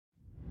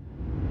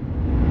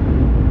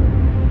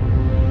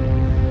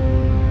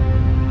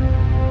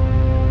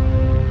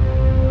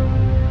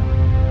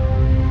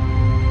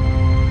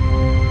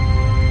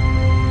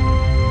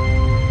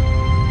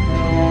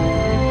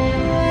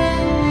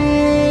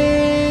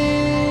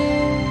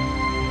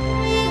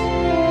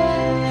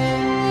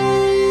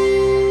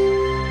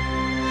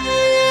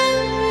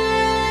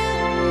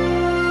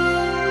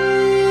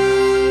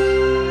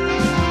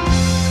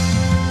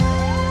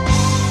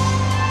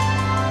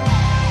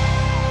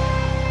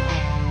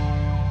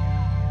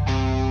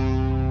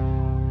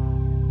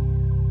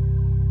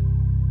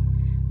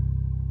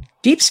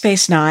Deep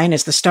Space Nine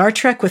is the Star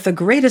Trek with the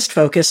greatest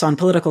focus on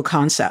political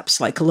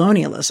concepts like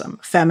colonialism,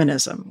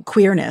 feminism,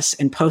 queerness,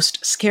 and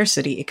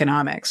post-scarcity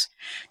economics.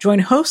 Join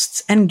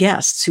hosts and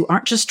guests who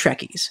aren't just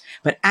Trekkies,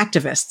 but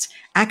activists,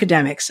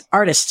 academics,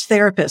 artists,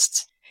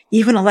 therapists,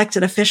 even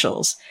elected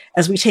officials,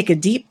 as we take a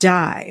deep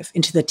dive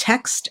into the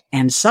text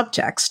and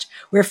subtext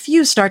where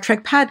few Star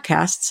Trek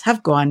podcasts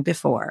have gone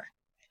before.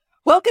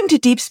 Welcome to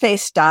Deep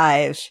Space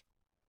Dive.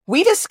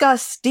 We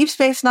discuss Deep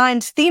Space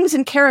Nine's themes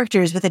and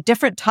characters with a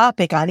different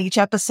topic on each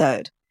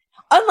episode.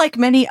 Unlike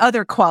many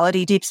other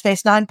quality Deep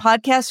Space Nine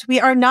podcasts, we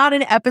are not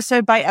an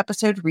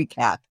episode-by-episode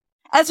recap.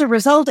 As a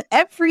result,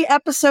 every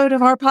episode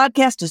of our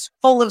podcast is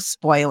full of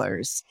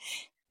spoilers.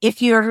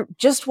 If you're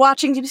just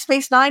watching Deep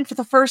Space Nine for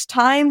the first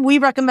time, we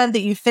recommend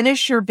that you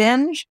finish your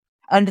binge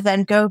and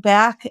then go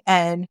back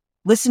and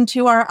listen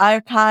to our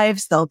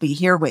archives. They'll be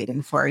here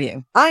waiting for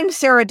you. I'm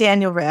Sarah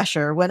Daniel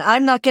Rasher. When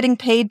I'm not getting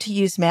paid to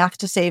use math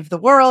to save the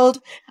world,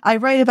 I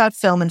write about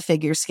film and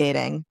figure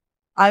skating.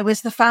 I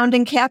was the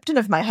founding captain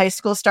of my high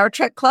school Star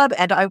Trek club,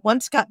 and I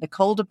once got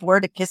Nicole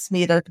DeBoer to kiss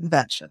me at a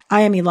convention.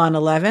 I am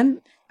Elana Levin,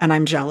 and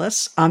I'm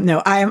jealous.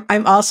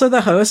 I'm also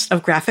the host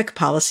of Graphic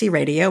Policy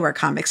Radio, where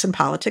comics and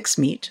politics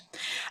meet.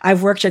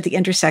 I've worked at the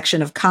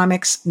intersection of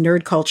comics,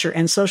 nerd culture,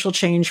 and social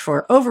change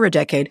for over a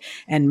decade,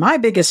 and my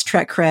biggest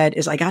Trek cred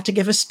is I got to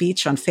give a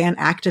speech on fan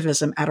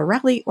activism at a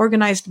rally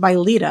organized by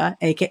Lita,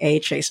 aka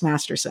Chase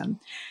Masterson.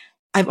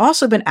 I've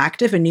also been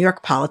active in New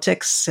York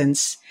politics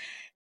since,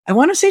 I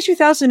want to say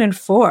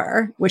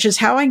 2004, which is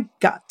how I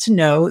got to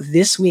know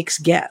this week's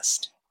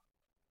guest.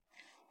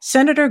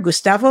 Senator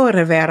Gustavo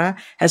Rivera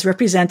has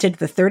represented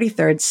the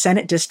 33rd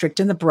Senate District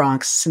in the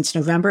Bronx since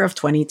November of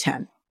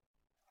 2010.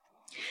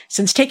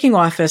 Since taking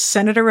office,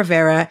 Senator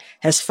Rivera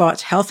has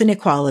fought health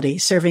inequality,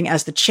 serving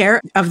as the chair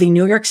of the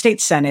New York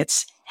State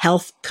Senate's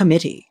Health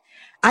Committee.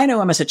 I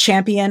know him as a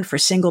champion for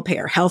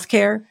single-payer health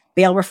care,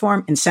 bail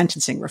reform, and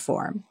sentencing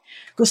reform.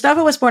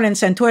 Gustavo was born in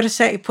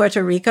Santurce,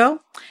 Puerto Rico.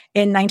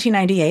 In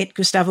 1998,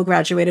 Gustavo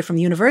graduated from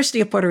the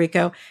University of Puerto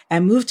Rico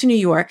and moved to New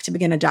York to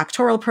begin a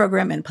doctoral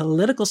program in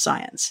political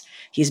science.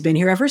 He's been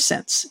here ever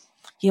since.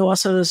 He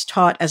also has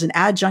taught as an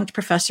adjunct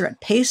professor at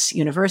Pace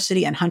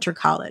University and Hunter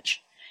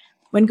College.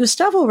 When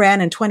Gustavo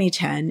ran in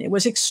 2010, it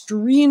was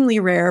extremely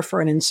rare for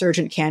an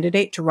insurgent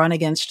candidate to run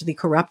against the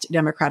corrupt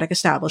Democratic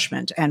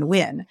establishment and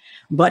win,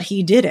 but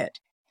he did it.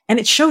 And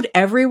it showed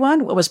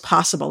everyone what was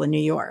possible in New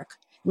York.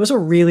 It was a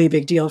really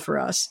big deal for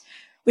us,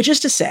 which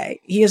is to say,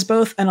 he is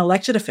both an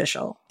elected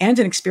official and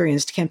an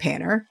experienced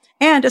campaigner.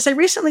 And as I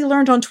recently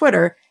learned on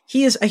Twitter,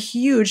 he is a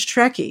huge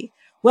Trekkie.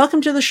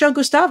 Welcome to the show,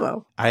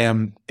 Gustavo. I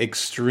am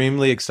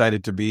extremely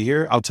excited to be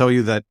here. I'll tell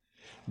you that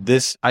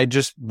I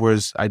just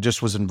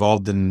was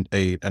involved in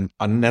an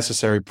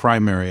unnecessary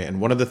primary. And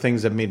one of the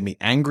things that made me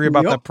angry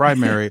about that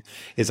primary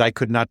is I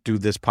could not do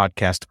this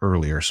podcast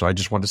earlier. So I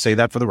just want to say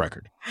that for the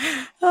record.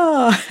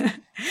 Oh,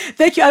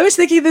 thank you. I was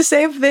thinking the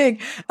same thing.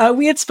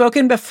 We had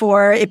spoken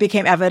before it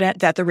became evident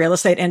that the real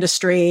estate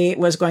industry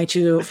was going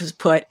to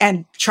put,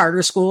 and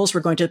charter schools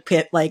were going to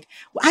put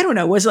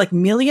was it like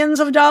millions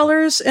of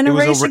dollars in a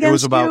race against you? It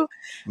was about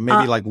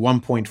maybe like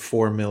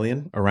 1.4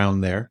 million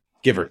around there,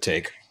 give or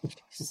take.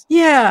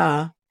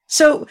 Yeah.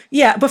 So,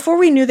 before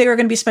we knew they were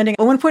going to be spending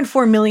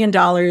 $1.4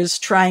 million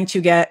trying to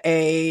get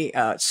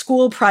a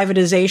school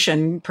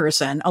privatization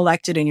person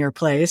elected in your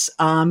place,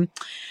 we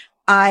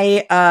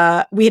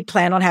had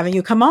planned on having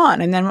you come on.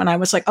 And then when I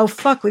was like, oh,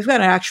 fuck, we've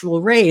got an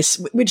actual race,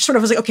 we just sort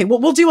of was like, okay, well,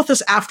 we'll deal with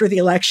this after the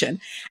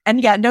election.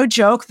 And yeah, no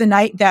joke, the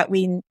night of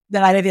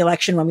the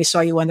election, when we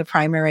saw you won the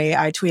primary,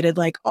 I tweeted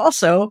like,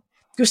 also,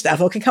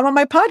 Gustavo can come on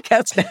my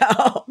podcast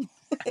now.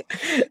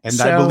 And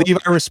so, I believe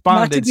I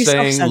responded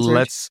saying,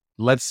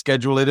 let's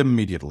schedule it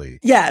immediately.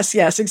 Yes,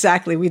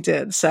 exactly. We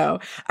did. So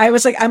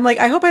I'm like,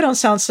 I hope I don't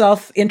sound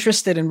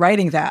self-interested in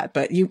writing that,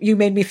 but you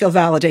made me feel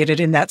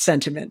validated in that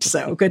sentiment.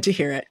 So good to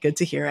hear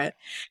it.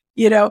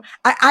 You know,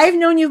 I've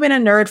known you've been a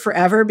nerd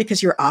forever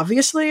because you're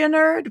obviously a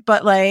nerd,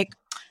 but like,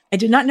 I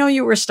did not know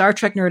you were a Star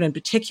Trek nerd in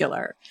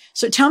particular.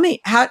 So tell me,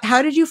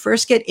 how did you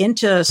first get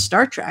into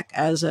Star Trek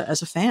as a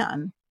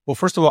fan? Well,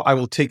 first of all, I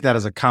will take that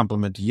as a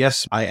compliment.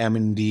 Yes, I am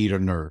indeed a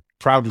nerd,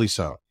 proudly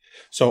so.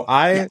 So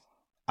I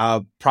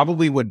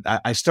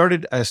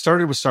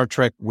started with Star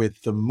Trek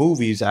with the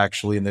movies,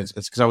 actually, and it's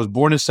because I was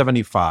born in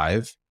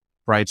 1975,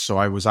 right? So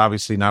I was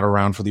obviously not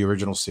around for the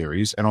original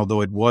series, and although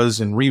it was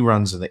in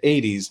reruns in the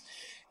 1980s,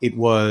 it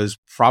was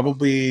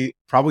probably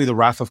the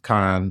Wrath of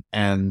Khan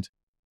and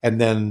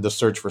then the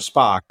Search for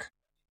Spock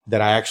that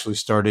I actually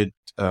started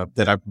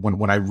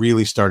when I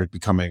really started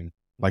becoming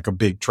like a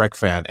big Trek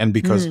fan, and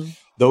because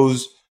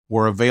those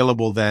were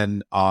available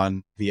then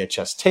on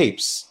VHS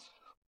tapes.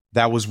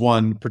 That was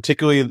one,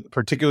 particularly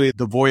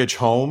the Voyage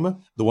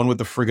Home, the one with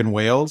the friggin'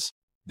 whales.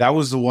 That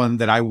was the one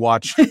that I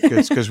watched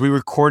because we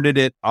recorded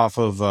it off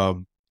of,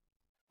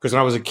 because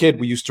when I was a kid,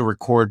 we used to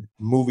record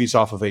movies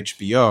off of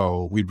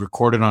HBO. We'd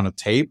record it on a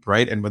tape,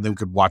 right? And then we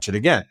could watch it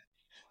again.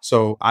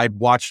 So I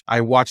watched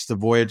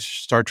the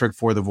Star Trek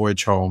IV, the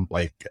Voyage Home,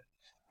 like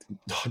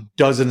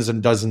dozens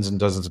and dozens and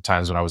dozens of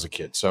times when I was a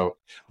kid. So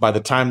by the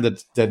time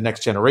that the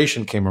Next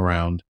Generation came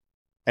around,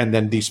 and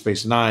then Deep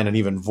Space Nine and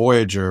even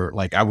Voyager,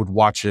 like I would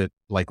watch it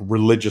like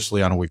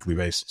religiously on a weekly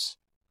basis.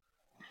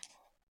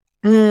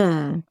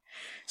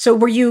 So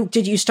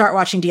did you start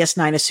watching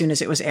DS9 as soon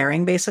as it was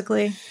airing,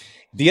 basically?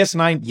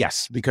 DS9,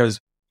 yes, because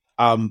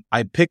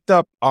I picked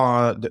up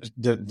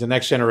the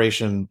Next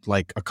Generation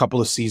like a couple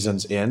of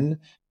seasons in,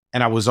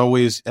 and I was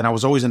always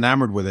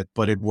enamored with it,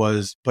 but it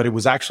was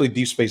actually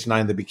Deep Space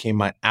Nine that became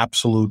my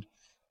absolute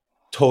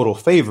total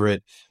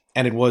favorite.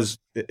 And it was,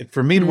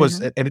 for me, it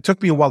was, and it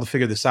took me a while to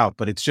figure this out,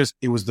 but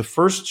it was the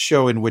first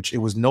show in which it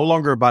was no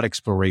longer about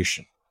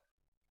exploration.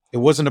 It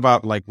wasn't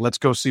about like, let's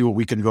go see what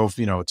we can go,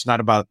 it's not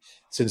about,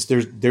 since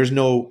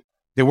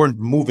they weren't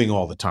moving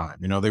all the time,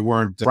 they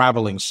weren't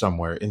traveling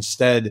somewhere.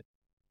 Instead,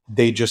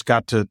 they just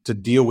got to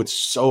deal with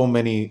so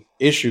many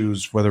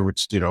issues, whether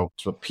it's,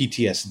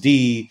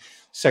 PTSD,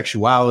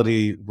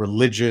 sexuality,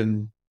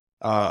 religion,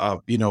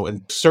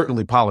 and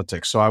certainly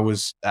politics. So I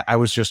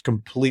was just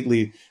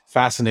completely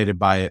fascinated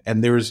by it.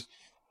 And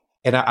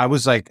I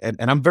was like, and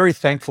I'm very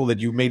thankful that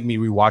you made me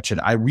rewatch it.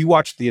 I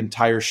rewatched the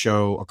entire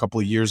show a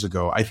couple of years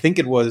ago. I think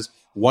it was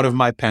one of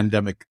my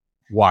pandemic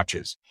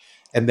watches.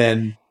 And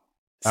then,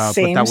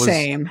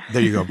 same.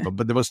 There you go.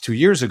 But that was 2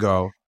 years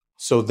ago.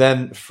 So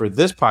then for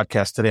this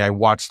podcast today, I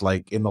watched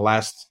like in the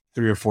last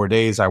 3 or 4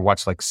 days, I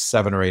watched like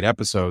 7 or 8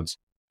 episodes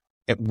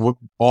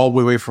all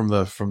the way from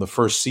the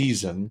first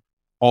season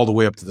all the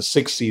way up to the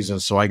 6th season.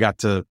 So I got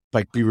to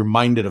like be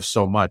reminded of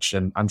so much,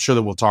 and I'm sure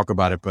that we'll talk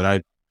about it,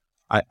 but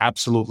I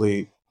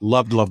absolutely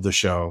loved the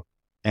show.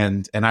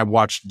 And I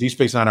watched Deep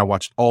Space Nine. I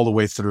watched all the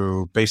way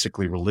through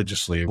basically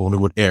religiously when it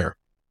would air.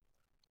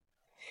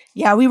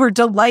 Yeah. We were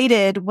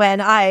delighted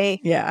when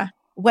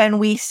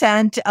we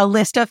sent a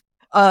list of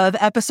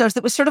episodes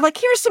that was sort of like,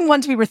 here's some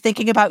ones we were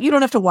thinking about. You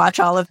don't have to watch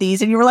all of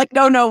these. And you were like,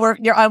 no,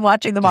 I'm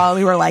watching them all. And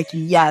we were like,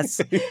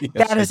 yes,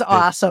 that is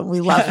awesome.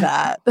 We love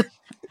that.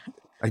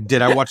 I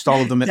did. I watched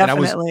all of them.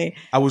 Definitely. And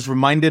I was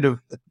reminded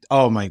of,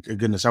 oh my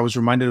goodness, I was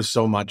reminded of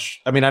so much.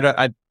 I mean,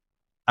 I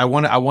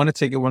want to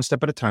take it one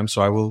step at a time.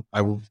 So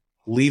I will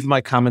leave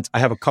my comments. I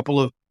have a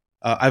couple of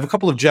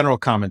general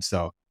comments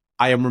though.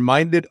 I am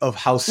reminded of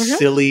how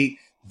silly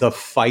the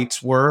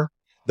fights were.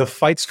 The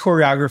fight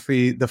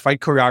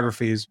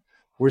choreographies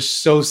were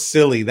so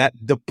silly that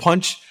the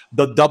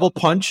double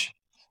punch,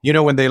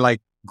 when they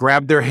like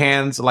grab their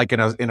hands like in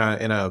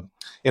a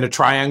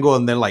triangle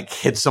and then like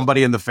hit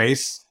somebody in the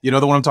face. You know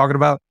the one I'm talking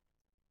about?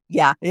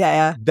 Yeah.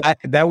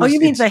 That was. Oh,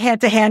 you mean the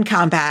hand-to-hand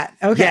combat?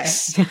 Okay.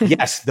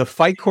 Yes. The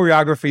fight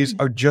choreographies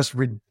are just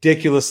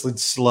ridiculously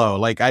slow.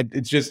 Like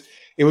it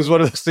was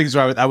one of those things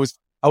where I was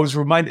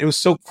reminded. It was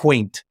so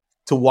quaint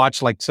to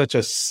watch like such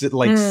a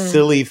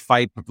silly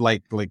fight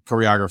like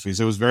choreographies.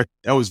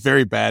 That was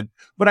very bad,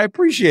 but I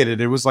appreciate it.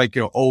 It was like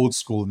old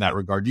school in that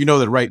regard.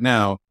 That right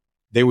now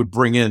they would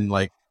bring in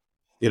like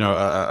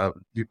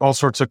all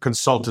sorts of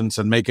consultants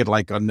and make it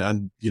like a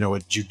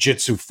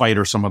jiu-jitsu fight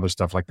or some other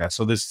stuff like that.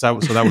 So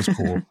that was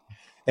cool.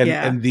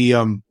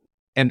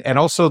 And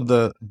also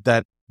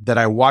that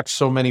I watched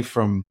so many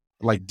from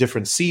like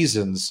different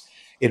seasons,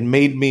 it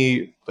made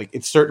me like,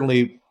 it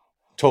certainly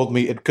told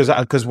me it,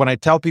 because when I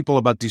tell people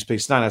about Deep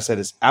Space Nine, I said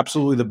it's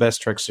absolutely the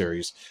best Trek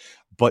series,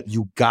 but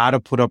you got to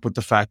put up with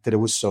the fact that it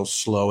was so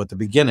slow at the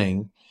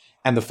beginning,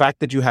 and the fact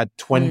that you had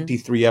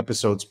 23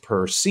 episodes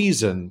per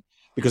season,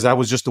 because that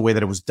was just the way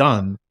that it was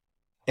done,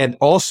 and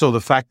also the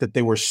fact that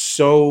they were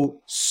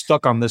so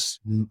stuck on this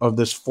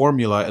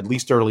formula, at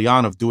least early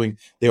on, of doing,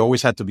 they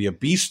always had to be a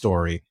B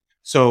story.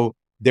 So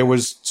there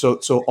was so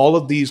all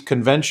of these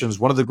conventions.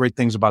 One of the great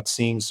things about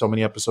seeing so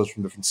many episodes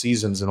from different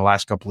seasons in the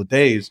last couple of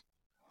days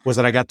was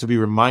that I got to be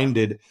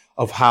reminded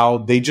of how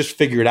they just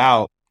figured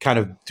out kind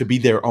of to be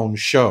their own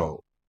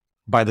show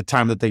by the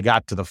time that they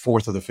got to the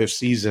 4th or the 5th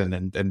season.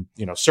 And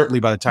certainly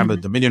by the time the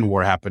Dominion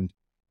War happened,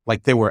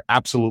 like they were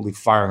absolutely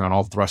firing on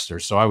all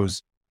thrusters. So I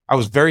was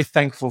very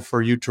thankful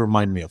for you to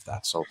remind me of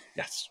that. So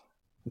yes.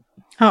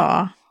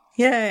 Oh,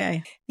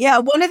 yay. Yeah.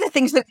 One of the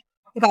things that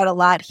I think about a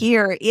lot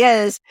here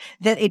is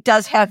that it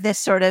does have this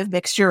sort of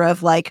mixture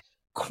of like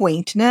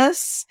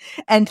quaintness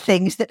and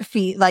things that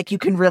feel like you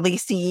can really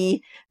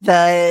see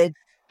the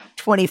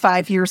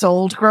 25 years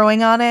old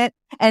growing on it,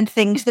 and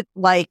things that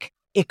like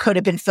it could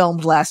have been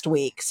filmed last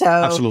week. So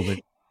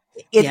absolutely,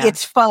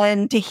 it's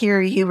fun to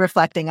hear you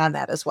reflecting on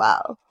that as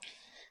well.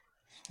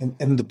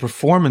 And the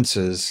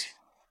performances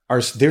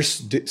are,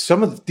 there's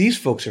some of these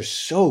folks are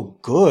so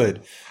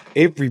good.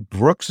 Avery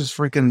Brooks is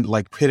freaking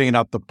like hitting it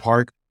out the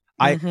park.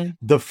 I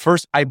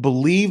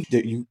believe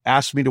that you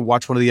asked me to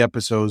watch one of the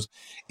episodes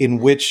in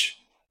which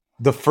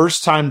the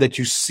first time that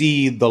you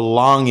see the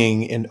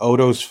longing in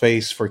Odo's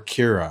face for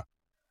Kira,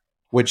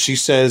 which she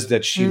says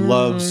that she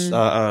loves,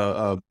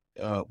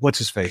 what's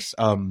his face?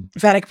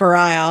 Vedic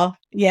Bareil.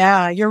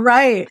 Yeah, you're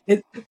right.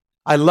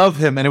 I love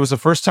him. And it was the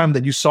first time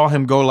that you saw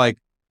him go like,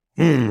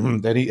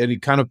 and he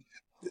kind of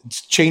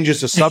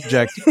changes the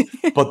subject,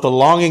 but the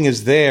longing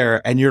is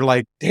there. And you're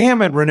like,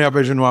 damn it, René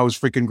Auberjonois was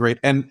freaking great.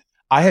 And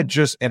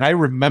I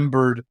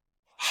remembered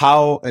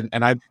how, and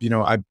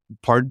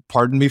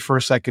pardon me for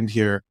a second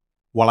here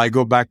while I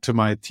go back to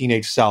my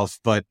teenage self,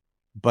 but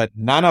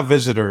Nana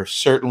Visitor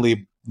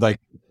certainly, like,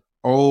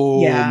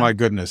 oh my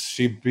goodness,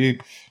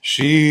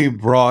 she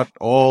brought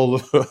all,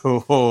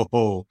 Kira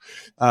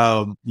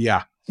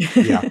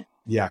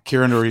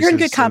Nerys. You're in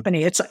good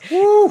company. It's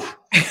woo.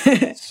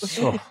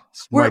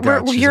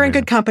 You're in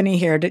good company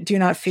here. Do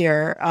not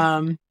fear.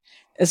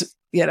 As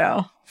you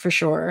know, for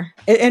sure.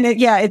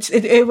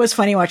 It was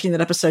funny watching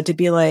that episode to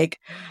be like,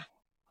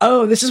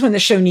 oh, this is when the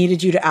show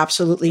needed you to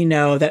absolutely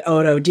know that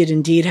Odo did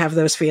indeed have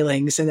those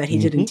feelings and that he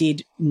did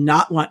indeed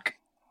not want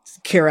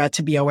Kira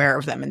to be aware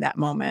of them in that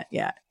moment.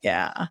 Yeah.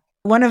 Yeah.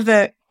 One of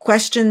the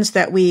questions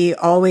that we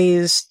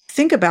always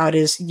think about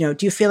is, do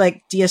you feel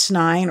like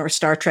DS9 or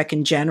Star Trek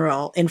in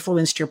general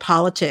influenced your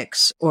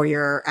politics or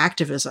your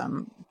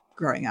activism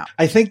growing up?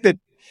 I think that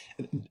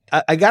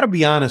I got to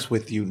be honest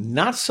with you,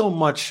 not so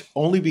much,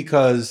 only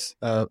because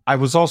I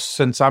was also,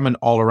 since I'm an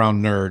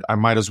all-around nerd, I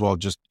might as well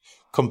just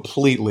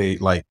completely,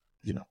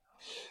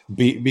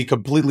 be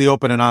completely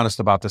open and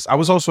honest about this. I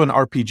was also an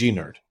RPG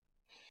nerd,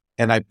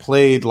 and I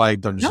played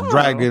like Dungeons and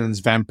Dragons,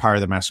 Vampire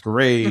the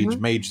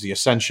Masquerade, Mage the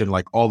Ascension,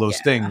 like all those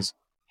things.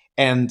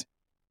 And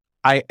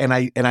I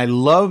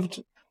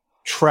loved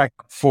Trek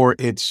for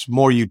its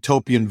more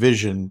utopian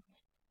vision,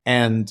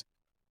 and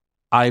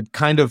I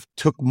kind of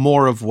took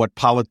more of what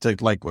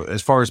politics, like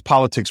as far as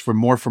politics, from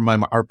my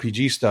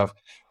RPG stuff,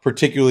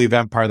 particularly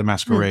Vampire the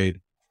Masquerade,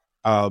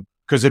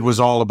 because it was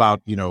all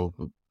about,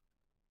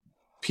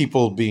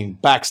 people being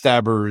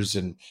backstabbers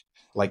and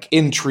like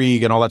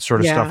intrigue and all that sort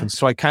of stuff. And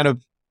so I kind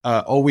of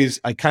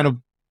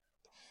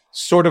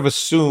sort of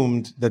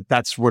assumed that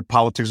that's what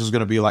politics was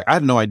going to be like. I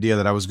had no idea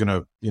that I was going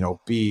to,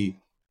 be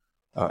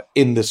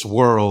in this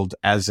world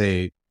as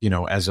a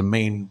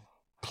main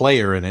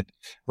player in it,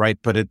 right?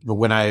 But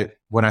when I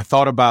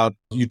thought about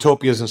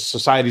utopias and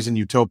societies in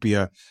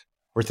utopia,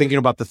 we're thinking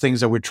about the things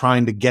that we're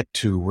trying to get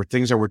to, or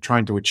things that we're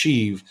trying to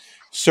achieve.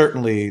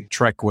 Certainly,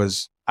 Trek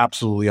was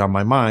absolutely on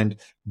my mind.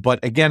 But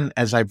again,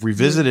 as I've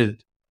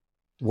revisited,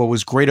 what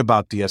was great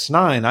about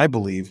DS9, I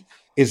believe,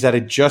 is that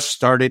it just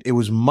started. It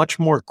was much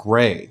more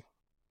gray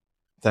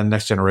than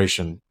Next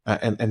Generation,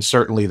 and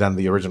certainly than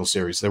the original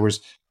series. There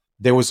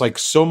was like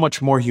so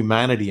much more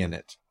humanity in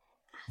it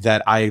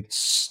that I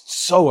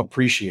so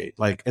appreciate.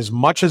 Like, as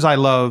much as I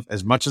love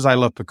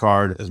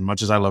Picard, as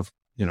much as I love,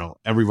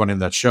 everyone in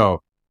that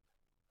show,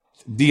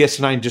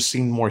 DS9 just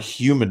seemed more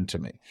human to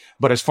me.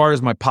 But as far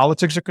as my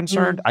politics are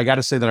concerned, I got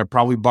to say that I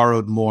probably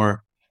borrowed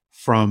more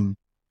from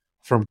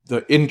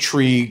the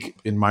intrigue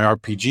in my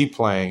RPG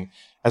playing,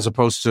 as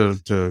opposed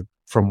to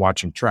from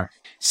watching Trek.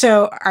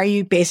 So are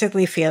you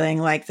basically feeling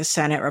like the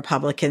Senate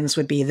Republicans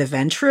would be the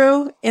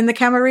Ventru in the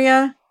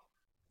Camarilla?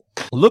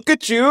 Look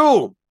at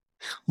you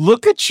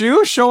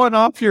showing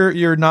off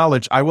your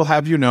knowledge. I will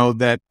have you know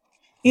that,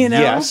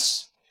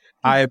 yes,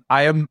 I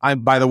am.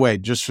 I'm, by the way,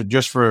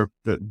 to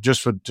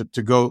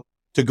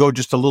go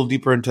just a little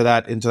deeper into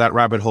that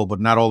rabbit hole, but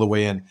not all the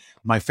way in.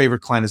 My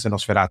favorite clan is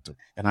Nosferatu,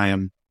 and I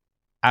am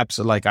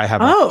absolutely, like, I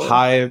have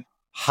a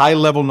high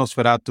level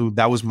Nosferatu.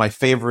 That was my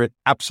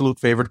absolute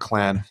favorite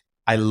clan.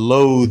 I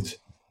loathed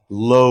the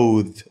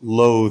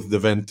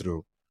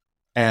Ventru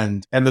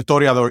and the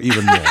Toreador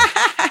even more.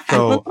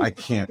 So I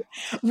can't.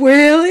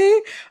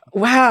 Really?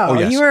 Wow. Oh,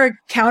 yes. You are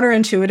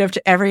counterintuitive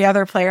to every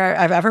other player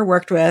I've ever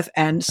worked with.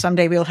 And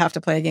someday we'll have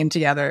to play a game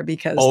together,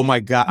 because oh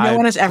my God, no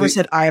one has ever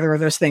said either of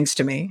those things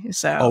to me.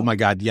 So, oh my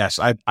God. Yes.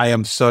 I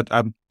am so,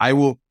 I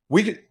will,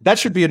 that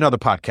should be another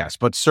podcast,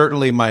 but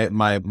certainly my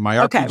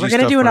RPG. Okay. We're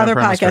going to do another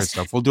podcast.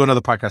 Stuff. We'll do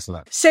another podcast of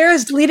that.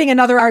 Sarah's leading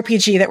another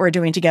RPG that we're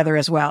doing together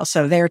as well.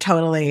 So they're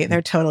totally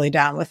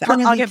down with that.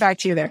 I'll get back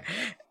to you there.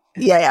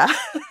 Yeah.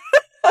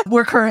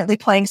 We're currently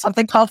playing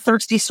something called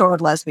Thirsty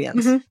Sword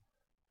Lesbians.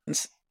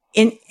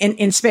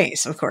 In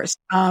space, of course.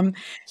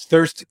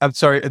 Thirsty. I'm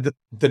sorry.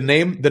 The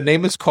name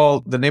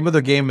of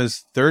the game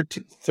is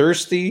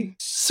Thirsty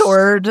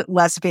Sword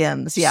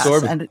Lesbians. Yes.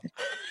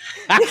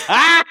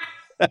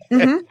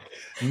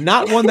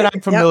 Not one that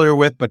I'm familiar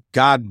with, but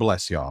God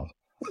bless y'all.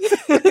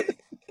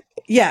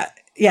 Yeah,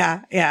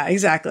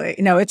 exactly.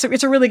 No, it's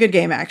a really good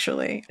game,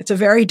 actually. It's a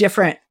very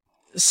different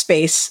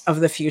space of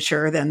the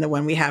future than the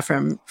one we have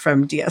from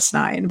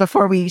DS9.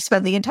 Before we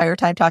spend the entire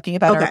time talking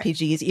about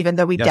RPGs, even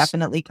though we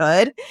definitely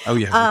could. Oh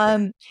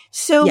yeah.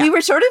 We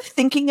were sort of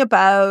thinking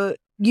about,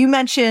 you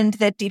mentioned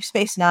that Deep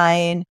Space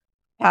Nine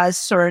has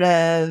sort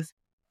of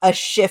a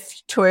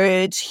shift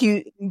towards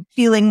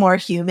feeling more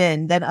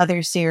human than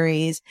other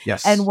series.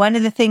 Yes. And one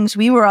of the things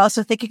we were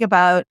also thinking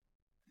about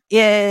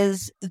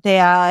is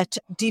that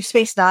Deep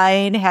Space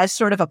Nine has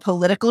sort of a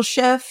political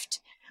shift,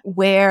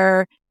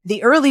 where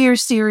the earlier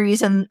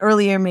series and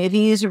earlier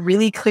movies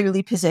really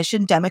clearly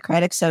positioned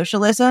democratic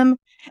socialism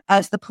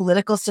as the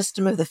political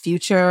system of the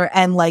future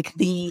and like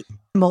the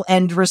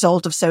end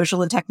result of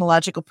social and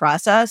technological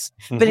process.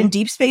 But in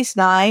Deep Space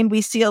Nine,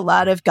 we see a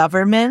lot of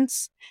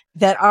governments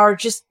that are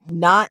just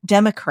not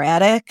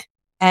democratic,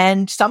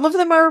 and some of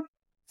them are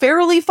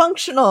fairly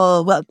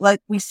functional. Well,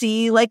 like we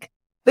see like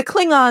the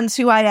Klingons,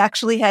 who I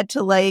actually had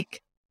to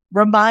like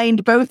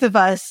remind both of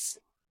us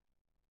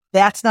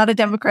that's not a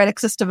democratic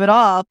system at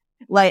all.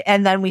 Like,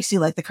 and then we see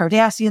like the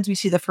Cardassians, we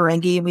see the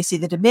Ferengi, and we see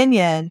the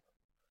Dominion.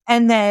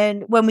 And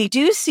then when we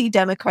do see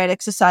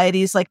democratic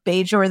societies like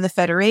Bajor and the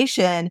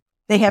Federation,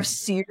 they have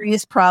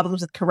serious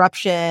problems with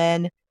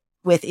corruption,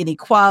 with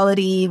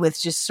inequality,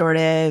 with just sort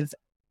of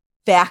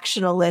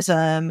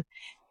factionalism.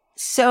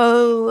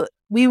 So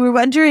we were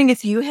wondering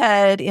if you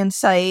had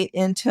insight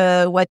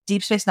into what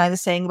Deep Space Nine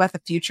is saying about the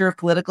future of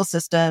political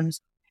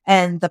systems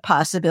and the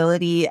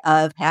possibility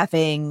of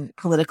having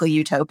political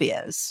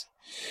utopias.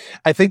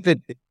 I think that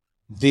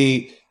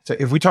so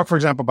if we talk, for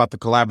example, about The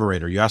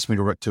Collaborator, you asked me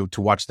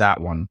to watch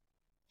that one.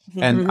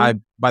 And I,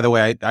 by the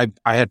way,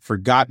 I had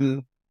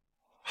forgotten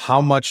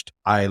how much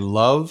I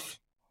love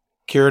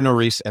Kira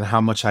Nerys and how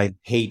much I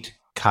hate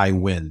Kai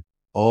Wynn.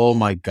 Oh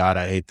my God,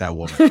 I hate that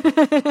woman.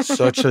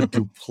 Such a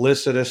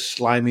duplicitous,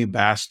 slimy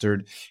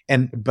bastard.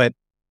 But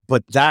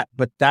that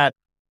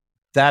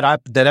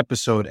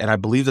episode, and I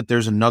believe that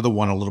there's another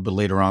one a little bit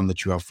later on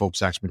that you have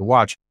folks asked me to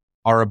watch,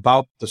 are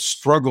about the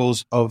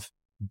struggles of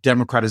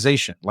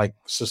democratization, like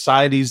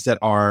societies that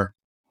are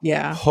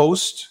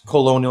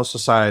post-colonial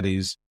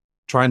societies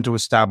trying to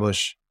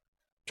establish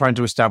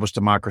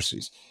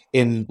democracies.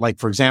 In, like,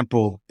 for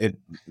example,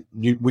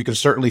 we can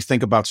certainly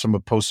think about some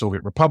of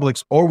post-Soviet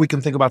republics, or we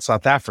can think about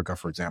South Africa,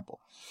 for example.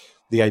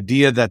 The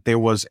idea that there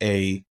was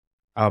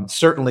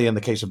certainly in the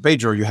case of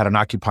Bajor, you had an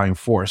occupying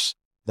force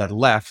that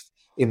left.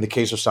 In the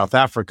case of South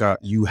Africa,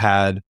 you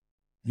had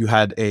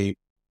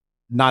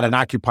not an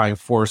occupying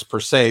force per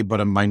se,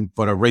 but a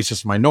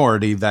racist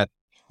minority that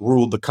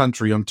ruled the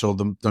country until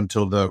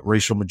the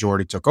racial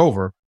majority took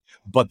over.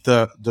 But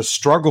the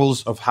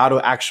struggles of how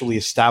to actually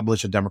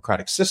establish a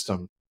democratic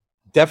system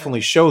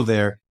definitely show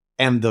there,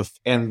 and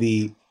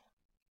the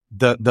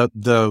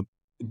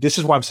this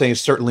is why I'm saying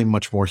it's certainly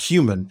much more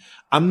human.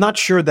 I'm not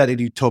sure that a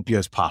utopia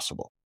is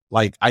possible.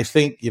 Like, I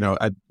think,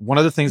 one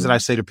of the things that I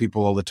say to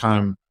people all the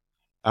time,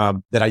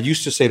 that I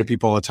used to say to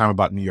people all the time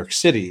about New York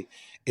City,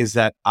 is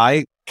that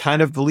I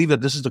kind of believe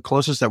that this is the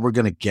closest that we're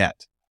going to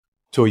get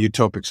to a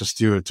utopian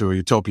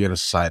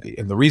society.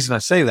 And the reason I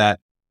say that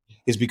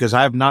is because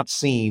I have not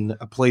seen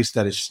a place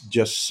that is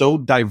just so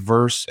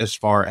diverse as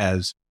far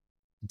as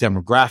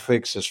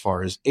demographics, as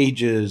far as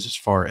ages, as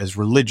far as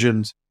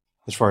religions,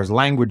 as far as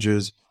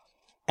languages.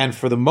 And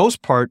for the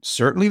most part,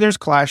 certainly there's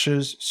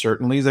clashes.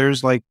 Certainly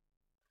there's like,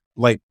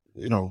 we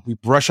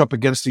brush up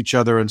against each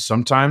other and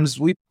sometimes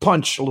we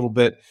punch a little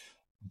bit.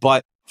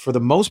 But for the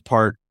most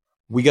part,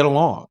 we get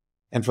along.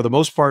 And for the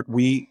most part,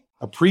 we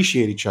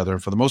appreciate each other.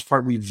 And for the most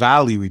part, we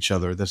value each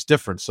other. That's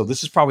different. So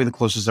this is probably the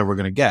closest that we're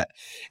going to get.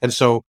 And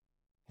so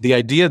the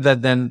idea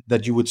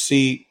that you would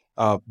see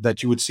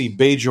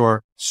Bajor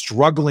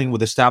struggling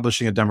with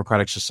establishing a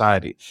democratic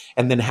society,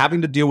 and then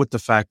having to deal with the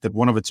fact that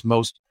one of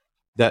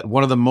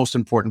the most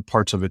important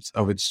parts of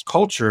its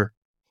culture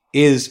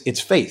is its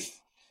faith,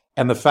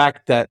 and the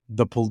fact that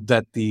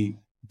the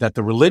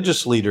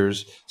religious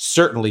leaders,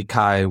 certainly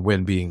Kai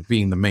Wynn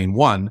being the main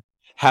one,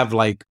 have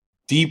like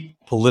deep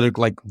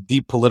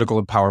political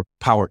and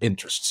power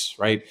interests,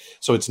 right?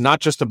 So it's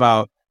not just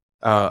about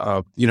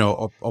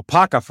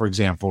Opaka, for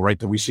example,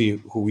 right, who we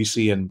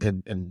see in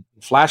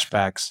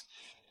flashbacks.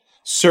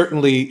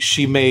 Certainly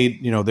she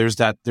made, there's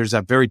that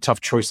very tough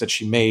choice that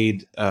she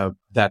made,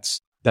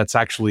 that's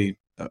actually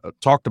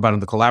talked about in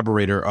The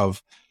Collaborator,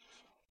 of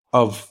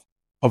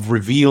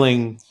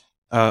revealing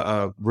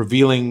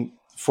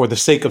for the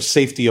sake of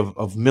safety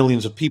of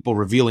millions of people,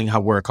 revealing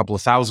where a couple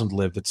of thousand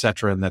lived,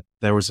 etc., and that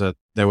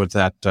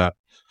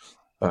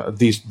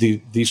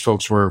these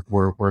folks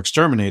were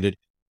exterminated.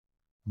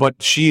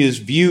 But she is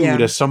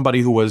viewed as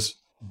somebody who was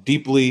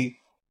deeply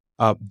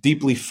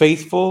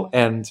faithful,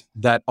 and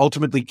that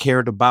ultimately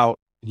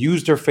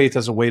used her faith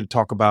as a way to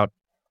talk about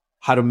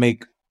how to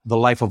make the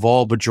life of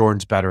all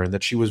Bajorans better, and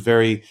that she was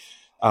very,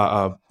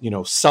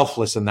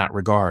 selfless in that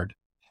regard,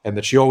 and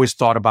that she always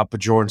thought about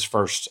Bajorans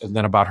first and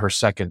then about her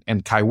second.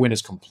 And Kai Wynn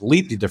is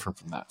completely different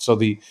from that. So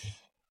the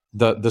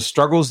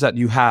struggles that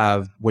you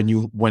have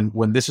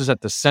when this is at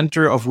the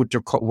center of what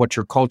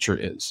your culture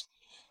is.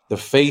 The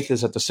faith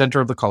is at the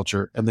center of the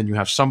culture, and then you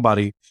have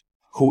somebody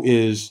who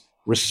is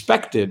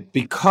respected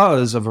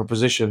because of her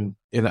position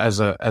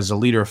as a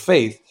leader of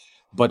faith,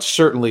 but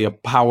certainly a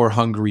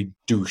power-hungry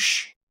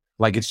douche.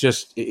 Like, it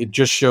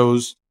just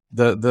shows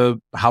the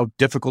how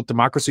difficult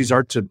democracies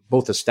are to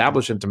both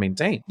establish and to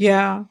maintain.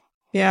 Yeah.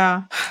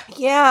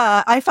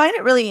 I find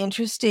it really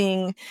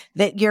interesting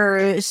that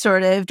you're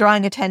sort of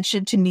drawing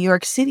attention to New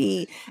York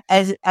City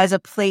as a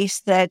place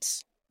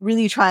that's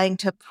really trying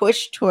to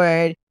push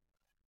toward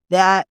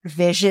that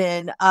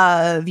vision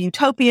of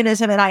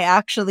utopianism. And I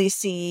actually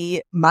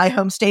see my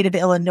home state of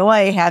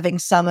Illinois having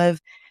some of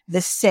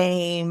the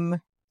same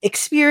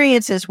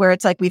experiences, where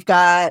it's like we've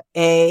got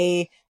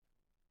a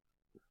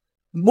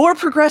more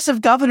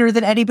progressive governor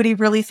than anybody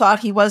really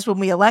thought he was when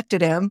we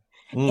elected him.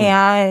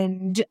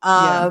 And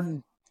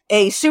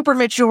a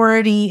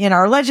supermajority in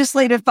our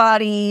legislative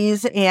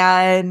bodies,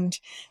 and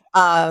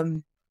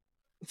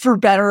for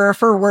better or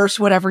for worse,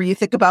 whatever you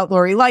think about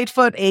Lori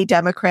Lightfoot, a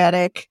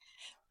Democratic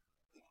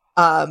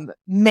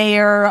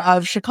mayor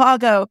of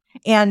Chicago,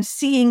 and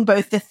seeing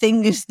both the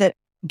things that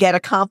get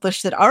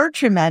accomplished that are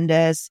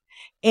tremendous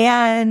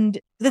and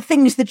the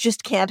things that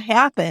just can't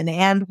happen,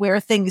 and where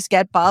things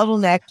get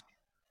bottlenecked.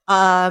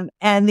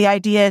 And the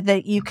idea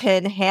that you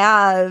can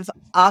have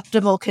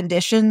optimal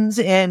conditions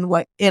in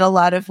a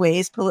lot of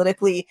ways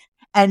politically,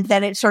 and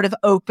then it sort of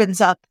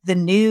opens up the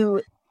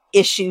new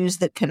issues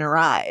that can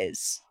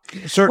arise.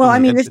 Certainly. Well, I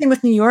mean, the thing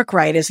with New York,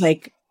 right, is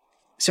like,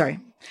 sorry,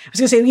 I was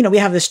going to say, we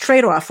have this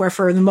trade-off where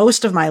for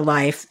most of my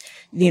life,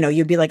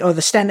 you'd be like, oh,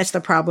 the Senate's the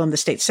problem, the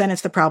state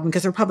Senate's the problem,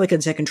 because the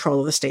Republicans had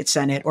control of the state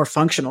Senate or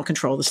functional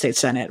control of the state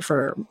Senate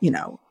for,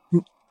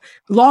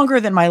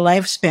 longer than my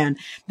lifespan.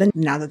 Then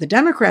now that the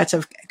Democrats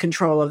have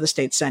control of the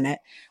state Senate,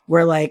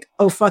 we're like,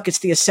 oh, fuck, it's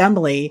the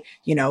assembly.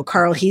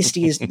 Carl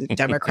Heastie's the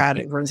Democrat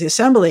who runs the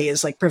assembly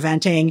is like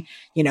preventing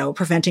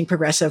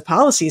progressive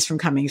policies from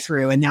coming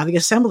through. And now the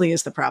assembly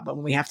is the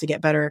problem. We have to get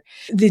better.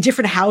 The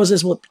different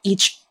houses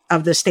each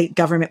of the state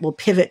government will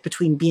pivot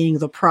between being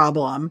the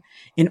problem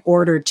in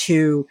order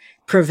to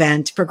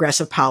prevent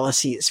progressive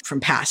policies from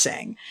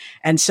passing.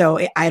 And so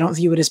I don't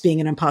view it as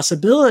being an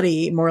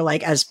impossibility, more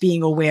like as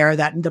being aware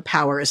that the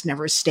power is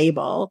never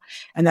stable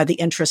and that the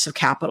interests of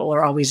capital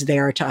are always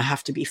there to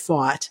have to be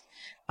fought.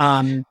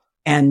 I mean,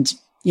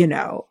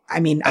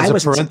 I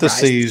was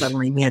surprised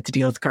suddenly we had to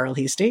deal with Carl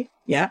Heastie.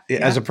 Yeah.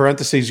 As a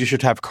parenthesis, you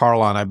should have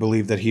Carl on. I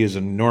believe that he is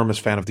an enormous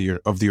fan of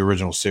the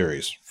original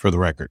series, for the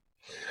record.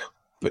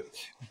 But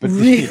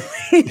really?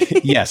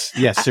 yes,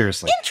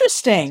 seriously.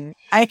 Interesting.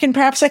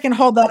 Perhaps I can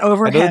hold that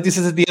over him. I know this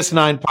is a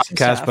DS9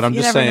 podcast, but I'm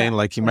just saying,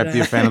 like, he might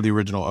be a fan of the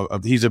original.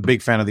 He's a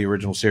big fan of the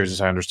original series,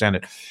 as I understand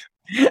it.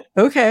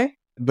 Okay.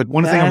 But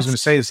one thing I was going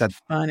to say is that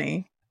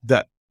funny.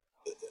 That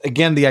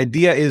again, the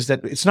idea is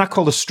that it's not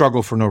called a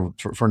struggle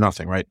for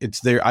nothing, right?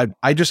 It's there.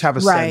 I just have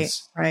a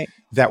sense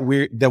that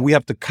we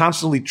have to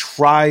constantly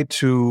try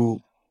to,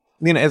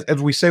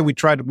 as we say, we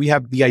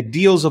have the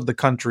ideals of the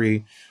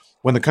country.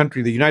 When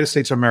the United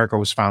States of America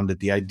was founded,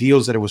 the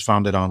ideals that it was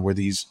founded on were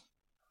these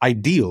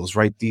ideals,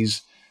 right?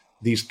 These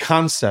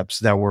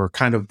concepts that were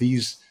kind of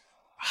these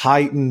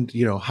heightened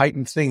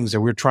things that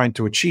we're trying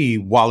to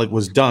achieve, while it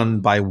was done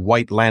by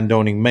white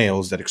landowning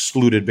males that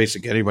excluded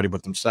basically anybody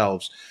but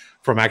themselves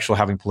from actually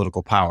having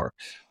political power.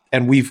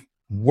 And we've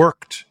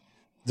worked.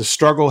 The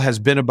struggle has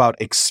been about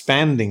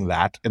expanding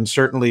that, and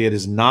certainly it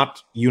is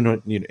not.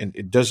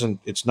 It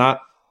doesn't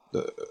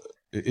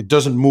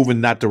move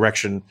in that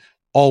direction.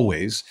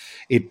 Always,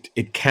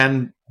 it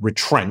can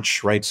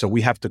retrench, right? So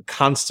we have to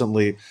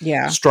constantly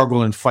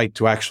struggle and fight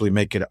to actually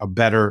make it a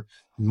better,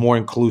 more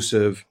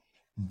inclusive,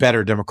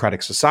 better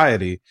democratic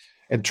society,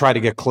 and try to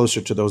get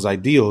closer to those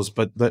ideals.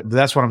 But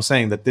that's what I'm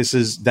saying. That this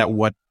is that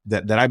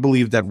I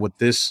believe that what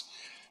this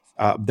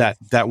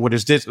what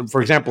is this. For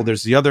example,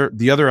 there's the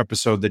other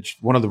episode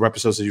one of the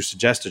episodes that you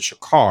suggested,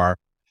 Shakar,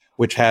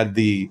 which had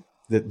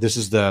this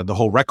is the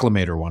whole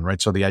reclamator one,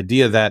 right? So the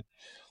idea that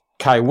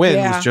Kai Wynn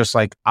is just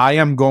like, I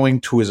am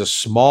going to as a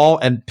small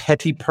and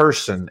petty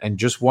person and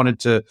just wanted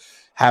to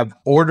have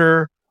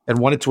order and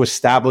wanted to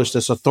establish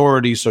this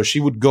authority. So she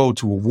would go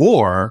to a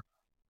war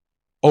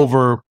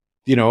over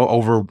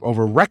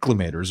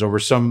reclamators, over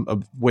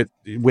some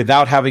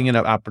without giving it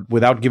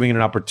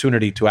an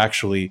opportunity to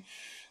actually,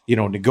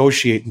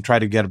 negotiate and try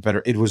to get it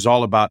better. It was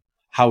all about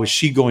how is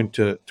she going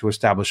to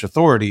establish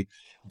authority.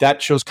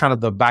 That shows kind of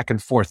the back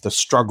and forth, the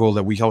struggle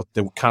that we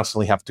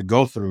constantly have to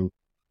go through.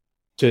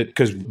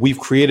 Because we've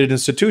created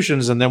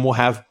institutions, and then we'll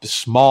have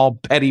small,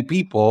 petty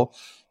people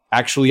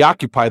actually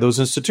occupy those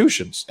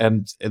institutions,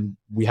 and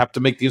we have to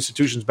make the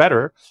institutions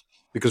better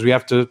because we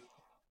have to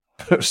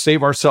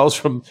save ourselves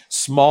from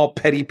small,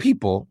 petty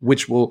people,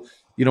 which will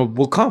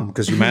come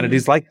because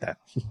humanity's like that.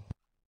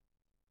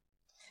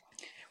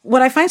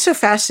 What I find so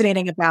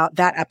fascinating about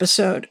that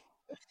episode,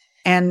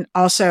 and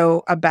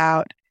also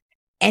about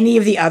any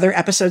of the other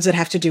episodes that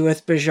have to do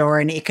with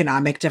Bajoran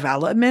economic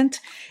development,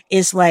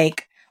 is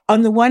like,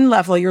 on the one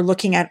level, you're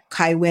looking at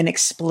Kai Wynn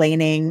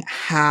explaining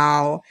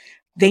how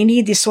they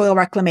need these soil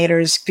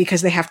reclamators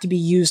because they have to be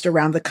used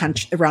around the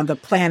country, around the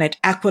planet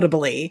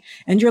equitably.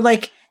 And you're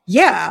like,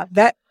 yeah,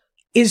 that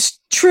is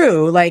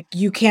true. Like,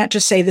 you can't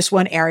just say this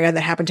one area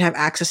that happened to have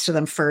access to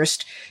them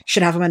first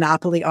should have a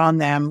monopoly on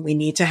them. We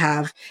need to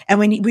have,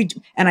 and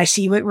I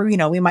see what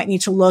we might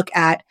need to look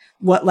at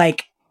what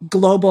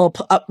global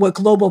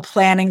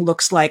planning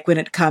looks like when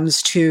it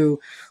comes to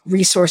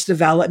resource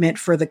development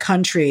for the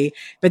country.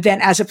 But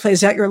then as it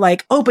plays out, you're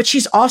like, oh, but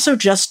she's also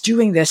just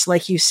doing this,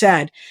 like you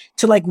said,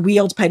 to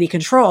wield petty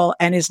control,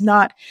 and is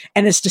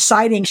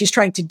deciding she's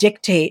trying to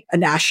dictate a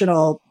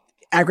national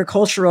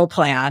agricultural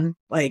plan,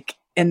 a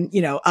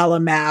la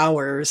Mao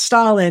or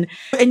Stalin,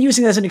 and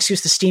using it as an excuse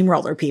to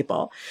steamroller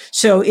people.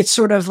 So it's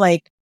sort of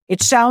like,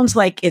 it sounds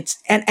like it's,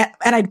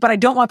 but I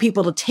don't want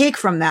people to take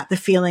from that the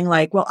feeling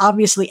like, well,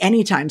 obviously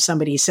anytime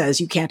somebody says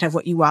you can't have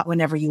what you want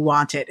whenever you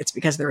want it, it's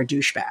because they're a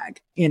douchebag,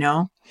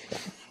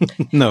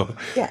 No.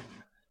 Yeah.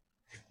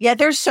 Yeah,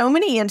 there's so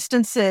many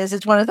instances.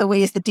 It's one of the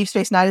ways that Deep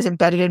Space Nine is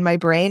embedded in my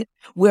brain,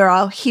 where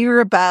I'll hear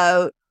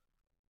about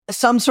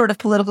some sort of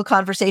political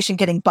conversation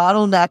getting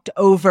bottlenecked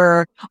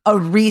over a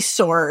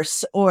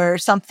resource or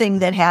something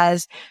that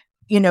has,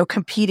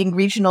 competing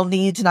regional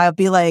needs. And I'll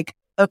be like,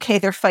 okay,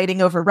 they're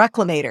fighting over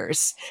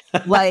reclamators.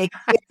 Like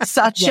it's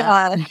such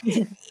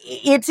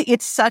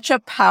it's such a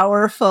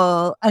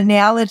powerful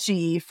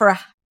analogy for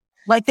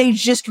like they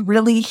just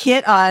really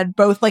hit on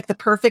both like the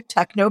perfect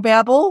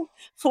technobabble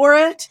for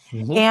it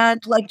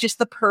and like just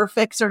the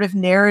perfect sort of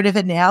narrative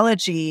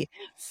analogy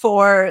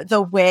for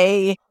the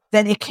way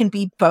that it can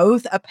be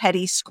both a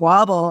petty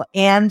squabble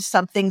and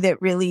something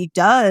that really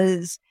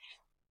does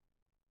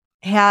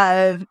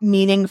have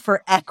meaning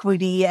for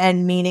equity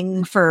and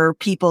meaning for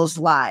people's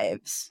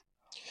lives.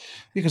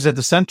 Because at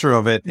the center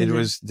of it, it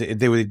was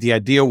the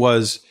idea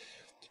was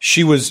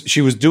she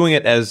was doing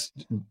it as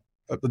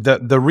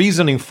the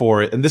reasoning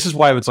for it, and this is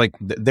why it's like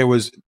there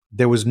was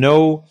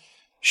no.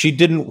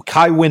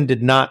 Kai Wynn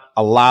did not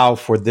allow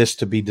for this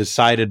to be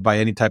decided by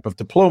any type of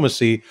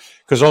diplomacy,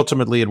 because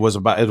ultimately it was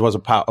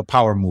a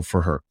power move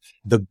for her.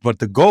 But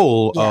the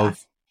goal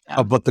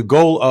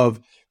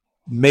of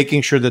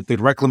making sure that the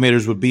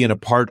reclamators would be in a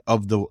part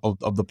of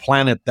the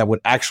planet that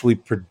would actually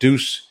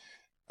produce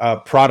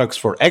products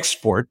for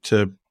export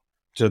to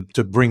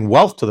bring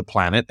wealth to the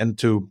planet and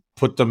to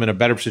put them in a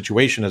better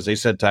situation, as they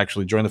said, to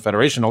actually join the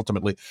Federation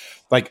ultimately.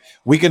 Like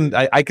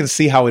I can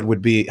see how it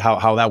would be,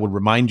 how that would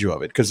remind you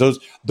of it, because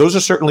those are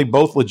certainly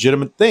both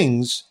legitimate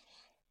things.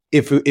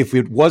 If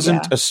it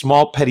wasn't a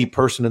small petty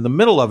person in the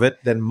middle of it,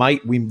 then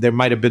there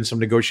might have been some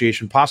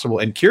negotiation possible.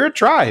 And Kira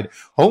tried,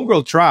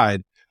 Homegirl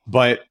tried,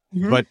 but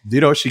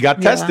she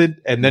got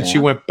tested, and then she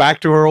went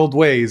back to her old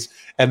ways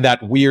and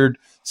that weird,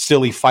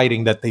 silly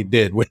fighting that they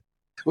did with.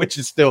 Which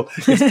is still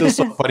so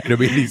funny to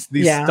me. These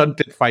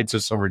stunted fights are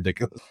so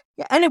ridiculous.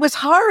 Yeah, and it was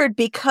hard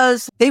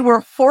because they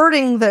were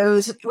hoarding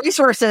those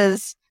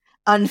resources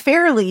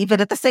unfairly, but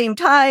at the same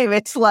time,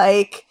 it's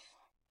like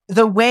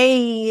the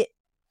way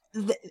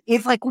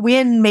it's like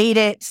Wynn made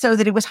it so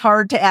that it was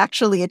hard to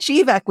actually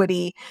achieve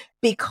equity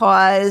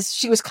because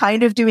she was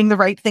kind of doing the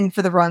right thing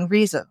for the wrong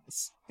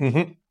reasons.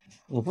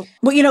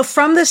 Well,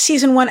 from the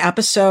season 1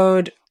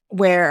 episode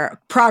where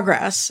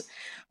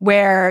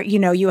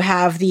you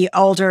have the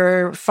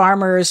older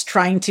farmers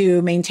trying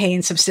to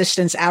maintain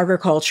subsistence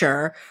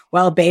agriculture,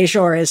 while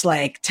Bajor is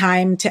like,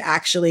 time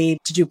to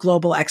do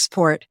global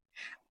export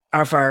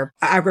of our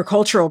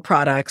agricultural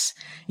products.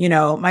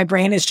 My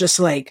brain is just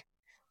like,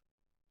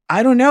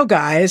 I don't know,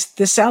 guys,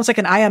 this sounds like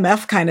an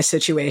IMF kind of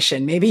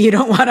situation. Maybe you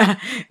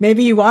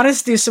want us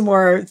to do some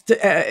more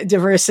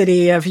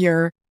diversity of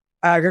your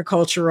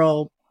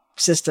agricultural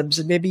systems,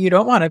 and maybe you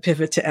don't want to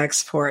pivot to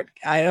export.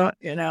 I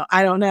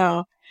don't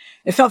know.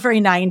 It felt very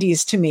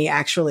 90s to me,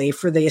 actually,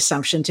 for the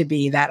assumption to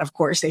be that, of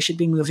course, they should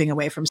be moving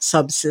away from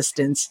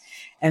subsistence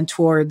and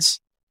towards,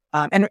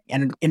 and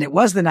it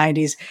was the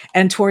 90s,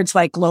 and towards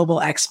like global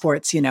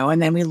exports,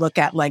 and then we look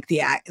at like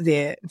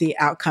the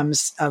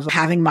outcomes of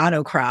having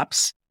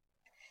monocrops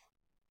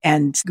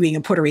and being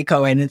in Puerto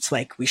Rico, and it's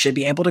like, we should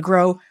be able to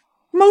grow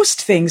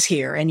most things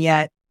here, and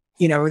yet,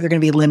 they're going to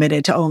be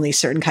limited to only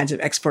certain kinds of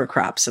export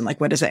crops. And like,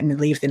 what does that mean,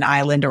 leave an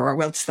island, or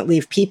what's that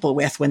leave people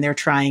with when they're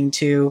trying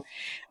to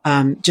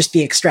just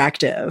be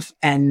extractive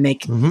and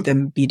make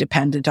them be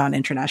dependent on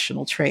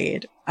international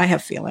trade? I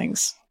have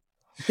feelings.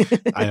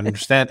 I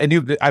understand.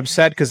 And I'm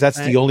sad because that's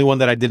the only one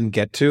that I didn't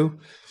get to.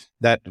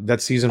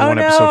 That season 1,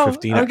 episode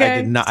 15. Okay.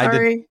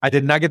 I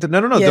did not get to.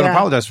 No. Don't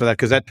apologize for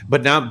that,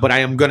 but I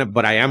am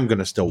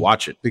gonna still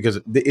watch it,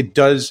 because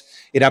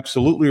it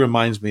absolutely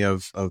reminds me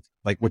of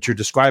like what you're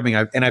describing.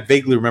 I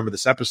vaguely remember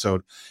this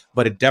episode,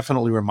 but it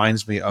definitely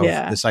reminds me of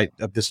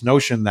this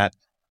notion that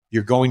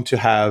you're going to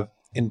have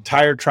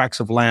entire tracts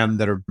of land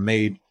that are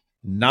made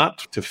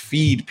not to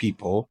feed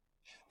people,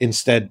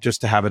 instead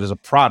just to have it as a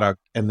product.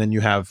 And then you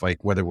have,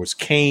 like, whether it was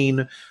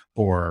cane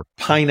or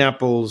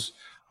pineapples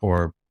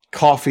or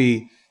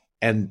coffee,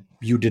 and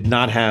you did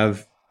not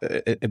have,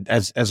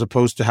 as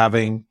opposed to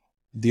having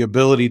the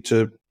ability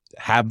to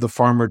have the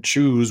farmer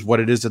choose what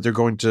it is that they're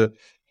going to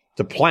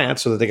plant,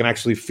 so that they can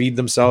actually feed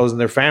themselves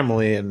and their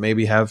family, and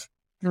maybe have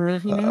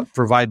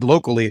provide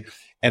locally,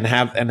 and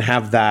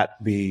have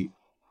that be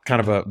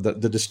kind of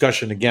the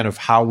discussion again of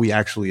how we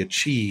actually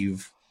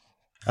achieve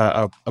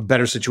a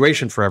better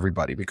situation for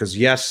everybody. Because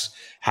yes,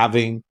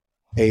 having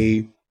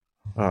a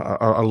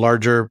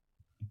larger,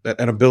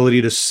 an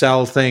ability to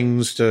sell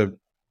things, to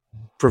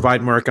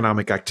provide more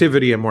economic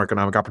activity and more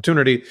economic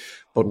opportunity,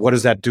 but what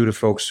does that do to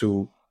folks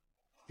who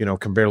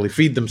can barely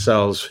feed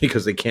themselves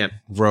because they can't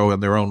grow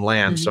on their own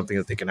land something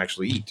that they can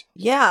actually eat?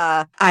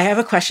 Yeah. I have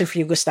a question for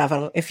you,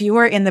 Gustavo. If you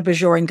were in the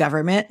Bajoran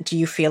government, do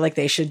you feel like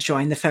they should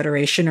join the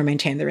Federation or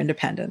maintain their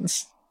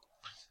independence?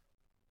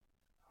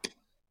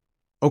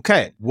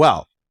 Okay,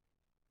 well,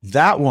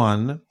 that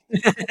one,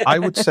 I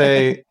would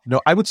say,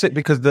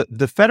 because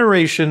the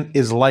Federation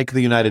is like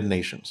the United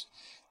Nations.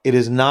 It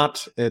is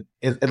not,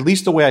 at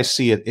least the way I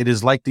see it, it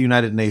is like the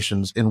United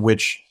Nations, in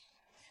which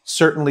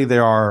certainly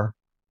there are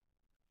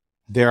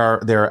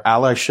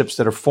allyships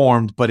that are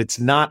formed, but it's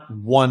not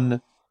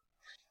one,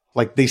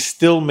 like, they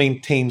still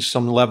maintain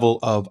some level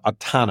of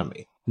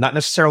autonomy. not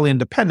necessarily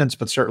independence,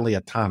 but certainly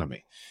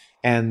autonomy.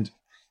 And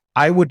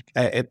I would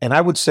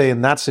say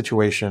in that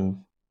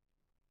situation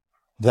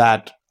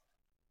that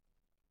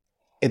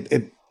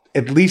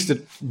at least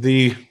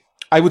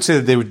I would say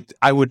that they would,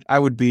 I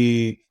would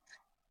be,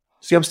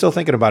 see, I'm still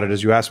thinking about it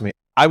as you asked me.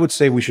 I would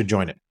say we should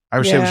join it. I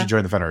would say we should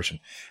join the Federation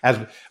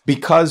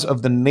because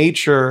of the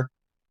nature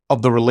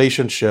of the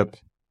relationship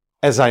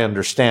as I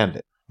understand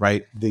it,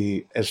 right?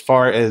 As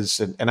far as,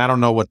 and I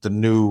don't know what the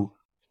new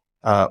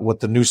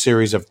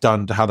series have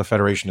done to how the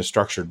Federation is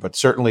structured, but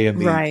certainly in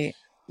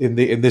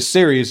this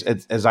series,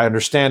 as I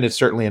understand it,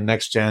 certainly in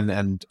Next Gen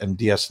and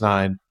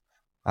DS9,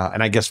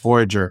 and I guess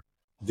Voyager,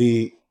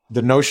 the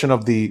notion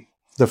of the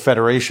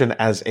Federation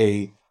as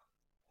a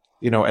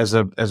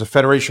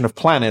federation of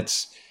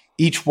planets,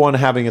 each one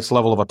having its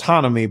level of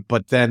autonomy,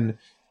 but then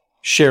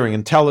sharing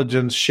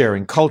intelligence,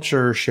 sharing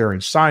culture,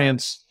 sharing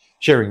science,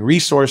 sharing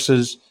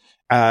resources,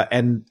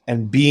 and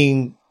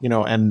being,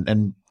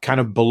 and kind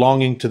of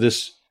belonging to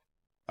this,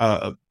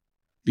 to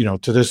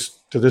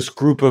this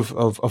group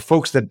of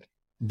folks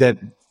that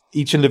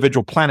each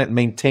individual planet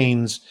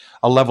maintains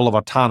a level of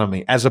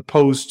autonomy, as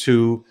opposed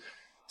to,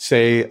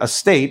 say, a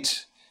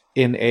state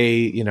in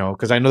a,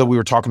 because I know that we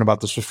were talking about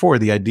this before,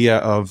 the idea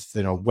of,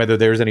 whether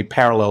there's any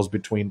parallels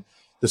between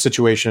the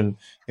situation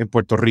in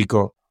Puerto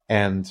Rico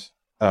and,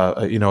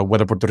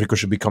 whether Puerto Rico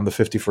should become the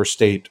 51st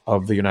state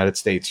of the United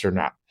States or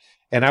not.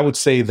 And I would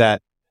say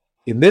that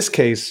in this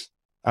case,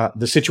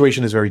 the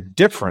situation is very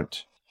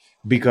different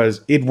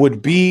because it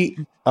would be,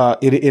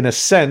 in a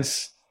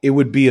sense,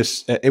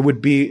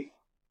 the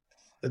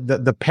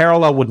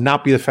parallel would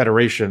not be the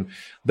Federation.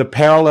 The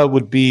parallel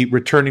would be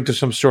returning to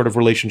some sort of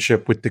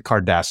relationship with the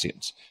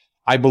Cardassians.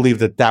 I believe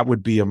that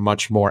would be a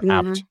much more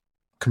apt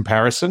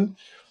comparison,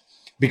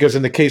 because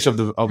in the case of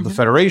the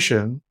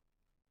Federation,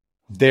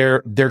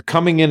 they're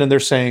coming in and they're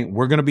saying,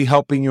 we're going to be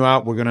helping you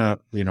out. We're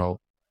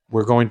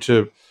going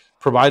to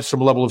provide some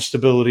level of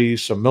stability,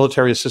 some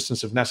military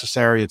assistance if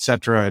necessary, et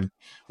cetera. And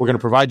we're going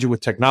to provide you with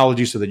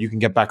technology so that you can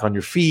get back on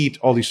your feet,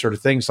 all these sort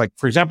of things. Like,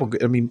 for example,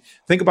 I mean,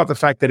 think about the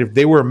fact that if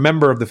they were a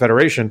member of the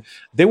Federation,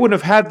 they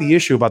wouldn't have had the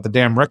issue about the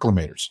damn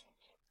reclamators,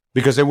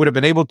 because they would have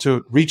been able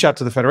to reach out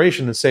to the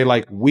Federation and say,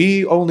 like,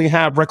 we only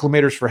have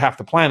reclamators for half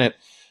the planet,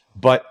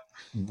 but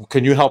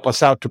can you help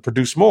us out to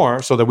produce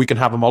more so that we can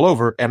have them all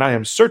over? And I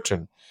am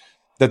certain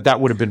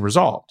that would have been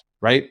resolved,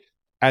 right?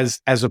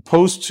 As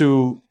opposed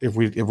to, if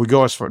we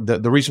go as far,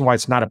 the reason why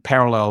it's not a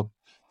parallel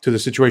to the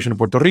situation in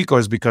Puerto Rico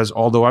is because,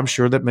 although I'm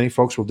sure that many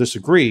folks will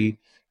disagree,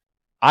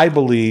 I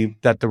believe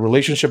that the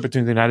relationship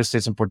between the United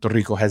States and Puerto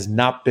Rico has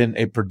not been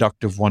a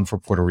productive one for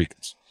Puerto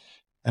Ricans.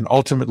 And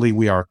ultimately,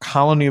 we are a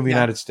colony of the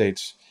United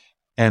States,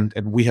 and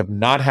we have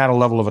not had a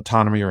level of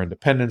autonomy or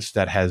independence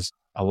that has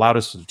allowed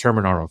us to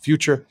determine our own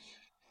future.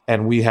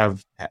 And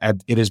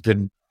it has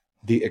been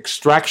the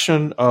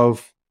extraction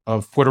of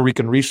Puerto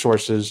Rican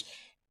resources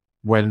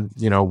when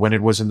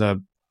it was in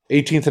the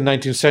 18th and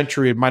 19th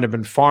century, it might have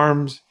been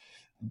farms,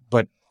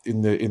 but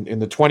in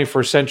the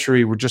 21st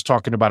century, we're just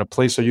talking about a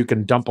place where you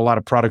can dump a lot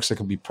of products that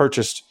can be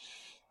purchased,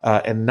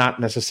 and not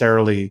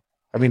necessarily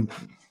something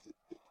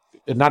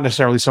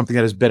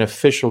that is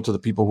beneficial to the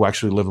people who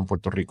actually live in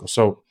Puerto Rico.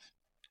 So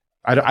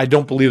I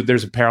don't believe that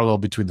there's a parallel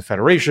between the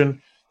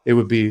Federation. It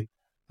would be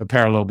a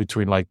parallel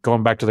between, like,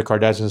 going back to the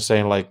Cardassians and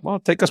saying, like, well,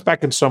 take us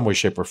back in some way,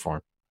 shape, or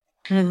form.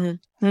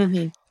 Mm-hmm.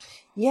 Mm-hmm.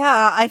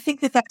 Yeah, I think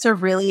that's a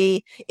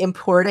really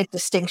important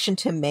distinction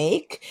to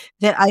make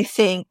that I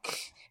think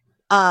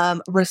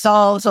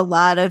resolves a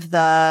lot of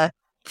the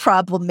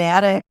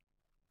problematic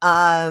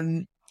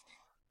parallels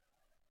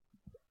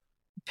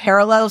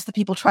that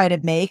people try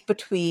to make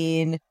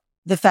between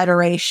the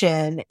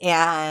Federation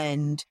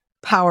and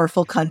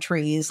powerful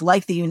countries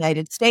like the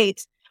United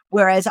States.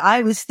 Whereas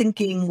I was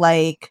thinking,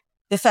 like,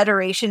 the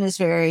Federation is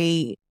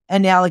very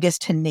analogous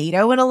to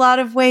NATO in a lot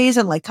of ways,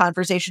 and like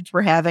conversations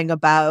we're having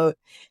about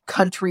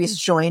countries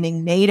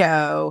joining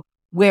NATO,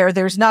 where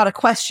there's not a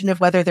question of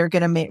whether they're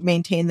going to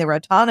maintain their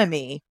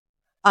autonomy.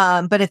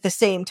 But at the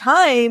same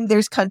time,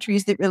 there's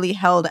countries that really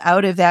held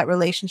out of that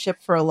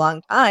relationship for a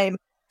long time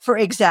for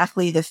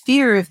exactly the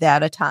fear of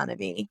that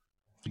autonomy.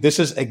 This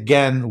is,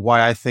 again,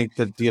 why I think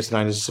that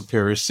DS9 is a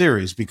superior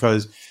series,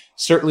 because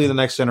certainly the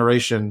Next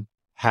Generation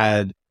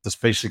had this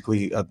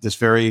this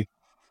very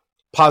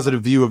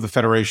positive view of the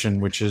Federation,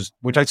 which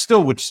I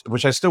still would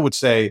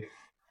say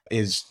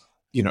is,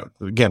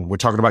 again, we're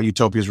talking about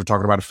utopias, we're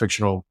talking about a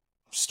fictional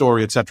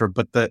story, etc.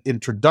 But the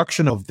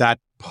introduction of that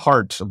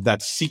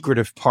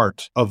secretive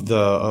part of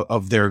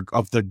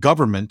the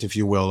government, if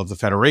you will, of the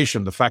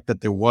Federation, the fact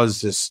that there was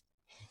this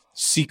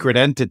secret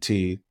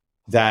entity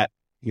that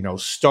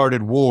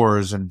started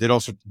wars and did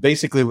also,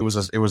 basically it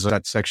was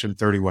that Section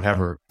 30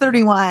 whatever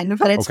 31,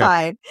 but it's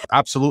fine.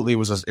 Absolutely, it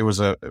was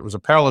a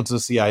parallel to the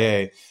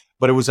CIA,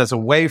 but it was as a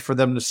way for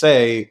them to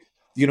say,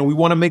 we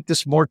want to make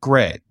this more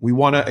gray. We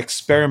want to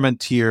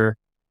experiment here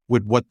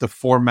with what the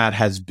format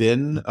has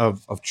been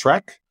of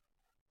Trek,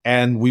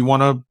 and we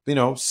want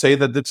to say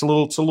that it's a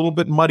little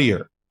bit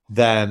muddier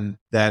than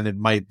it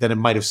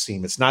might have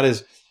seemed. It's not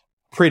as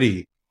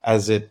pretty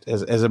as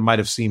it might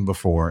have seemed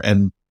before.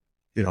 And,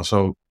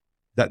 so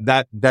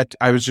that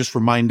I was just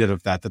reminded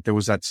of that there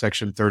was that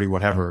section 30,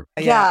 whatever.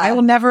 Yeah. I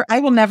will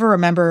never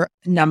remember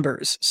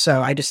numbers.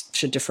 So I just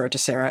should defer to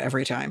Sarah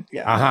every time.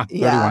 Yeah.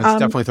 31. It's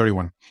definitely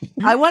 31.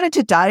 I wanted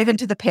to dive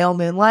into the Pale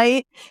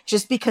Moonlight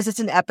just because it's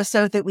an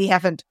episode that we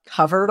haven't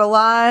covered a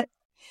lot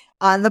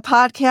on the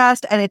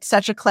podcast. And it's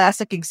such a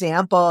classic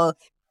example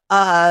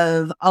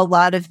of a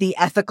lot of the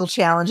ethical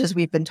challenges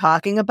we've been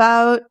talking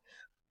about,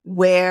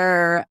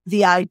 where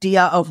the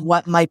idea of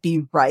what might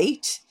be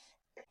right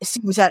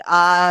seems at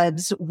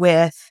odds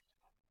with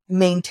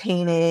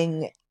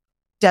maintaining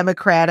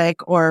democratic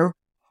or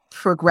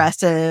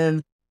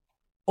progressive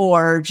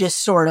or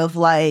just sort of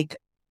like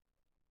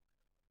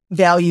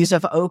values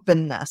of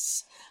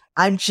openness.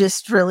 I'm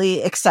just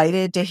really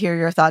excited to hear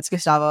your thoughts,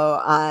 Gustavo,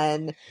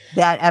 on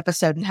that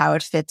episode and how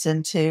it fits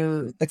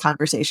into the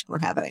conversation we're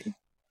having.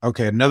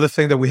 Okay, another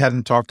thing that we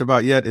hadn't talked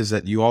about yet is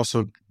that you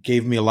also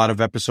gave me a lot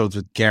of episodes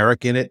with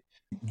Garrick in it.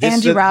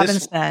 Andrew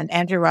Robinson.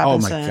 Oh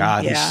my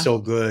God, he's so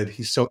good.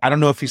 I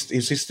don't know if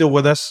is he still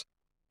with us?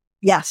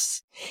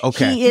 Yes.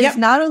 Okay. He is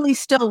not only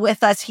still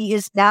with us, he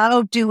is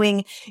now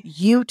doing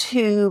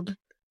YouTube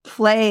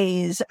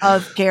plays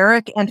of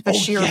Garrick and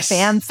Bashir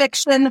fan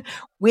fiction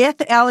with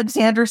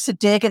Alexander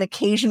Siddig and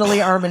occasionally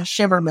Armin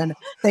Shimmerman.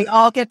 They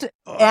all get to,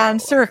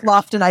 and Sirk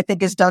Lofton, I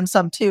think, has done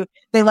some too.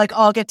 They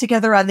all get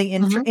together on the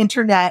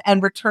internet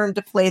and return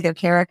to play their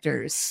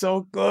characters.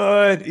 So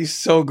good. He's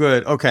so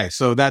good. Okay.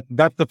 So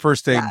that's the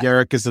first thing. Yeah.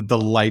 Garrick is a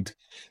delight.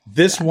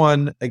 This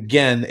one,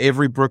 again,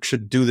 Avery Brooks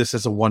should do this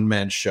as a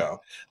one-man show.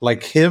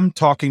 Like him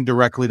talking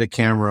directly to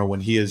camera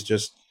when he is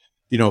just,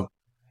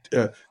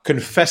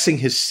 confessing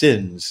his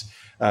sins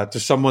to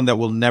someone that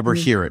will never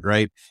hear it,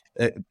 right?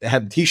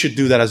 He should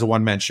do that as a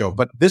one-man show.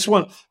 But this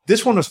one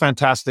was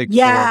fantastic.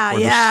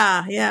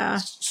 Yeah.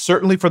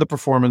 Certainly for the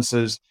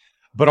performances,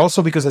 but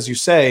also because, as you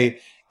say,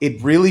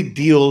 it really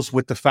deals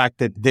with the fact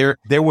that there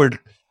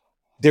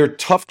are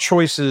tough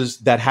choices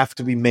that have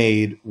to be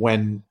made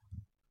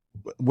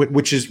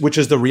which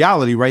is the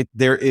reality, right?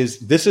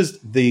 This is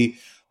the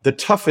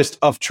toughest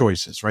of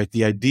choices, right?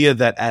 The idea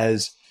that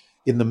as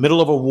in the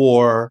middle of a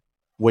war,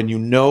 when you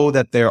know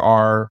that there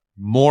are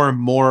more and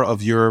more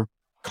of your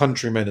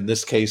countrymen, in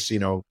this case,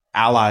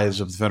 allies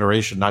of the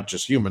Federation, not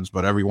just humans,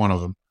 but every one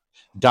of them,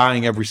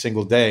 dying every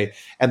single day,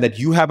 and that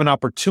you have an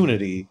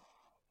opportunity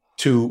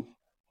to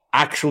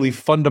actually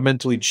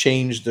fundamentally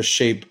change the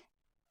shape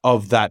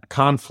of that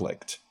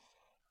conflict.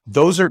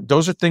 Those are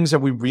things that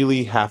we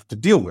really have to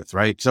deal with,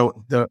 right?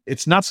 So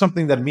it's not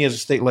something that me as a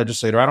state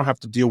legislator, I don't have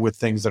to deal with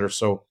things that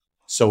are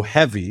so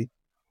heavy,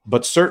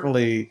 but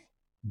certainly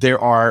there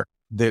are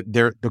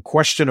the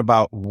question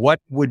about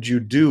what would you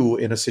do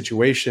in a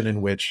situation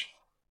in which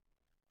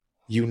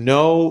you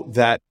know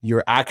that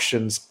your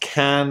actions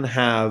can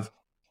have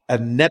a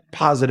net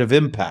positive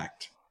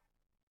impact,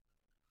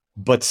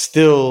 but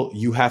still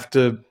you have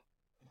to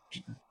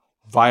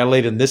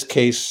violate, in this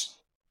case,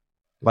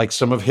 like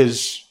some of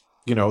his,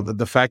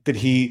 the fact that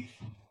he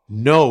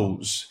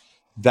knows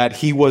that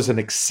he was an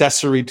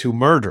accessory to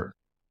murder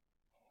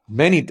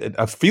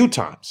a few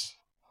times.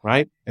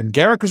 Right. And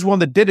Garrick was one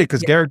that did it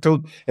because Garrick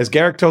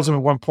tells him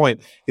at one point,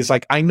 it's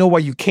like, I know why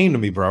you came to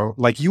me, bro.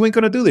 Like, you ain't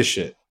going to do this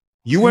shit.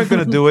 You weren't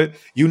going to do it.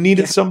 You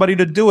needed somebody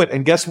to do it.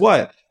 And guess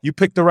what? You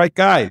picked the right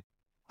guy.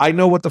 I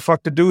know what the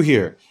fuck to do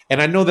here.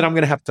 And I know that I'm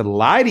going to have to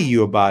lie to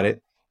you about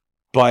it,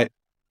 but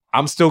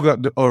I'm still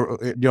going to,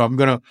 I'm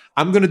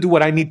going to do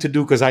what I need to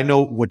do because I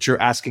know what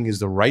you're asking is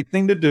the right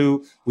thing to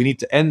do. We need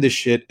to end this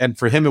shit. And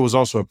for him, it was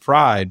also a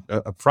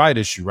pride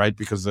issue, right?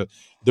 Because the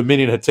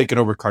Dominion had taken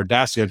over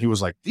Cardassia, and he was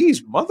like,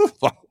 "These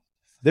motherfuckers,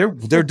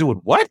 they're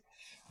doing what?"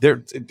 Being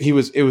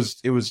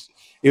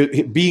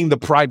the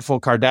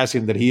prideful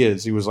Cardassian that he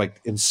is, he was like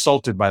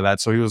insulted by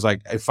that. So he was like,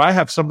 "If I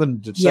have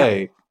something to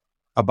say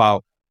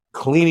about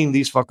cleaning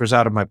these fuckers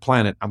out of my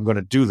planet, I'm going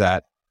to do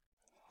that."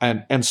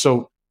 And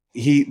so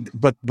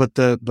but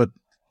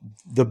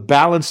the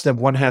balance that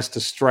one has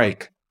to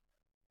strike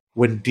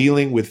when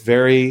dealing with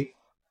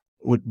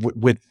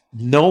with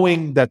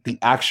knowing that the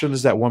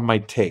actions that one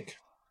might take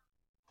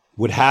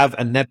would have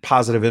a net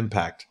positive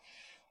impact,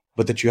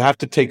 but that you have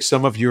to take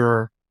some of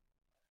your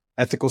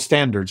ethical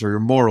standards or your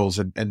morals.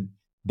 And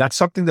that's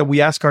something that we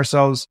ask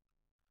ourselves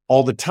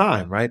all the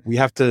time, right? We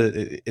have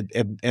to,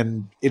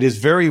 and it is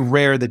very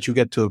rare that you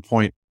get to a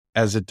point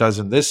as it does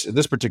in this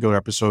particular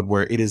episode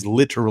where it is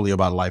literally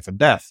about life and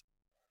death.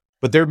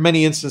 But there are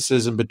many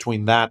instances in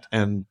between that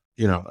and,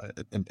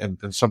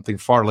 and something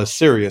far less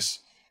serious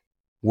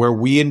where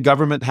we in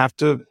government have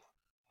to,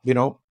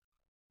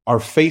 are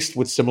faced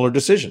with similar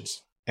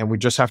decisions. And we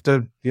just have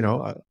to,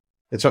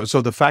 and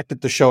so the fact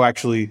that the show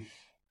actually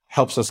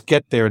helps us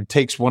get there and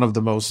takes one of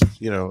the most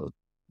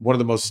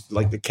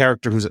like the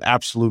character who's an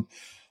absolute,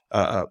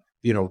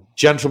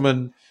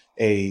 gentleman,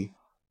 a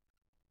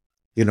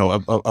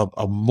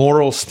a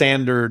moral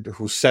standard,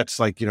 who sets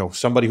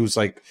somebody who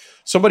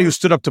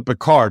stood up to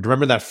Picard.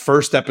 Remember that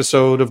first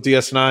episode of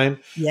DS9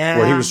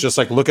 where he was just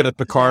looking at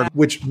Picard,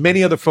 which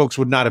many other folks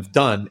would not have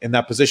done in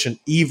that position,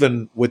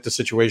 even with the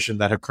situation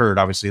that occurred.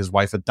 Obviously, his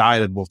wife had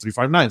died in Wolf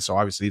 359, so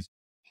obviously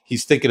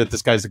he's thinking that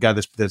this guy's the guy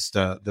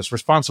that's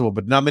responsible.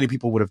 But not many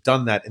people would have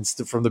done that. And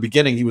from the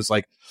beginning, he was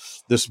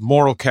this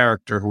moral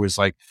character who is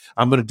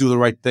I'm going to do the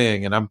right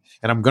thing, and I'm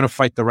going to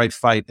fight the right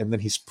fight. And then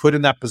he's put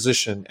in that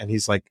position, and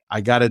he's like,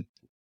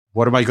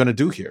 what am I going to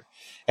do here?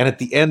 And at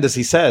the end, as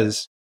he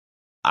says,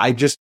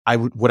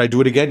 would I do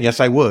it again? Yes,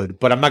 I would,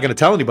 but I'm not going to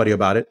tell anybody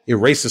about it.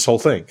 Erase this whole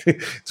thing.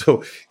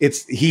 So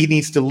he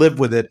needs to live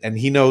with it. And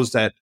he knows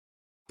that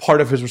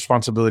part of his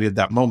responsibility at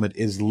that moment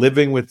is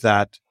living with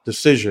that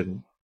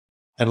decision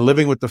and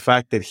living with the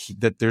fact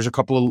that there's a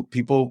couple of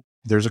people,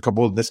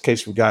 in this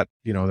case, we got,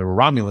 there were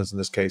Romulans in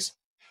this case.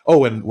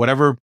 Oh, and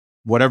whatever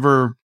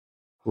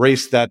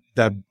race that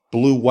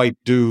blue-white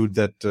dude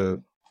that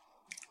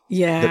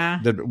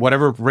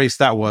whatever race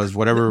that was,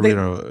 whatever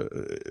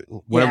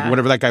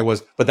that guy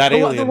was, but that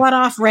alien, the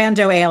one-off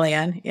rando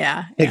alien,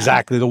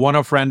 exactly, the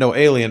one-off rando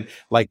alien.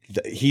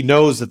 He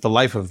knows that the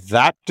life of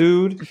that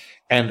dude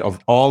and of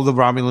all the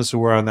Romulans who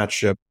were on that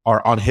ship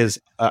are on his.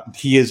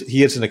 He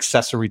is an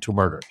accessory to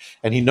murder,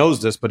 and he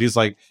knows this, but he's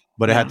it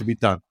had to be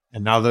done.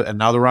 And now the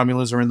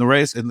Romulans are in the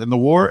race, in the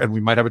war, and we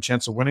might have a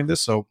chance of winning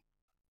this. So,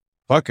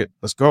 fuck it,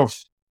 let's go.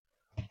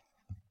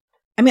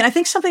 I mean, I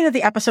think something that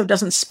the episode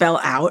doesn't spell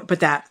out, but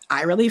that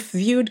I really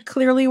viewed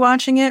clearly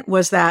watching it,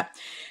 was that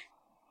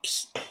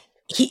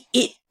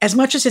he as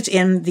much as it's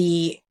in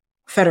the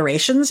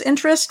Federation's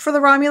interest for the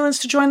Romulans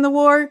to join the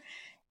war,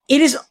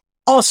 it is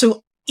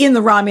also in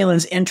the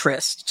Romulans'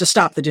 interest to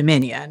stop the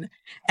Dominion.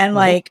 And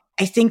I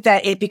think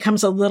that it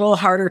becomes a little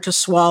harder to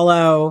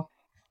swallow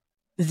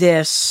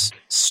this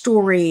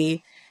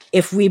story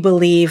if we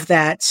believe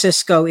that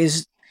Sisko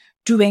is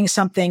doing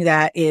something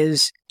that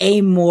is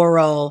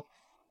amoral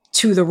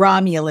to the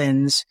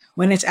Romulans,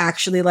 when it's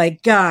actually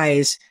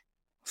guys,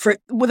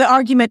 with the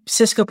argument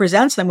Sisko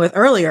presents them with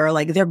earlier,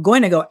 they're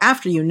going to go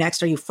after you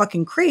next. Are you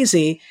fucking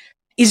crazy?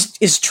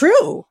 Is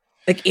true.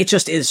 It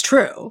just is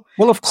true.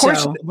 Well, of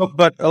course,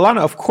 but Alana,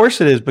 of course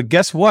it is. But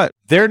guess what?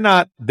 They're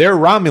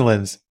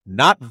Romulans,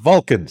 not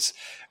Vulcans.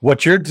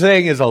 What you're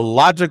saying is a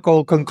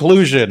logical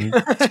conclusion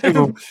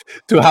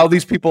to how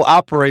these people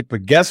operate.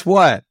 But guess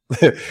what?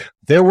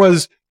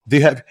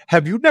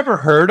 Have you never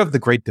heard of the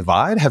Great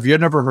Divide? Have you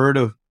never heard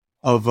of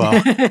no,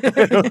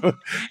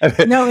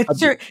 it's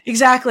true.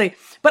 Exactly.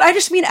 But I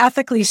just mean,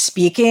 ethically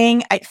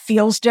speaking, it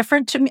feels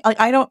different to me.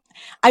 I don't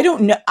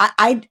know.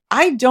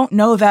 I don't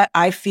know that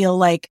I feel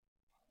like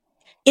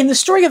in the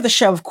story of the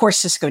show, of course,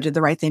 Sisko did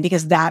the right thing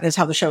because that is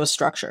how the show is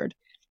structured.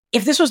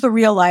 If this was the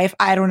real life,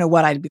 I don't know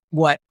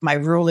what my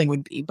ruling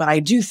would be, but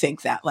I do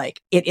think that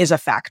it is a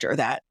factor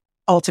that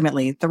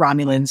ultimately the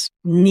Romulans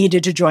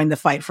needed to join the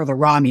fight for the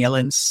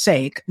Romulans'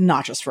 sake,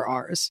 not just for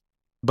ours.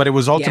 But it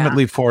was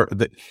ultimately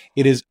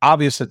it is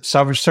obvious that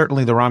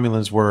certainly the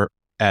Romulans were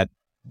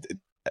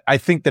I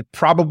think that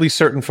probably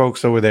certain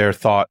folks over there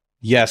thought,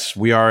 yes,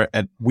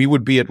 we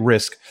would be at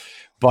risk,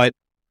 but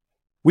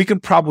we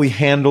can probably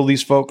handle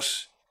these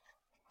folks.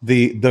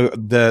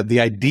 The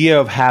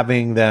idea of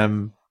having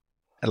them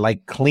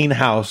clean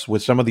house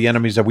with some of the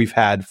enemies that we've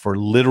had for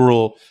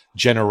literal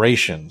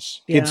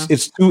generations. Yeah.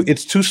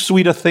 It's too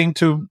sweet a thing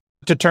to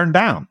turn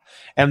down.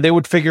 And they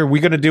would figure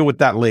we're going to deal with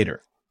that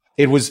later.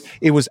 It was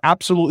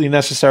absolutely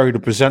necessary to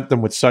present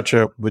them with such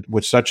a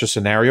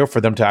scenario for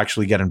them to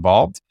actually get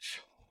involved,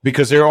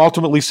 because they're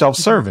ultimately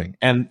self-serving.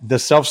 And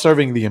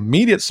the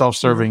immediate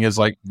self-serving is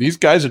these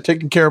guys are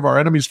taking care of our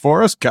enemies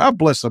for us. God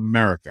bless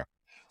America.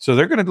 So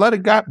they're going to let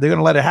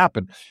it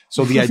happen.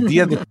 So the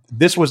idea that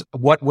this was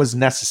what was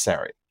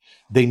necessary.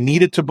 They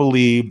needed to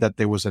believe that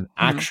there was an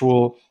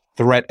actual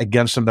threat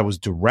against them that was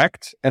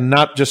direct and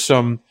not just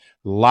some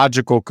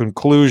logical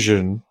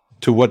conclusion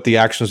to what the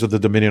actions of the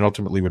Dominion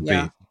ultimately would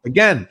be.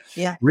 Again,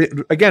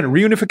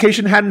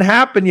 reunification hadn't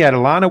happened yet,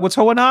 Alana. What's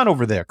going on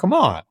over there? Come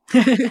on.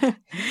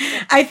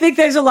 I think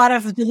there's a lot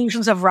of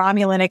delusions of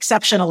Romulan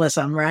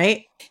exceptionalism,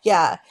 right?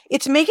 Yeah.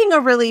 It's making a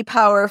really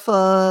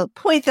powerful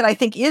point that I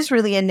think is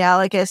really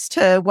analogous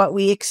to what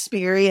we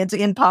experience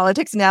in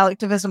politics and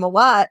activism a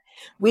lot,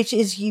 which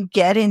is you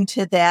get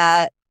into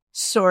that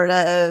sort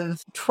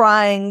of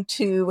trying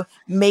to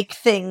make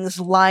things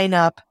line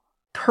up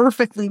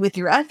perfectly with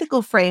your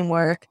ethical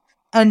framework,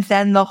 and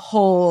then the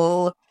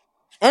whole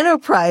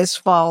enterprise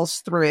falls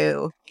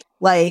through.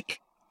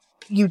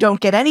 You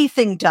don't get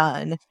anything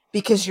done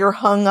because you're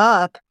hung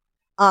up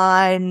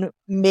on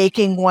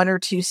making one or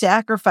two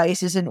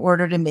sacrifices in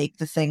order to make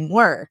the thing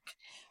work.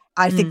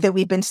 I think that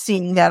we've been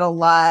seeing that a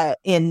lot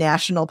in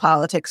national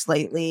politics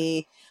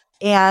lately.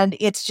 And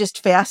it's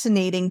just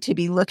fascinating to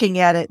be looking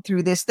at it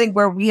through this thing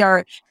where we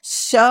are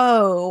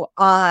so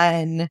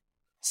on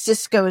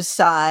Sisko's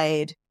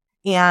side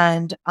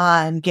and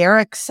on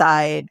Garrick's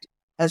side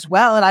as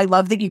well. And I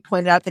love that you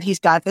pointed out that he's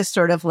got this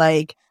sort of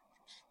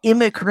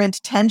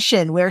immigrant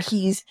tension where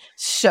he's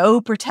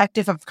so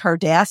protective of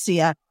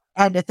Cardassia,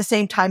 and at the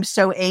same time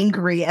so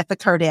angry at the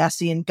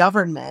Cardassian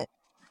government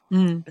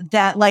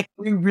that like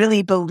we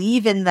really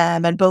believe in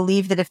them and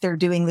believe that if they're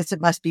doing this, it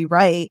must be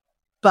right.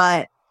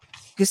 But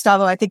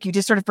Gustavo, I think you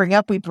just sort of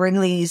we bring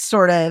these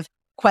sort of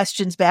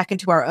questions back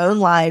into our own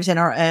lives and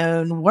our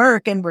own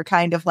work. And we're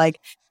kind of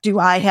like, do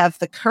I have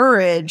the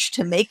courage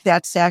to make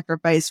that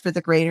sacrifice for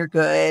the greater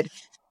good?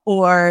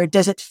 Or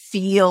does it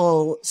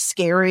feel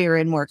scarier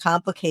and more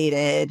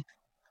complicated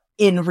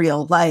in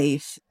real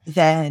life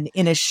than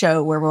in a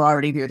show where we're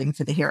already rooting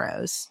for the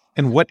heroes?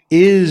 And what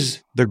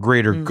is the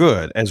greater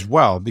good as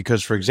well?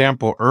 Because, for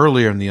example,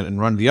 earlier in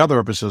one of the other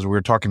episodes we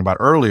were talking about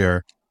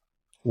earlier,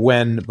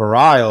 when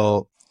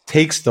Bareil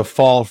takes the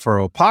fall for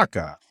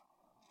Opaka,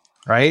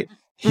 right?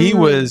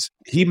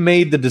 He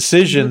made the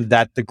decision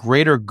that the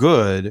greater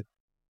good,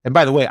 and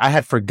by the way, I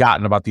had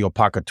forgotten about the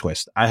Opaka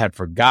twist. I had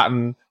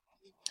forgotten,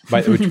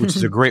 which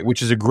is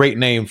a great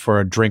name for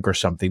a drink or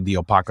something, the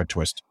Opaka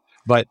twist.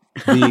 But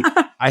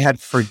I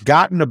had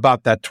forgotten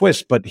about that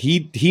twist, but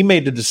he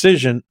made the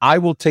decision, I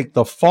will take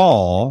the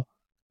fall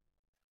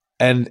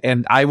and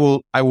I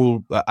will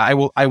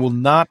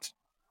not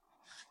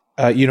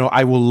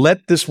I will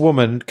let this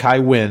woman, Kai,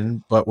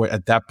 win. But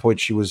at that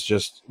point,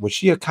 was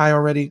she a Kai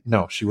already?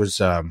 No, she was,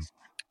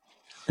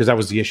 because that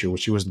was the issue.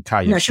 She wasn't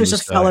Kai yet. No, she was a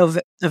fellow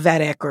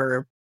Vedic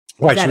or.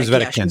 Right, she was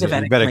Vedic. Yeah,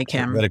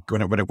 Vedic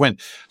when it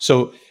went.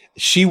 So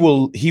he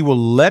will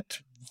let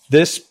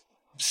this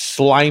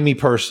slimy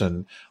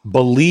person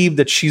believe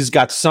that she's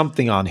got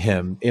something on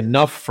him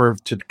enough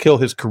to kill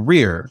his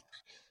career.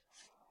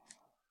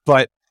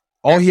 But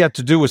all he had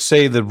to do was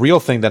say the real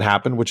thing that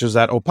happened, which is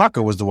that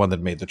Opaka was the one that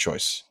made the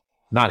choice,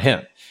 not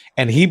him.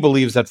 And he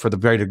believes that for the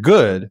greater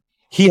good,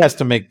 he has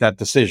to make that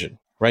decision,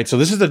 right? So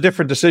this is a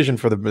different decision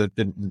for both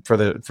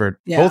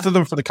of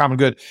them for the common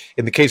good.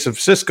 In the case of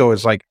Sisko,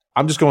 it's like,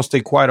 I'm just going to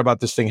stay quiet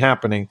about this thing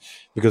happening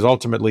because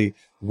ultimately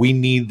we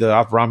need the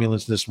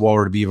Romulans in this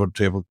war to be able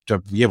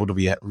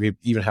to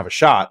even have a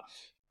shot.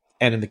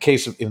 And in the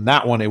case of in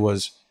that one, it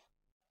was,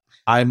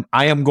 I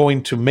am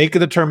going to make a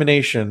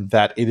determination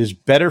that it is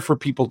better for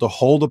people to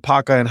hold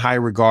Opaka in high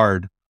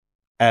regard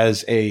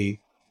as a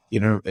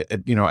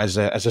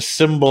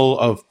symbol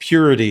of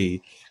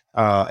purity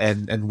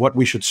and what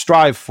we should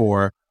strive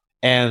for,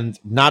 and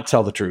not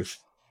tell the truth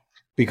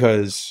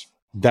because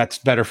that's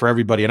better for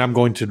everybody. And I'm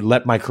going to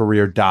let my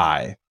career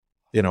die,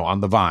 on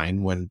the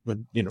vine when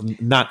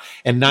not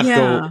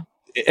go.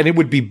 And it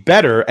would be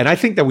better. And I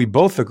think that we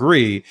both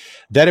agree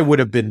that it would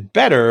have been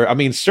better. I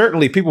mean,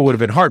 certainly people would have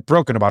been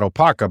heartbroken about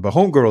Opaka, but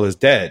Homegirl is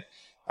dead.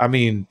 I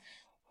mean,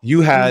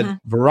 you had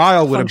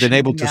Bareil would have been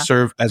able to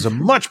serve as a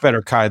much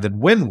better Kai than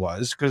Wynn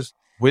was, because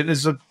Wynn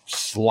is a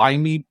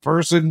slimy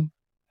person,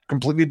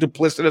 completely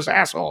duplicitous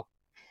asshole.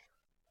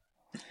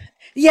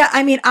 Yeah,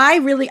 I mean,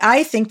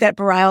 I think that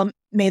Bareil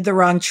made the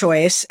wrong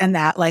choice, and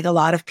that, like a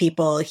lot of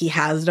people, he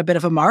has a bit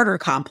of a martyr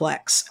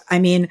complex. I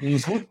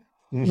mean,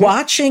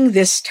 watching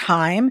this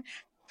time,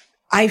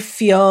 I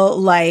feel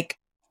like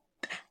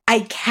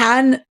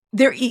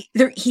there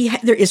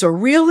is a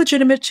real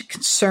legitimate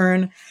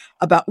concern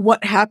about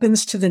what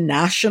happens to the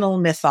national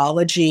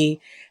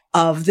mythology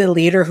of the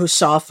leader who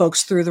saw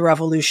folks through the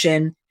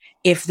revolution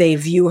if they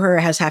view her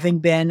as having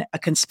been a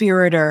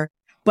conspirator.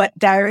 But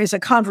there is a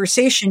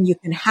conversation you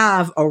can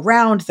have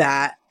around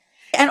that.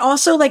 And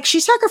also, like, she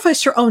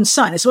sacrificed her own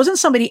son. This wasn't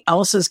somebody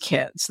else's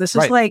kids. This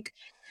is like,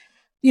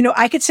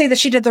 I could say that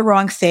she did the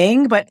wrong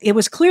thing, but it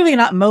was clearly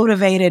not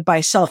motivated by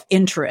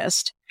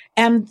self-interest.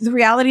 And the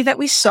reality that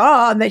we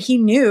saw and that he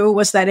knew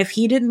was that if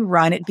he didn't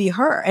run, it'd be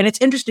her. And it's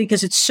interesting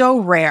because it's so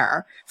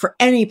rare for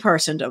any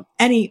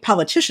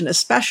politician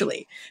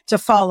especially, to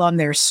fall on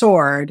their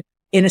sword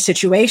in a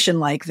situation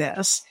like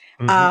this.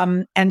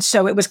 And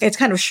so it's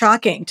kind of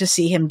shocking to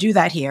see him do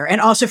that here.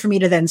 And also for me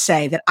to then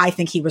say that I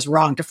think he was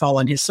wrong to fall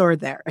on his sword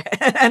there.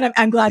 And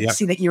I'm glad to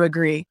see that you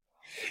agree.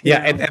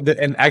 Yeah.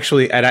 And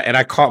actually,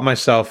 I caught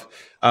myself,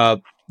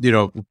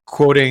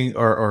 quoting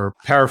or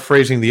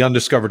paraphrasing The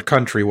Undiscovered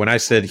Country when I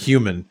said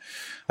human.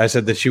 I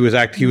said that she was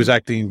a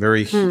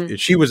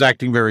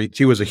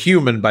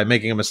human by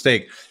making a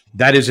mistake.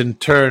 That is in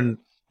turn,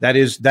 that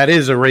is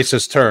a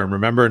racist term.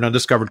 Remember in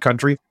Undiscovered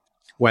Country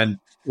when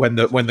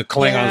the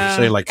Klingons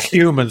say like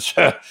humans,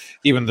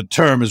 even the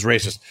term is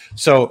racist.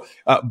 So,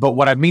 but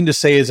what I mean to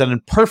say is an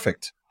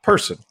imperfect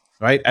person,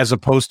 right? As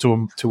opposed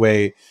to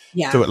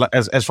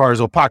as far as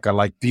Opaka,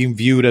 like being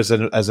viewed as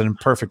an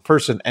imperfect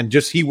person, and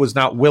just he was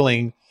not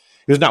willing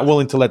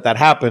to let that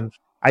happen.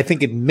 I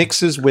think it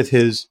mixes with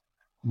his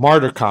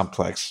martyr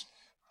complex,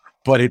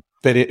 but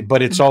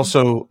it's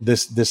also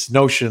this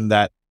notion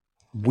that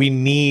we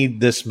need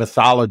this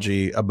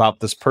mythology about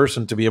this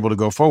person to be able to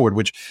go forward,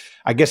 which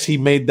I guess he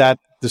made that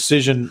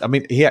decision. I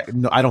mean,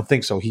 no, I don't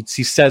think so. He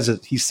says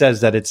it. He says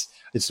that it's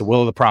the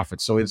will of the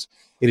prophet. So it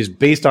is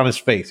based on his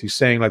faith. He's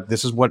saying like,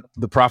 this is what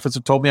the prophets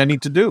have told me I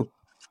need to do,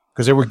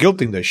 because they were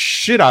guilting the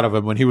shit out of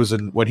him when he was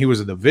in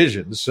the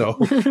vision. So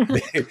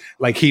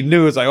like he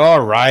knew, it's like,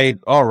 all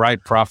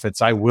right,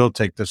 prophets, I will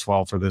take this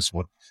fall for this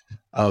one.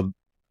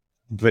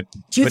 But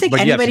do you think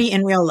anybody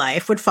in real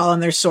life would fall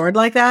on their sword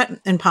like that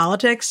in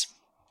politics?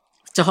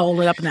 to hold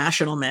up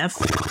national myth?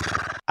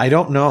 I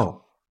don't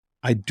know.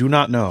 I do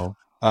not know.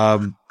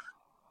 I'm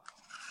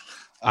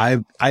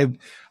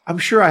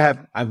sure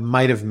I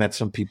might have met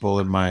some people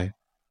in my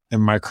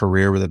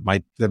career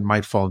that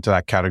might fall into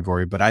that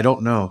category, but I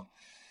don't know.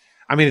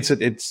 I mean,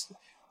 it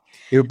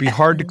would be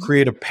hard to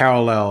create a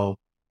parallel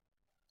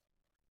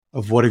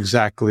of what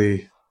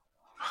exactly,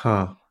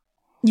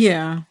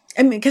 Yeah.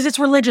 I mean, because it's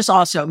religious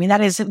also. I mean,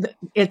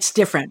 it's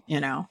different, you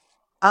know.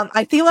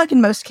 I feel like in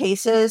most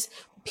cases,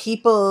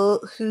 people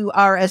who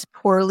are as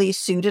poorly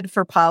suited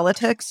for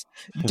politics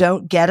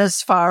don't get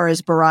as far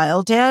as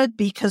Bareil did,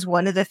 because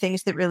one of the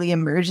things that really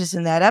emerges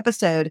in that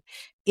episode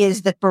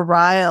is that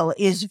Bareil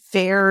is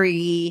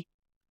very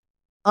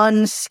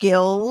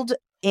unskilled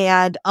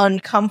and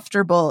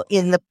uncomfortable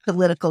in the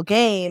political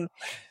game.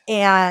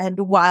 And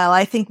while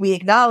I think we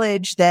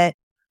acknowledge that,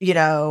 you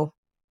know,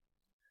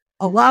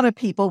 a lot of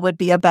people would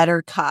be a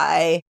better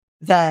Kai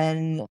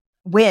than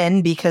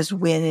Win, because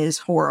Win is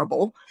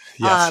horrible.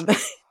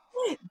 yes.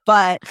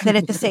 But then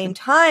at the same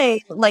time,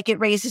 like, it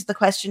raises the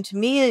question to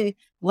me,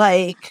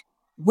 like,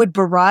 would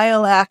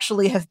Bareil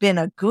actually have been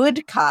a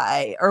good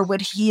Kai, or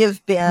would he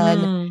have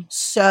been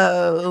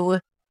so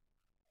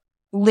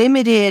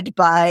limited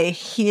by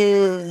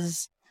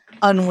his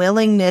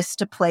unwillingness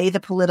to play the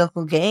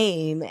political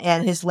game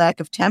and his lack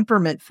of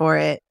temperament for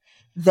it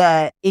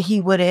that he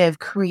would have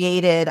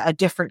created a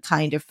different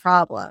kind of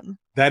problem?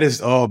 That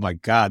is, oh my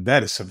God,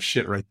 that is some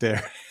shit right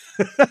there.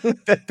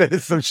 that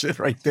is some shit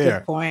right there.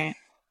 Good point.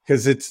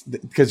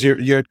 Because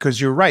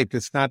you're right.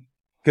 It's not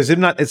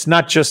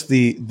just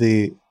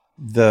the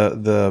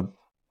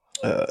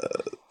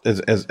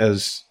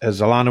as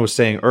Alana was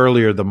saying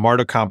earlier, the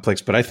martyr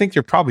complex, but I think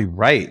you're probably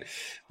right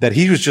that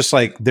he was just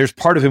like, there's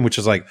part of him which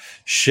is like,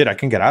 shit, I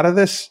can get out of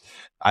this.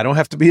 I don't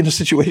have to be in a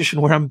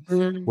situation where I'm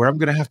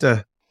going to have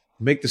to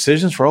make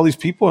decisions for all these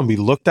people and be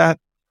looked at.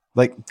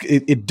 Like,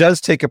 it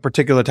does take a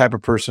particular type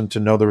of person to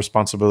know the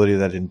responsibility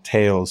that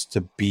entails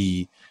to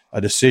be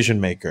a decision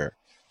maker,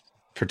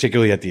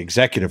 particularly at the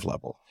executive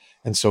level.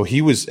 And so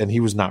he was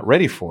not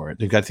ready for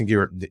it. I think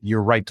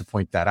you're right to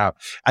point that out.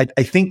 I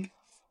think,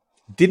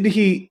 didn't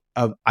he,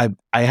 I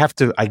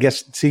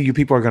guess, you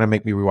people are going to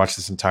make me rewatch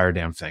this entire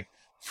damn thing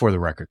for the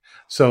record.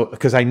 So,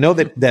 because I know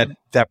that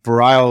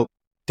Bareil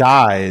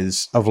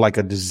dies of like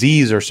a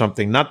disease or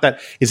something. Not that,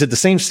 is it the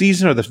same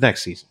season or the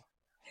next season?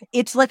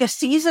 It's like a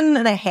season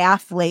and a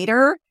half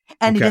later.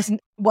 And Okay. it is,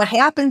 what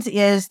happens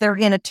is they're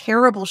in a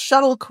terrible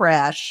shuttle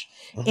crash,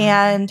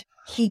 and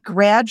he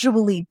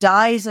gradually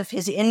dies of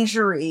his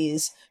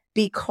injuries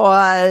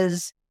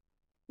because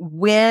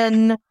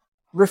Wynn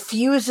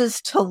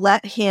refuses to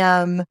let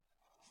him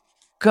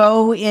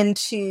go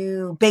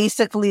into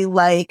basically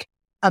like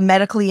a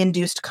medically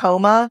induced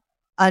coma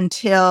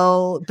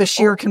until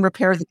Bashir can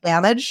repair the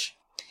damage.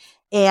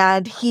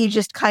 And he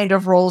just kind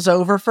of rolls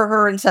over for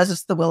her and says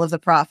it's the will of the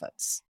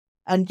prophets.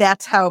 And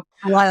that's how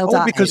Bareil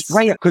dies.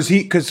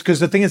 Because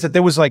the thing is that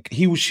there was like,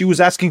 she was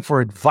asking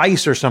for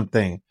advice or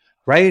something,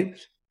 right?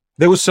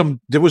 There was some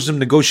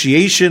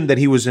negotiation that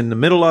he was in the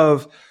middle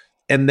of,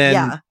 and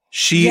then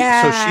she's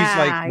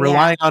like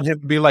relying on him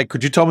to be like,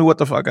 could you tell me what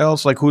the fuck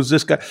else? Like, who's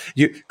this guy?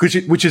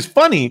 Which is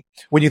funny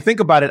when you think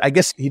about it. I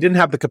guess he didn't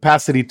have the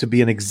capacity to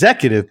be an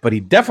executive, but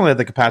he definitely had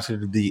the capacity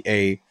to be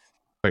a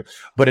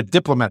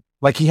diplomat.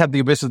 Like, he had the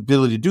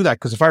ability to do that.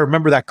 Because if I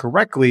remember that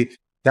correctly,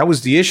 that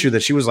was the issue,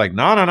 that she was like,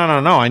 no,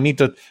 I need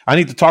to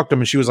talk to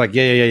him. And she was like,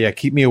 yeah,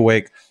 keep me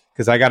awake,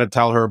 because I got to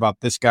tell her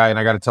about this guy, and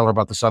I got to tell her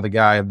about this other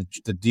guy, and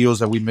the deals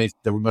that we must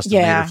have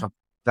made or something.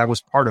 That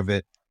was part of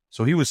it.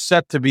 So he was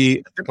set to be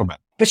a diplomat.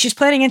 But she's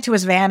playing into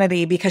his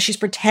vanity because she's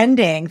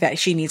pretending that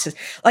she needs to,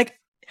 like,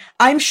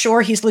 I'm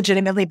sure he's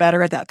legitimately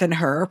better at that than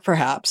her,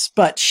 perhaps,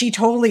 but she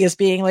totally is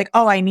being like,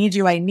 oh, I need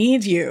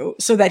you,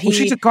 so that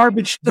she's a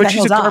garbage,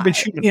 she's a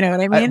garbage human. You know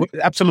what I mean?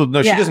 Absolutely.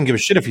 No, she doesn't give a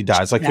shit if he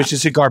dies. Like,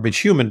 she's a garbage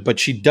human, but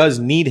she does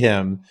need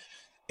him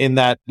in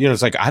that,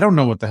 it's like, I don't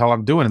know what the hell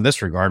I'm doing in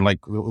this regard.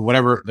 Like,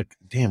 whatever, like,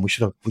 damn, we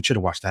should have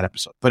watched that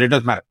episode, but it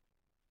doesn't matter.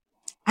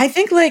 I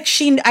think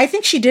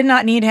she did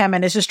not need him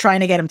and is just trying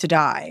to get him to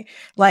die.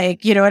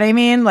 Like, you know what I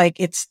mean? Like,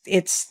 it's,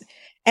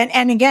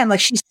 and again, like,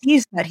 she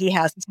sees that he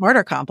has this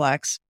martyr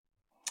complex.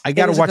 I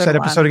got to watch that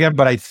episode again,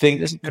 but I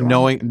think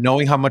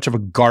knowing how much of a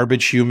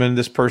garbage human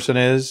this person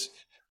is,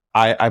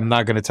 I'm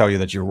not going to tell you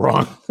that you're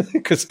wrong,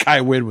 because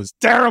Kai Wynn was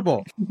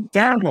terrible.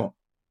 Terrible.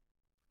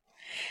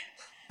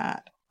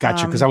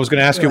 Gotcha. Because I was going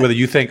to ask you whether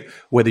you think,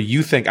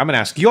 I'm going to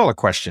ask you all a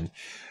question.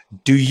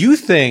 Do you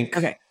think,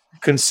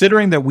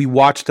 considering that we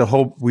watched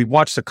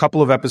a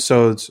couple of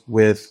episodes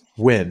with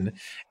Wynn,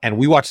 and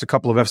we watched a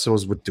couple of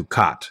episodes with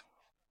Ducat,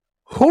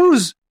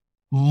 who's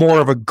more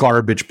of a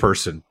garbage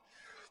person,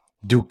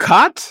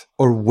 Ducat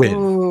or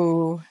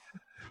Wynn?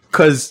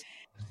 Because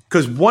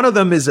one of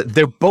them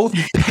they're both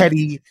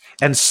petty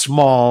and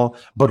small,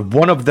 but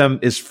one of them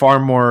is far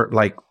more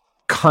like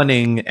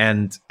cunning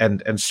and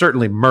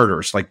certainly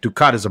murderous. Like,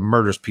 Ducat is a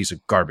murderous piece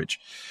of garbage,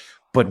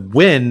 but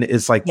Wynn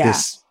is like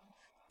this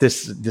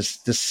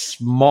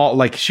small,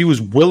 like, she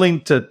was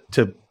willing to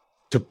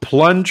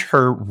plunge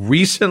her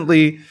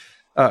recently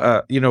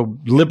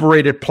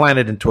liberated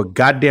planet into a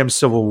goddamn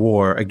civil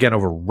war again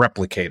over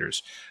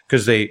replicators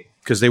because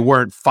they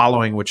weren't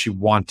following what she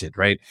wanted,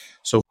 right?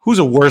 So who's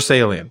a worse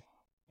alien,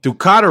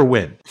 Dukat or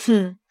Wynn?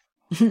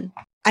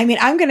 I mean,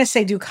 I'm going to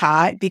say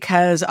Dukat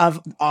because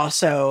of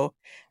also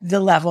the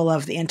level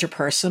of the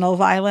interpersonal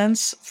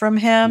violence from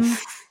him,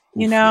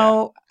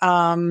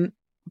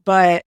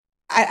 but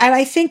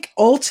I think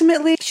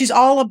ultimately she's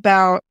all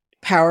about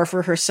power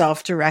for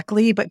herself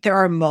directly, but there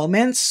are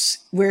moments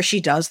where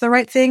she does the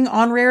right thing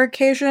on rare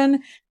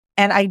occasion.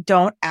 And I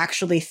don't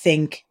actually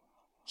think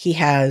he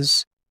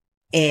has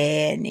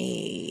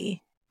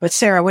any. But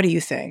Sarah, what do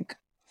you think?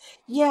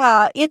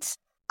 Yeah,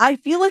 I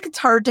feel like it's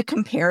hard to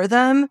compare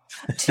them.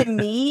 To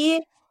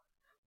me,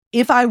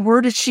 if I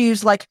were to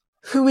choose, like,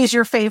 who is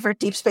your favorite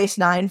Deep Space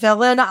Nine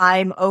villain,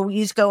 I'm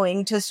always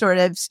going to sort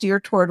of steer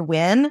toward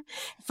Wynn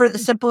for the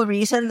simple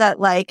reason that,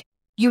 like,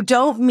 you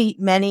don't meet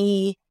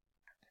many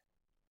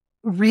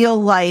real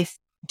life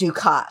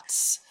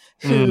Dukats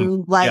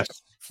who, like,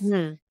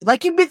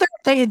 like you meet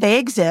they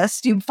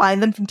exist. You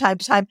find them from time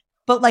to time.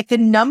 But like the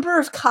number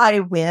of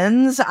Kai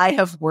Wins I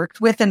have worked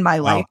with in my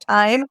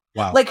lifetime,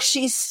 like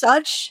she's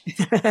such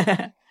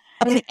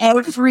an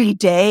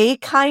everyday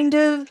kind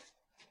of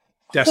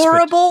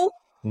horrible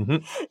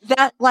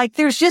that like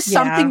there's just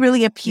something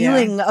really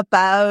appealing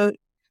about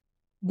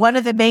one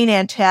of the main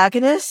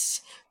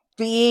antagonists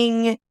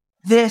being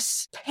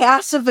this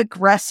passive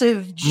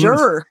aggressive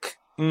jerk.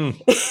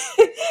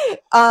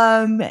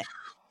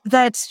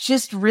 That's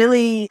just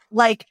really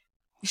like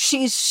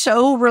she's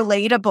so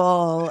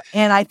relatable,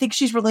 and I think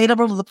she's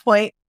relatable to the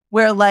point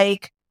where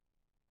like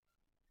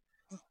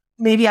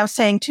maybe I'm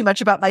saying too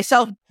much about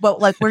myself, but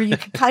like where you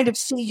can kind of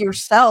see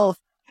yourself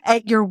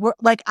at your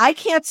like I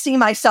can't see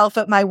myself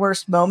at my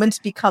worst moments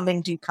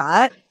becoming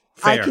Dukat.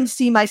 I can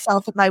see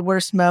myself at my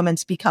worst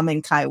moments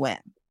becoming Kai Wynn.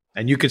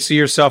 And you could see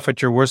yourself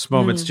at your worst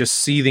moments, just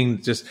seething,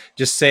 just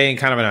saying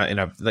kind of in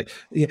a like,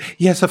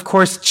 yes, of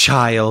course,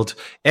 child.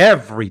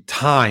 Every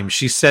time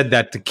she said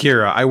that to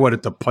Kira, I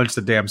wanted to punch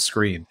the damn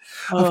screen.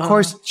 Of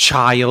course,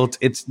 child.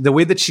 It's the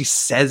way that she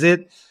says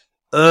it.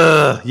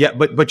 Yeah,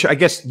 but I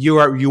guess you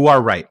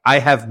are right. I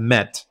have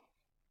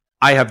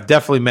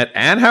definitely met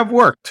and have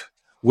worked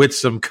with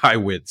some Kai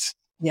Wins.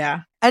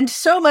 Yeah. And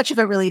so much of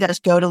it really does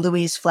go to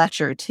Louise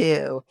Fletcher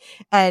too.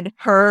 And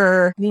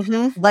her,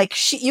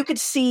 like you could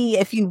see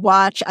if you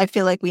watch, I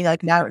feel like we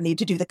like now need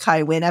to do the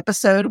Kai Wynn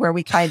episode where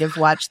we kind of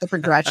watch the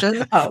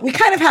progression. We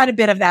kind of had a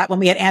bit of that when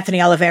we had Anthony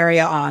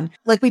Oliveria on.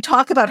 Like we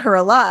talk about her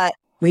a lot.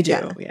 We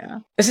do. Yeah.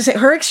 As I say,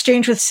 her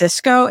exchange with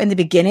Cisco in the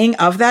beginning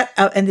of that,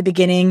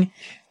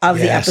 the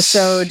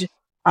episode,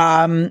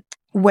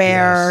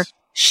 where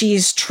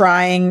she's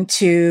trying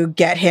to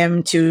get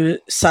him to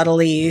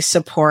subtly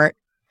support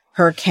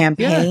her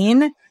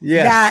campaign.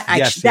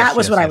 That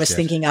was what I was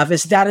thinking of.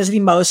 That is the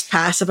most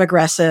passive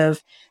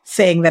aggressive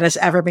thing that has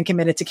ever been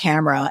committed to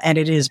camera, and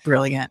it is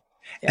brilliant.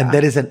 Yeah. And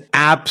that is an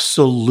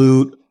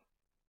absolute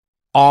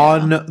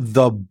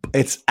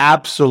it's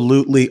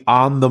absolutely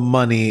on the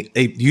money.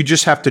 You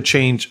just have to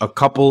change a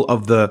couple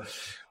of the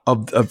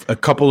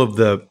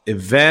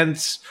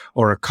events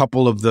or a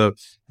couple of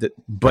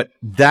but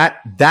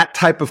that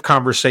type of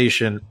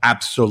conversation,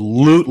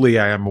 absolutely,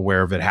 I am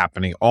aware of it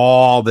happening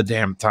all the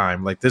damn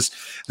time. Like this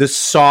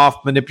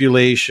soft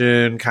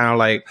manipulation, kind of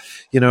like,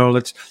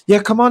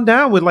 come on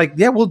down with like,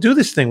 we'll do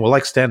this thing. We'll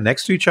like stand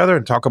next to each other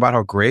and talk about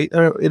how great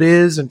it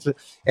is. And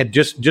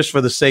just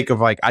for the sake of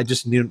like, I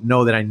just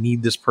know that I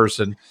need this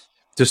person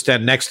to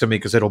stand next to me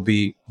because it'll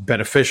be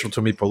beneficial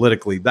to me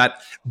politically. That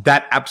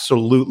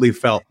absolutely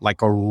felt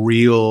like a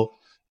real,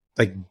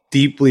 like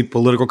deeply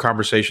political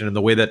conversation in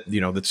the way that,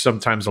 that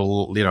sometimes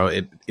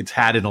it's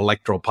had in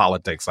electoral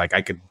politics. Like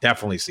I could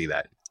definitely see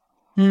that.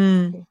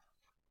 And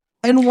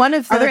one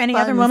of are there any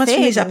other moments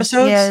from these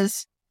episodes?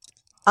 Is,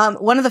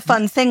 one of the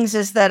fun things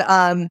is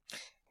that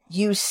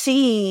you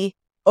see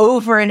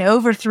over and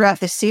over throughout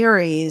the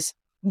series,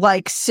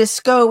 like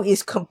Cisco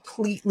is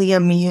completely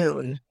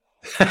immune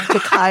to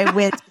Kai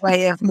Wynn's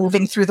way of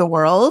moving through the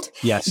world.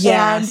 Yes.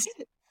 And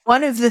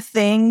one of the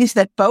things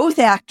that both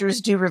actors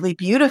do really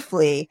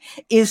beautifully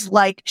is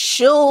like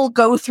she'll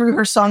go through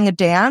her song and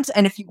dance,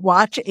 and if you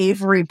watch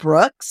Avery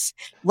Brooks,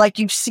 like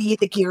you see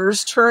the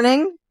gears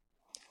turning.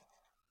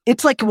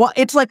 It's like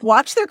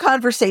watch their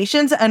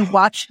conversations and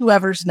watch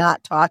whoever's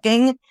not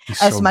talking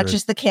as much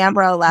as the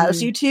camera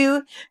allows you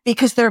to,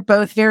 because they're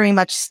both very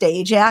much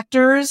stage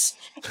actors,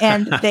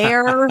 and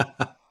they're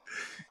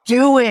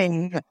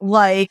doing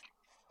like,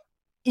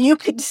 you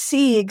could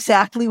see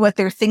exactly what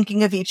they're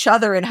thinking of each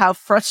other and how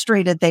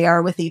frustrated they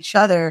are with each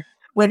other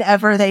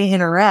whenever they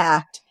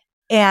interact.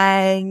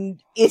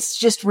 And it's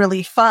just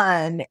really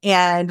fun.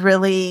 And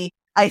really,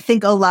 I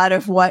think a lot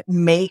of what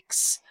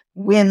makes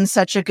Wynn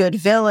such a good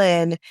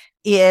villain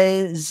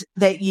is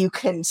that you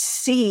can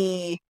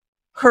see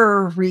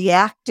her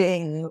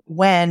reacting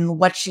when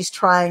what she's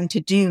trying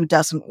to do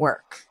doesn't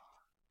work.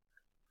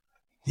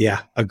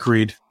 Yeah,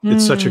 agreed.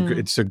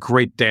 It's a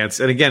great dance.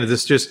 And again,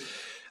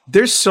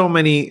 there's so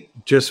many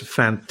just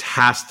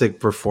fantastic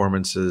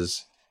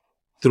performances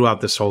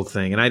throughout this whole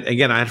thing. And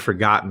I had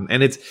forgotten.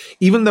 And it's,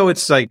 even though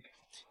it's like,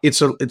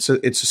 it's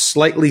a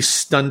slightly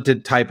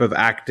stunted type of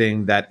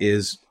acting that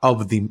is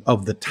of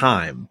the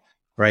time,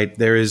 right?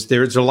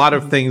 There's a lot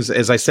of things,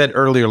 as I said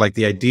earlier, like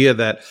the idea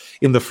that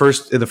in the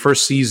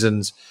first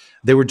seasons,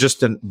 they were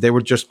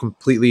just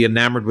completely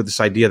enamored with this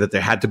idea that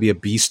there had to be a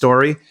B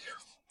story,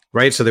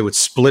 right? So they would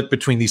split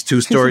between these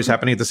two stories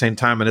happening at the same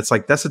time. And it's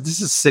like, this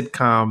is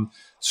sitcom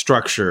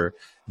structure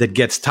that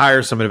gets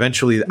tiresome. And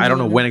eventually, I don't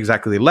know when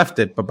exactly they left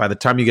it, but by the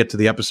time you get to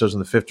the episodes in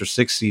the 5th or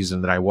 6th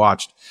season that I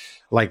watched,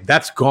 like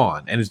that's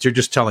gone. And you're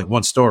just telling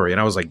one story.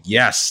 And I was like,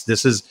 yes,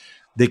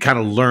 they kind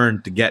of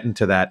learned to get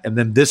into that. And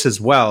then this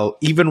as well,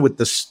 even with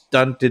the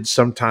stunted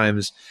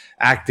sometimes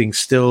acting,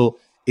 still,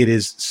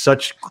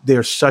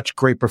 they're such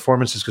great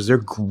performances because they're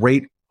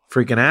great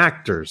freaking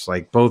actors.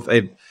 Like both,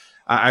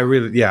 I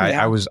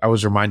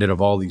was reminded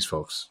of all these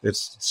folks.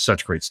 It's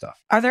such great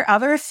stuff. Are there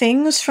other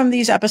things from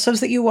these episodes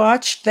that you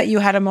watched that you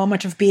had a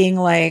moment of being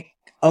like,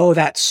 oh,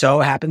 that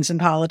so happens in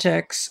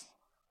politics?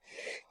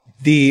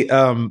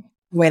 The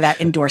way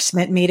that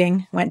endorsement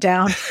meeting went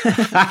down.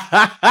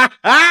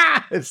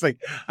 It's like,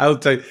 I'll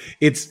tell you,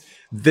 it's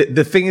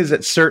the thing is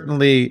that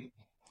certainly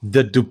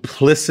the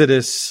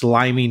duplicitous,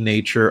 slimy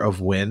nature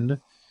of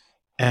Wynn,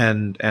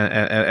 and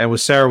what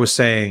Sarah was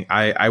saying,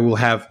 I will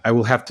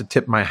have to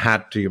tip my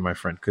hat to you, my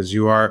friend, because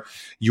you are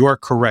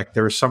correct.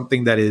 There is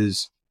something that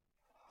is,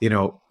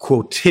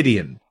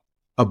 quotidian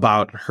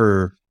about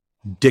her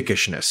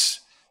dickishness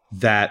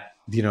that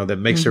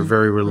makes her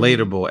very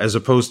relatable, as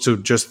opposed to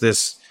just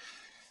this,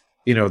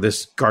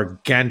 this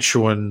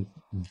gargantuan,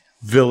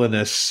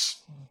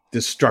 villainous,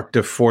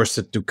 destructive force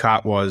that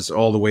Ducat was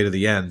all the way to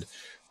the end.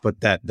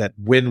 But that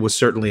Wynn was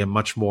certainly a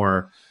much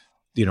more,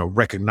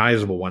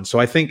 recognizable one. So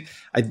I think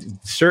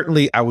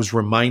I was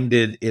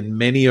reminded in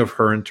many of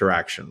her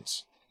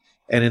interactions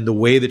and in the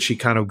way that she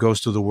kind of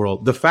goes through the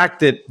world. The fact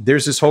that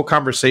there's this whole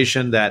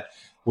conversation that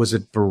was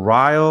it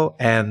Bareil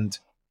and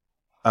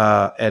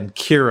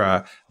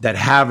Kira that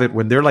have it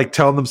when they're like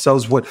telling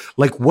themselves what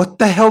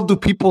the hell do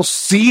people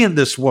see in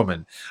this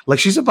woman? Like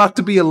she's about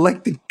to be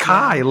elected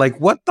Kai.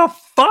 Like what the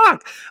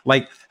fuck?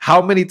 Like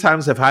how many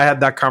times have I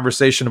had that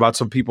conversation about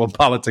some people in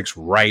politics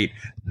right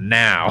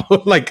now?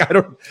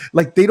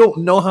 They don't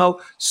know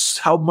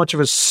how much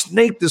of a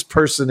snake this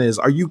person is.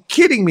 Are you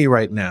kidding me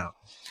right now?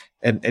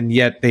 And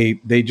yet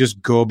they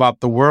just go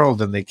about the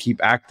world and they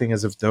keep acting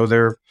as if though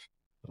they're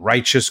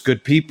righteous,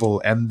 good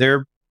people, and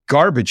they're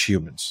garbage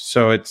humans.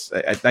 So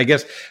I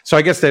guess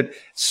that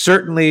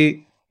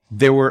certainly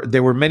there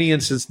were many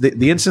instances,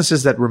 the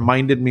instances that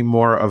reminded me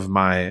more of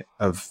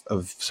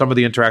some of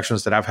the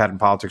interactions that I've had in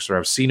politics or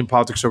I've seen in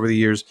politics over the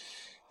years.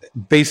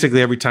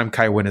 Basically, every time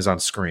Kai Wynn is on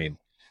screen,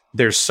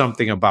 there's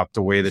something about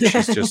the way that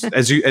she's just,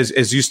 as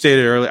you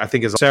stated earlier, I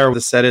think as Sarah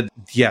said it,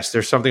 yes,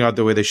 there's something about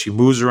the way that she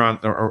moves around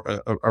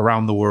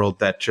the world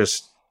that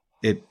just,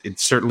 it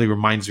certainly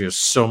reminds me of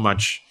so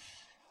much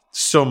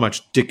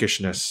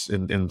dickishness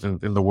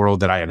in the world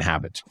that I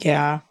inhabit.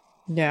 Yeah.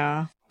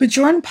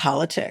 Bajoran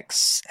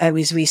politics,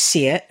 as we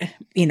see it,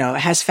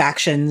 has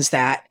factions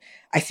that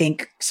I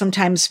think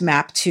sometimes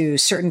map to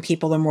certain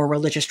people are more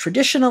religious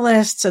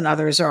traditionalists and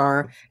others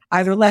are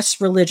either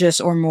less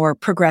religious or more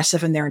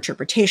progressive in their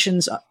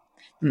interpretations.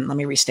 Let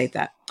me restate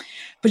that.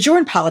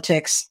 Bajoran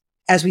politics,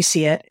 as we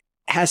see it,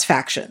 has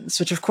factions,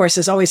 which of course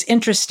is always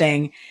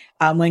interesting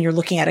when you're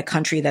looking at a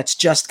country that's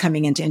just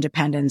coming into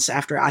independence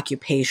after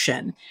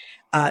occupation.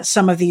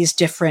 Some of these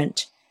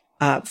different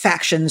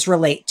factions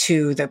relate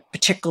to the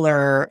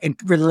particular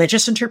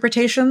religious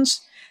interpretations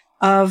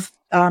of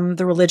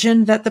the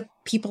religion that the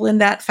people in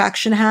that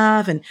faction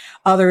have, and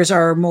others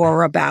are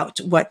more about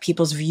what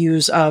people's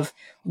views of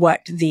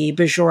what the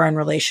Bajoran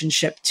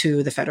relationship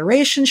to the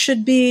Federation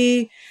should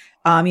be.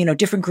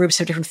 Different groups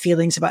have different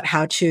feelings about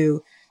how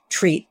to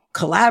treat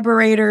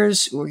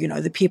collaborators or,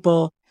 the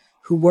people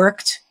who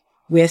worked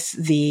with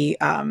the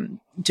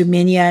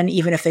Dominion,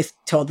 even if they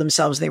told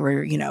themselves they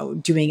were,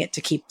 doing it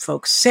to keep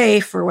folks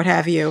safe or what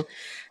have you.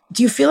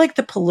 Do you feel like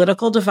the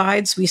political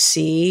divides we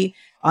see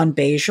on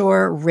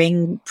Bajor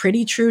ring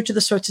pretty true to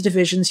the sorts of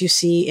divisions you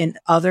see in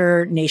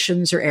other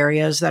nations or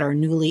areas that are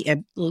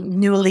newly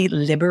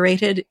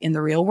liberated in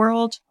the real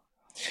world?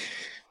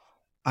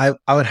 I'd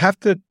have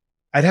to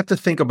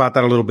think about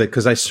that a little bit,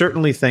 because I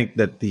certainly think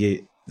that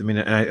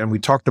and we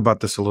talked about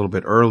this a little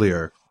bit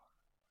earlier.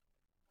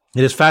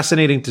 It is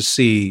fascinating to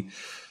see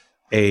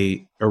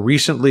a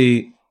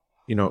recently,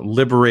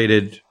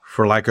 liberated,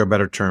 for lack of a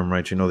better term,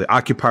 right? The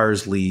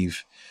occupiers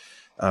leave.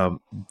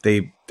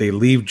 They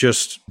leave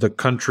just the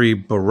country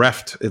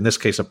bereft, in this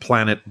case, a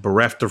planet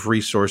bereft of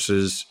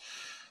resources,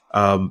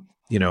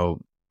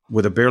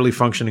 with a barely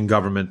functioning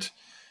government,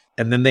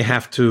 and then they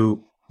have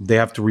to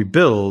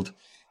rebuild,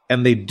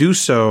 and they do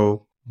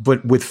so,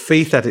 but with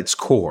faith at its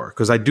core.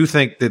 Because I do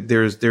think that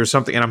there's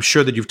something, and I'm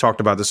sure that you've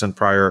talked about this in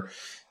prior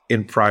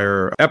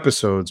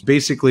episodes.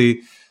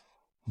 Basically,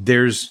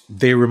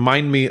 they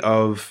remind me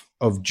of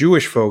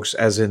Jewish folks,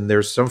 as in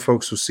there's some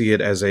folks who see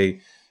it as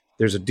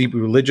there's a deep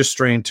religious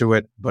strain to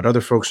it, but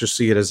other folks just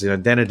see it as an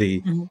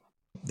identity. Mm-hmm.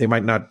 They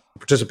might not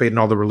participate in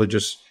all the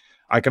religious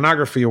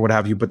iconography or what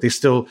have you, but they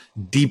still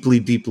deeply,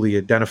 deeply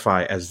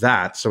identify as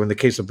that. So in the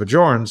case of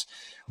Bajorans,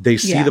 they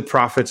see the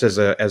prophets as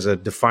a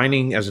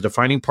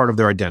defining part of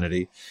their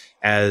identity,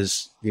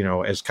 as, you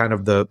know, as kind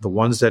of the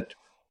ones that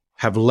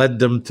have led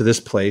them to this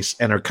place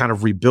and are kind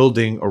of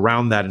rebuilding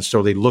around that. And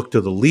so they look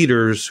to the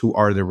leaders, who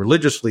are the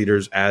religious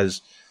leaders,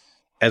 as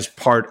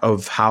part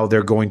of how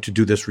they're going to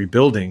do this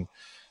rebuilding.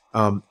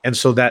 And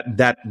so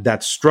that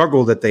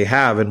struggle that they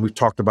have, and we've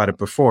talked about it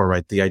before,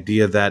 right? The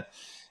idea that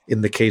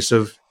in the case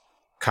of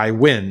Kai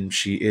Wynn,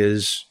 she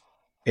is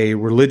a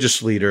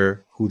religious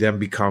leader who then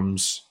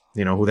becomes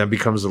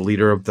the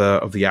leader of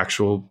the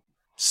actual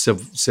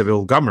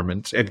civil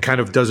government, and kind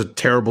of does a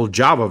terrible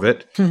job of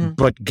it,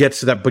 but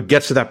gets to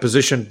that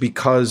position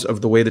because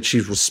of the way that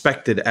she's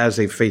respected as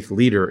a faith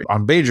leader.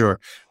 On Bajor,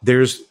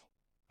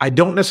 I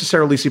don't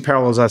necessarily see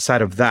parallels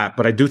outside of that,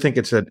 but I do think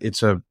it's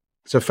a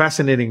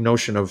fascinating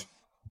notion of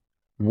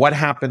what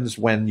happens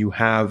when you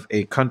have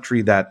a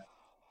country that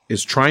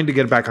is trying to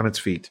get back on its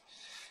feet,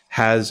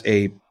 has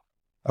a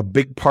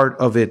big part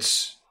of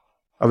its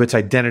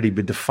identity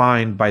be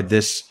defined by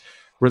this.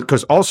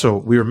 Because also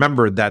we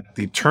remember that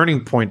the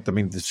turning point, I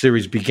mean, the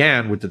series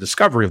began with the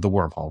discovery of the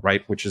wormhole,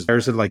 right? Which is,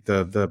 there's like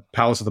the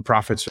Palace of the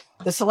Prophets,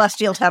 the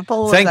Celestial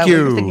Temple. Thank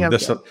you,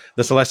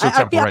 the Celestial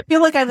Temple. I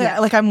feel like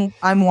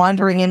I'm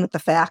wandering in with the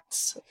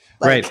facts.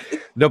 Right.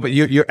 No, but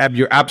you're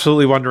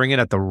absolutely wandering in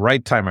at the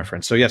right time, my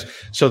friend. So yes,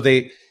 so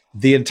the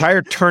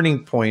entire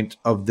turning point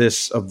of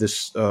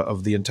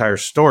the entire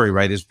story,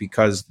 right, is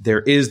because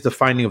there is the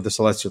finding of the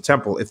Celestial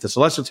Temple. If the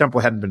Celestial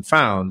Temple hadn't been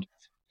found,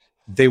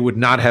 they would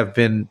not have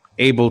been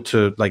able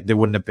to, like, they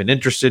wouldn't have been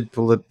interested.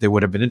 They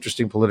would have been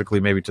interesting politically,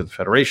 maybe to the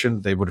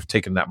Federation. They would have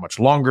taken that much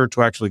longer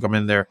to actually come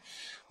in there.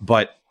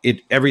 But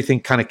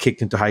everything kind of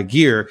kicked into high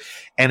gear,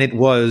 and it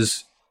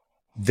was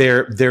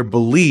their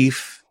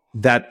belief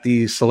that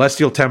the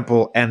Celestial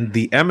Temple and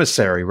the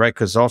emissary, right?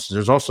 Because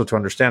there's also to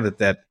understand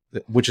that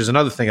which is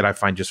another thing that I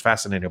find just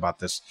fascinating about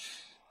this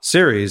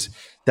series,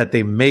 that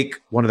they make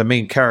one of the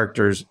main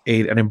characters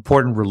an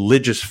important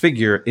religious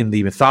figure in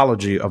the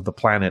mythology of the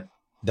planet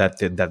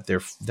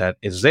that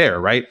is there,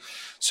 right?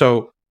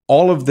 So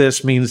all of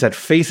this means that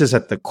faith is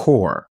at the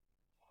core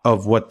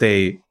of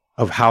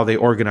how they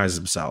organize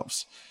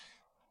themselves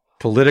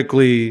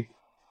politically.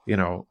 You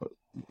know,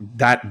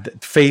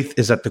 that faith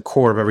is at the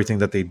core of everything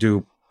that they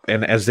do,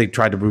 and as they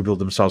try to rebuild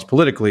themselves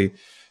politically,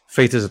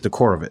 faith is at the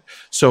core of it.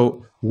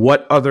 So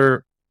what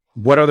other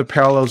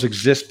parallels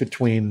exist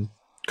between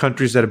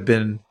countries that have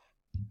been,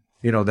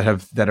 you know,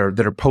 that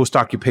are post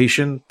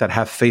occupation, that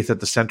have faith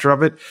at the center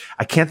of it?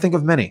 I can't think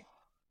of many.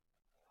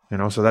 You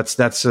know, so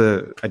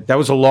that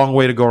was a long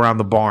way to go around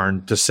the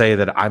barn to say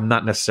that I'm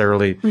not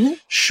necessarily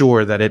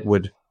sure that it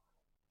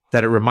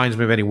reminds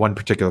me of any one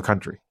particular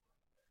country.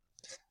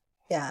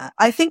 Yeah,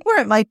 I think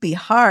where it might be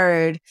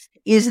hard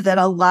is that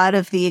a lot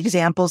of the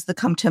examples that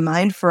come to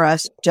mind for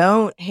us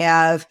don't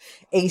have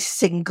a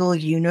single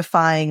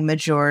unifying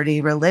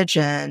majority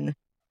religion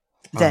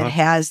that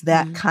has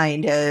that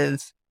kind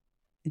of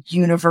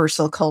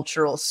universal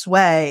cultural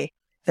sway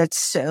that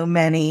so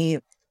many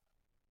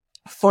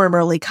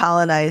formerly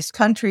colonized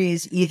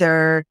countries,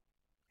 either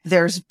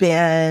there's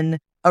been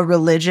a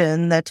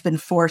religion that's been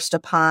forced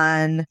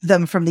upon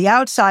them from the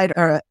outside,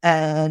 or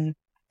an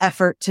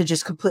effort to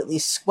just completely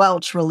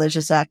squelch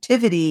religious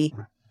activity,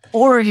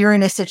 or you're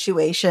in a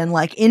situation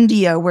like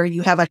India where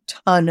you have a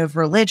ton of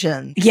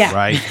religion. Yeah.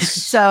 Right.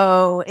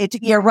 So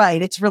you're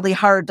right. It's really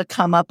hard to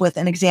come up with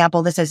an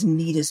example that's as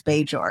neat as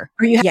Bajor.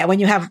 When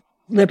you have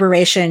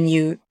liberation,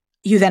 you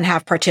then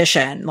have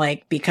partition,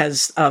 like,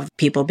 because of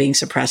people being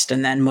suppressed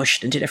and then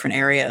mushed into different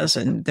areas,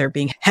 and there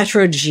being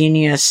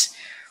heterogeneous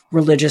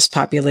religious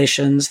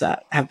populations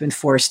that have been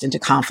forced into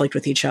conflict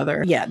with each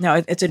other. Yeah,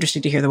 no, it's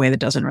interesting to hear the way that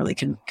doesn't really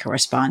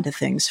correspond to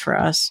things for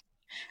us.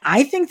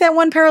 I think that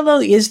one parallel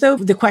is, though,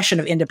 the question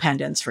of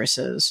independence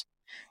versus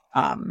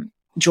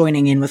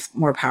joining in with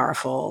more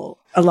powerful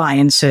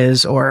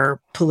alliances or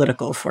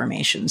political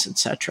formations,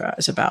 etc.,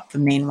 is about the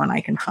main one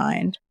I can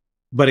find.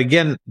 But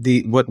again,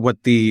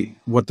 what the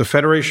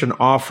Federation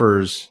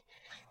offers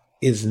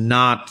is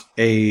not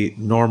a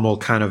normal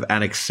kind of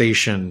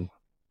annexation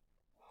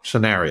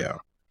scenario,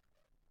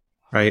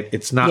 right?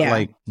 It's not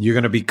like you're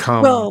going to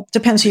become. Well,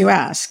 depends who you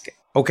ask.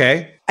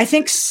 Okay. I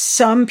think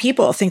some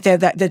people think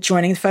that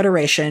joining the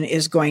Federation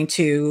is going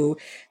to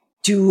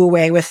do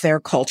away with their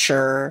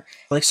culture.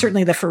 Like,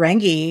 certainly the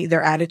Ferengi,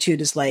 their attitude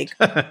is like,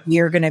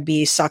 you're going to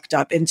be sucked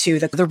up into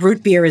the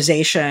root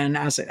beerization,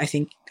 as I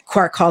think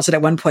Quark calls it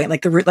at one point,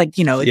 like the root, like,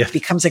 you know, it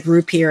becomes like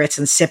root beer. It's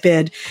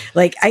insipid.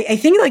 Like, I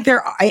think like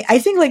I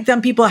think like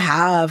some people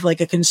have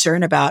like a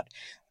concern about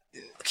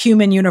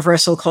human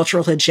universal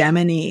cultural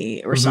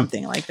hegemony or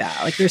something like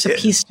that. Like, there's a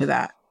piece to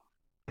that.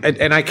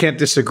 And I can't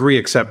disagree,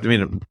 except, I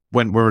mean,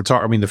 when we're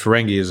talking, I mean, the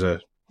Ferengi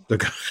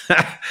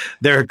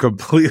they're a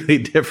completely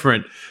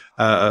different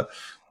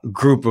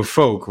group of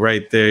folk,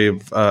 right?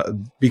 They've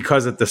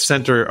because at the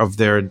center of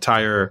their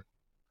entire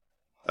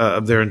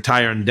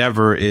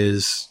endeavor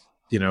is,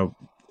 you know,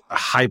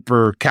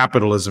 hyper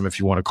capitalism, if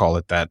you want to call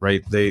it that,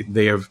 right?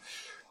 They have.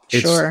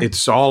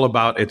 It's all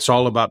about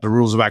the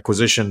rules of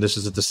acquisition. This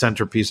is at the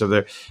centerpiece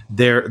of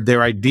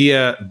their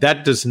idea.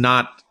 That does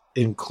not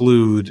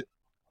include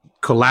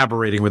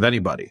collaborating with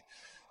anybody.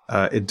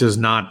 It does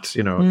not,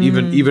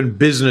 even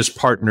business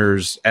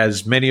partners,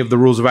 as many of the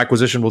rules of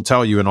acquisition will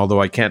tell you. And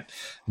although I can't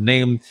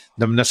name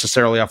them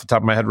necessarily off the top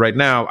of my head right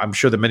now, I'm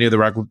sure that many of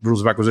the rules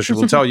of acquisition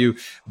will tell you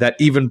that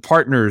even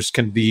partners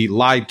can be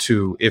lied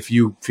to if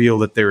you feel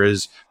that there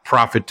is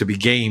profit to be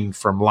gained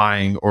from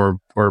lying or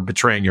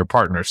betraying your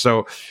partner.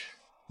 So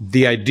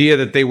the idea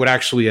that they would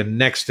actually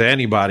annex to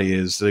anybody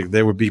is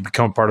they would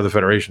become part of the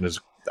Federation is,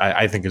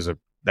 I think,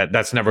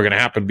 that's never going to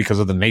happen because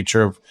of the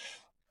nature of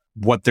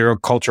what their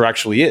culture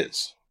actually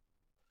is.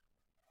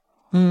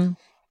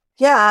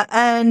 Yeah,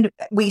 and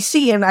we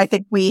see, and I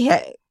think we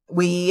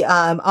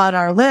on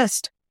our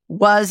list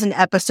was an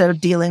episode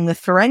dealing with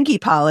Ferengi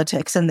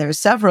politics, and there's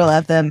several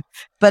of them,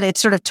 but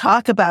it's sort of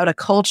talk about a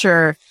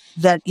culture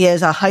that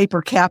is a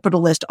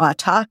hyper-capitalist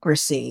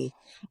autocracy.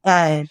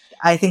 And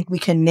I think we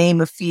can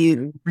name a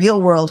few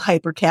real-world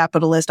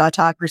hyper-capitalist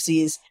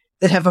autocracies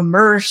that have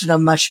emerged in a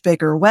much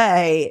bigger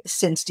way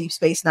since Deep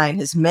Space Nine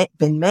has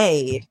been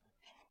made.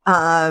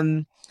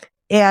 And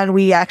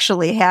we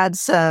actually had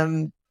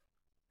some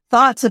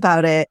thoughts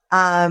about it.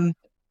 And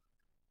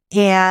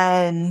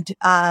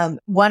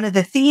one of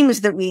the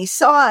themes that we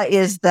saw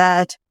is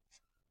that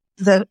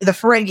the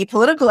Ferengi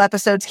political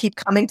episodes keep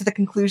coming to the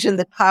conclusion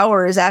that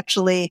power is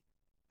actually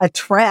a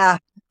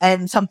trap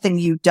and something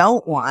you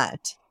don't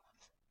want.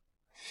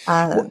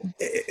 Well,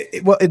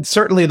 it's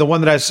certainly the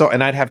one that I saw,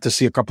 and I'd have to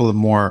see a couple of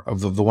more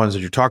of the ones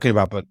that you're talking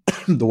about, but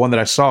the one that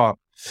I saw,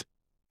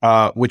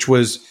 which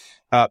was,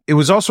 it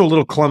was also a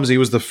little clumsy. It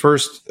was the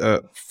first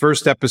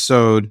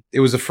episode.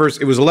 It was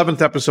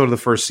 11th episode of the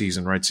first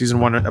season, right? Season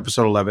 1,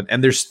 episode 11.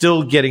 And they're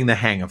still getting the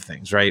hang of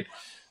things, right?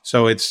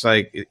 So it's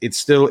like,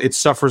 it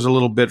suffers a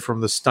little bit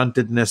from the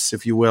stuntedness,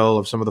 if you will,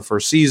 of some of the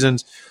first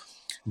seasons,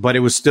 but it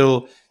was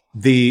still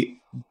the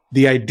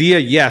idea.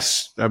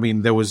 Yes. I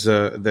mean, there was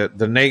the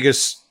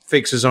Nagus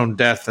fakes his own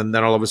death. And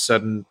then all of a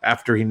sudden,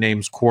 after he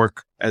names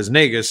Quark as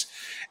Nagus,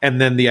 and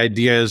then the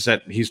idea is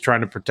that he's trying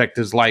to protect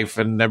his life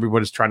and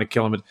everybody's trying to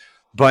kill him.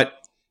 But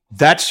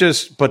the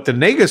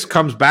Nagus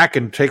comes back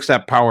and takes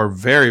that power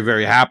very,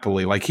 very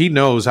happily. Like, he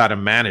knows how to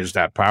manage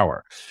that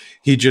power.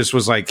 He just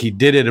was like, he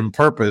did it on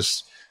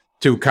purpose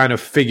to kind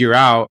of figure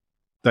out,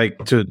 like,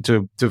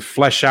 to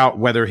flesh out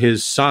whether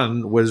his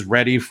son was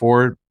ready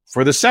for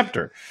the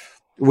scepter,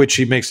 which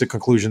he makes the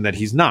conclusion that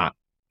he's not.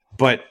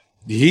 But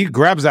he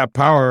grabs that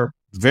power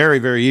very,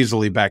 very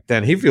easily back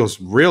then. He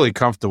feels really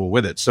comfortable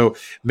with it. So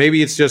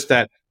maybe it's just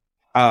that,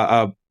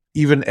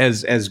 even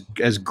as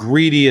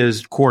greedy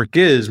as Quark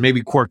is,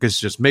 maybe Quark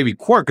is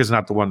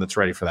not the one that's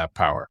ready for that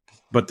power.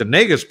 But the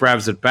Nagus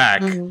grabs it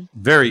back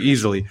very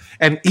easily.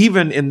 And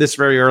even in this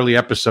very early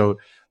episode,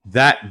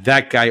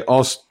 that guy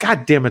also,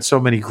 God damn it, so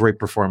many great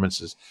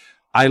performances.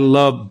 I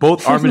love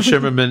both Armin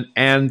Shimmerman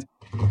and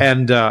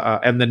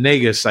the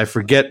Nagus. I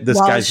forget this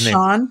Wallace guy's name.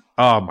 Shawn?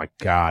 Oh my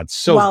God,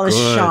 so Wallace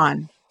good.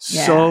 Shawn.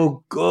 Yeah.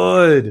 So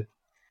good.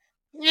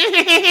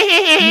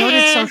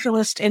 Noted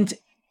socialist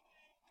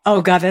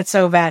oh God, that's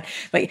so bad.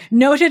 Like,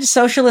 noted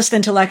socialist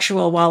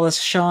intellectual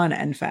Wallace Shawn.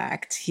 In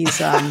fact,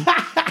 he's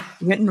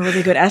written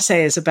really good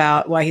essays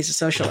about why he's a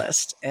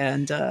socialist.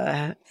 And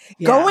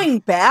going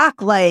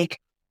back, like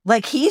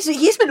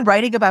he's been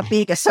writing about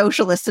being a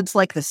socialist since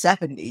like the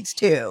 70s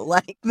too.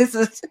 Like, this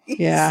is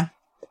yeah.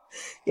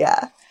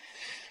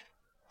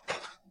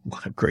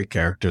 What a great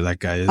character that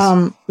guy is.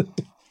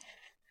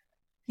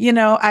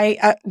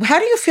 I how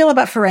do you feel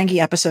about Ferengi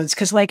episodes?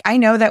 Because, like, I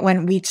know that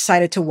when we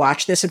decided to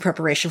watch this in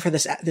preparation for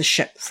this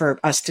ship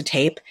for us to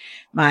tape,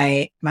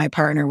 my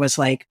partner was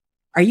like,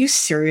 "Are you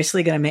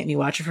seriously going to make me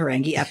watch a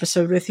Ferengi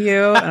episode with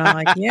you?" And I'm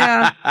like,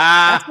 "Yeah,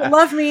 that's what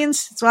love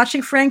means. It's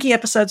watching Ferengi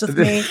episodes with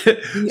me."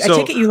 I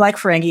take it you like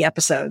Ferengi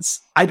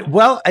episodes.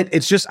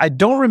 It's just, I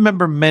don't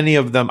remember many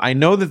of them. I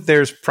know that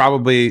there's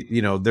probably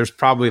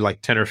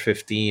like 10 or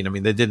 15. I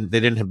mean, they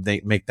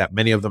didn't make that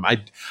many of them.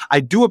 I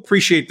do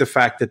appreciate the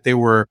fact that they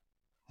were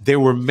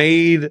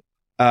made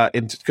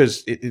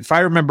because if I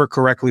remember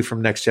correctly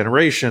from Next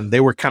Generation,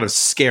 they were kind of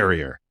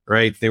scarier,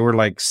 right? They were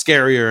like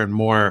scarier and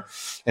more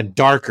and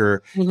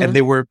darker, and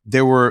they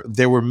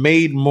were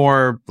made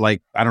more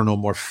like, I don't know,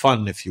 more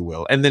fun, if you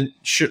will. And then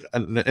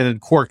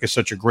and Quark is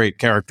such a great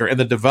character, and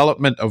the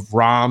development of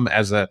Rom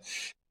as a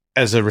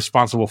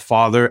responsible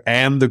father,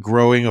 and the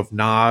growing of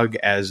Nog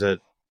as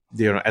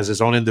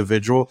his own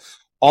individual.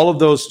 All of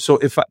those. So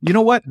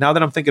now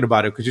that I'm thinking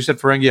about it, because you said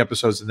Ferengi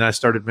episodes, and then I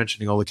started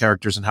mentioning all the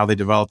characters and how they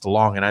developed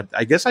along, and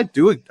I guess I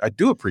do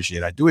appreciate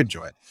it. I do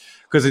enjoy it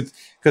because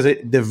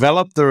it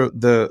developed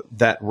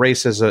that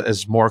race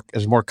as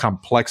more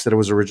complex than it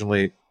was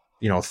originally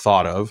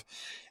thought of,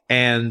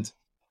 and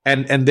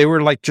they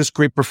were like just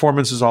great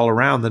performances all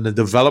around. And the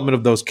development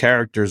of those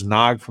characters,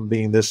 Nog from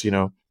being this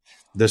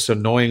this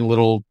annoying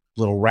little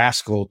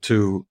rascal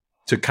to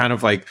kind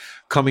of like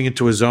coming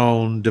into his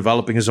own,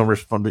 developing his own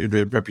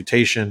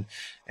reputation,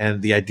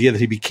 and the idea that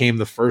he became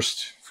the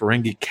first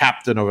Ferengi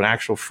captain of an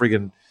actual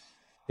friggin'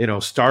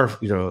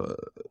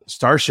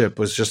 starship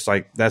was just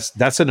like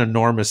that's an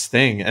enormous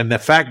thing. And the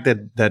fact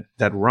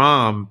that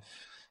Rom,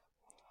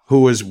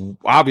 who was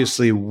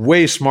obviously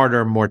way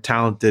smarter and more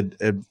talented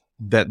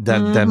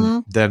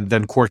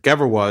than Quark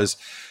ever was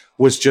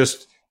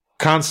just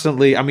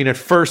constantly. I mean, at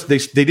first they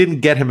didn't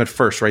get him at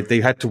first, right?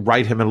 They had to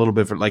write him a little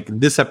bit. Like in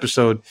this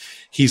episode,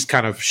 he's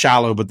kind of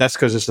shallow, but that's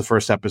because it's the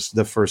first episode,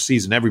 the first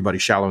season.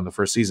 Everybody's shallow in the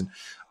first season,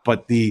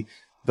 but the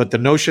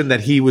notion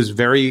that he was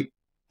very,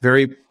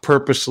 very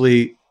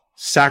purposely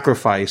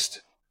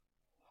sacrificed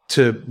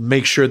to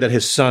make sure that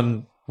his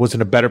son was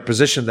in a better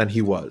position than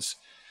he was,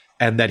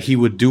 and that he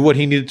would do what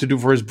he needed to do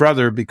for his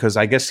brother, because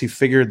I guess he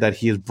figured that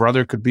his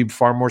brother could be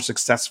far more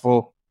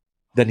successful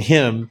than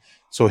him.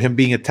 So him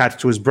being attached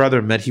to his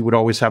brother meant he would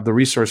always have the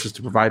resources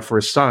to provide for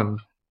his son.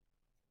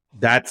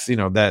 That's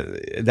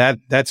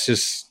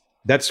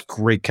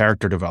great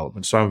character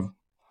development. So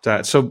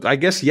I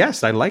guess,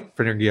 yes, I like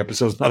Ferengi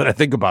episodes now that I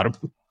think about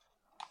them.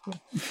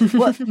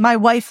 Well, my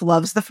wife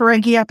loves the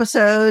Ferengi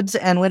episodes,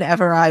 and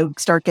whenever I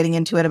start getting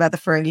into it about the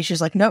Ferengi, she's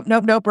like, nope.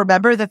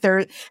 Remember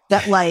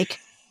that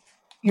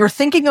you're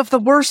thinking of the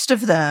worst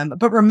of them,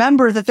 but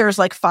remember that there's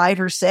like 5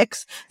 or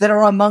 6 that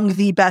are among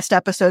the best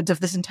episodes of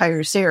this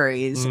entire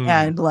series.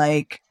 And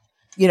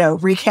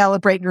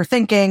recalibrate your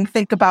thinking,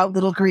 think about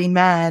little green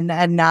men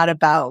and not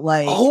about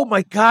like, oh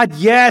my God,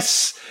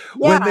 yes.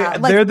 Yeah,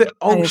 when they're the,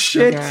 oh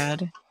shit.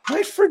 So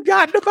I'd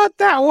forgotten about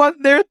that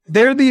one.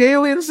 They're the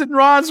aliens in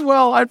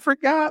Roswell. I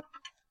forgot.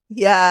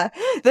 Yeah.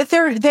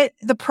 That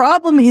the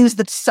problem is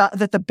that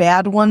the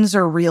bad ones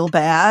are real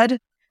bad,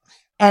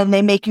 and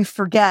they make you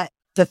forget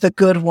that the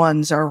good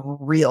ones are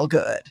real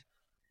good.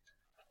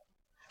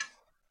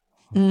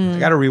 I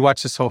got to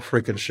rewatch this whole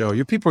freaking show.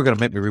 You people are going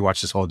to make me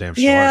rewatch this whole damn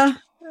show. Yeah,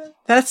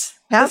 that's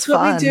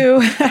what we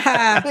do.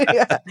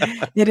 Yeah,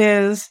 it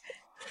is.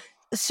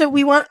 So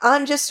we want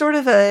on just sort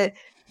of a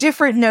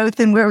different note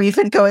than where we've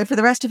been going for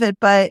the rest of it.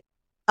 But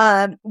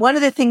one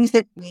of the things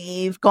that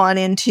we've gone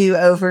into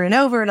over and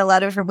over in a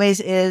lot of different ways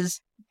is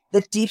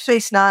that Deep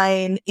Space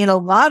Nine, in a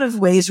lot of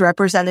ways,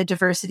 represented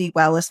diversity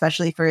well,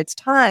 especially for its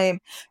time.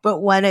 But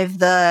one of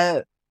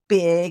the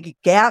big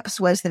gaps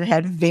was that it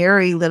had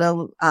very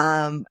little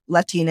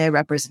Latina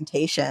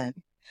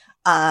representation.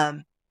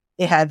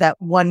 It had that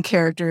one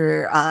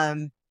character,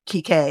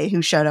 Kike,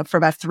 who showed up for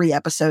about 3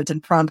 episodes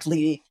and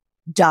promptly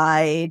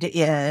died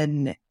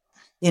in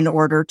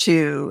order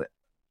to,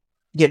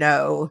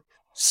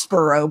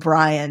 spur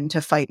O'Brien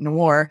to fight in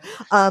war.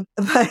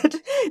 But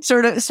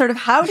sort of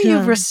how do you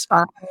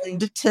respond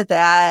to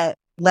that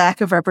lack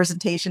of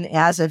representation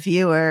as a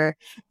viewer,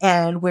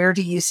 and where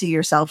do you see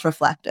yourself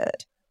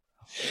reflected?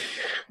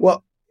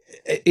 Well,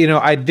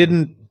 I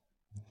didn't,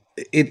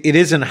 it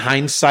is in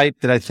hindsight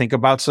that I think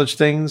about such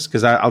things,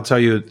 because I'll tell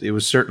you, it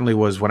was certainly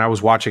was when I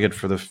was watching it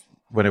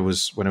when it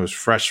was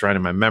fresh, right,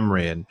 in my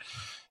memory,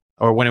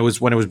 or when it was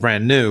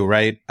brand new,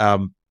 right?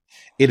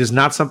 It is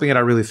not something that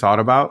I really thought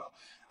about.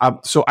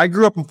 So I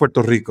grew up in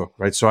Puerto Rico,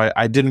 right? So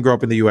I didn't grow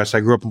up in the U.S. I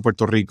grew up in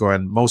Puerto Rico,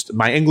 and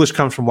my English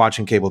comes from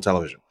watching cable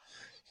television.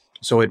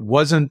 So it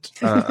wasn't.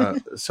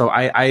 So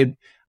I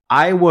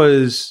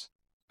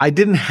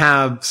didn't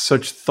have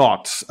such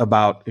thoughts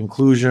about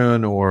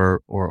inclusion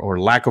or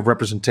lack of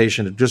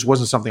representation. It just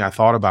wasn't something I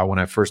thought about when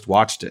I first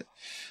watched it.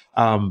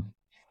 And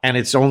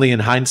it's only in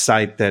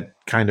hindsight that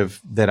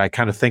I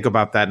kind of think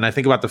about that, and I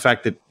think about the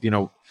fact that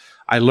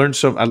I learned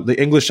the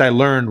English I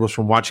learned was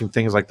from watching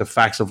things like The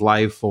Facts of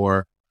Life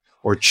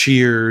or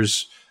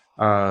Cheers,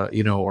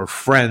 or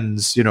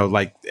Friends,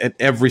 like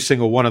every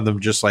single one of them,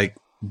 just like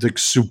the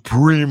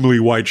supremely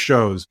white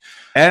shows.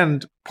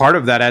 And part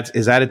of that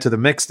is added to the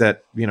mix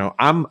that,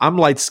 I'm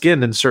light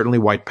skinned and certainly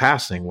white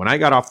passing. When I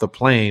got off the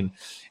plane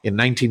in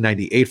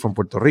 1998 from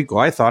Puerto Rico,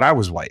 I thought I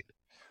was white.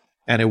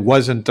 And it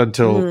wasn't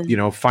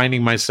until,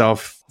 finding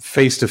myself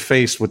face to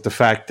face with the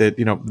fact that,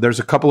 there's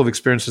a couple of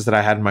experiences that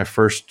I had in my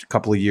first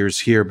couple of years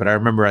here. But I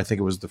remember, I think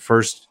it was the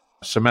first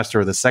semester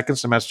or the second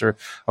semester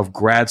of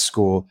grad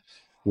school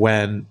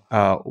when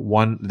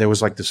there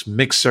was like this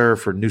mixer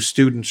for new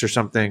students or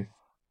something.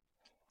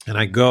 And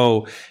I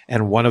go,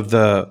 and one of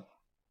the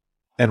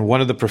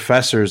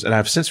professors, and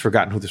I've since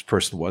forgotten who this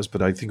person was,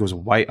 but I think it was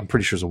I'm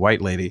pretty sure it was a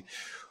white lady,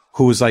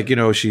 who was like,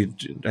 she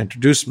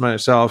introduced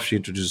myself, she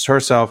introduced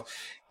herself.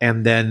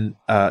 And then,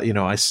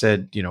 I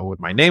said, what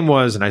my name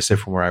was, and I said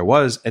from where I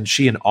was. And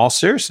she, in all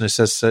seriousness,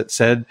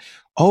 said,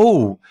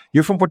 "Oh,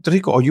 you're from Puerto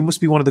Rico. Oh, you must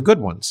be one of the good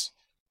ones."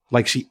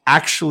 Like, she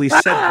actually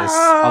said this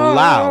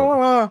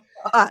aloud.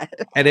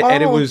 And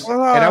it was, and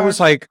I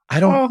was like,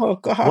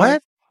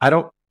 what? I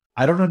don't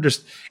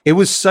understand. It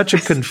was such a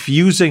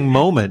confusing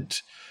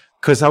moment,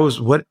 because I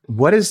was, what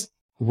does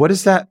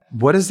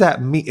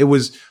that mean?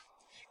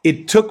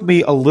 It took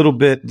me a little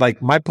bit,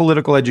 like, my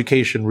political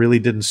education really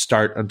didn't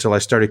start until I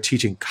started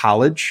teaching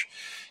college.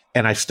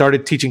 And I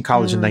started teaching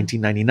college in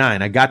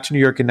 1999. I got to New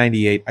York in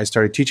 98. I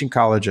started teaching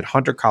college at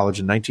Hunter College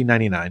in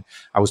 1999.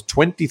 I was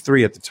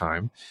 23 at the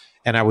time.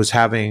 And I was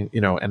having,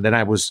 and then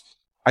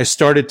I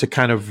started to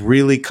kind of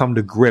really come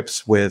to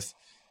grips with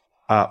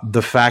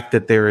the fact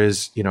that there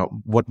is,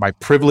 what my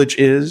privilege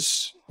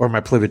is, or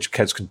my privilege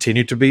has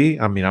continued to be.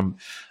 I mean,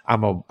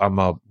 I'm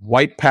a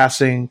white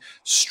passing,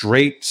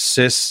 straight,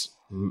 cis,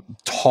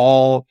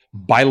 tall,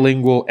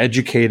 bilingual,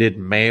 educated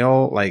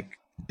male. Like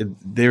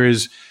there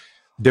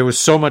was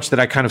so much that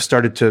I kind of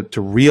started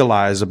to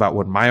realize about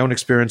what my own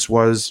experience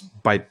was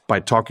by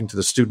talking to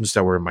the students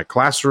that were in my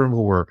classroom,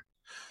 who were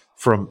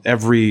from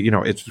every,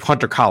 it's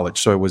Hunter College,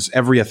 so it was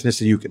every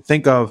ethnicity you could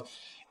think of,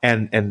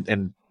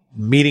 and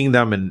meeting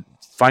them and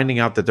finding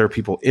out that there are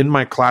people in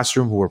my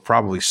classroom who were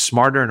probably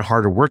smarter and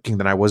harder working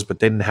than I was, but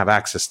they didn't have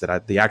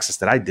the access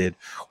that I did,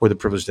 or the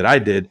privilege that I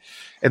did.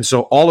 And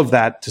so all of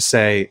that to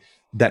say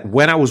that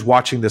when I was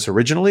watching this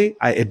originally,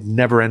 it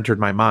never entered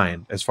my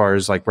mind as far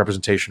as like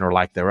representation or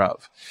lack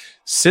thereof.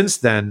 Since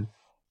then,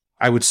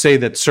 I would say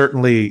that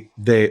certainly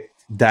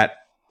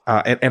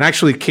and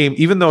actually came,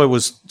 even though it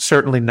was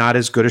certainly not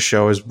as good a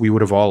show as we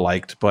would have all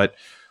liked, but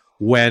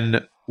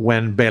when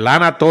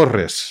Belana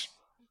Torres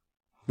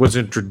was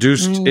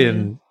introduced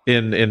in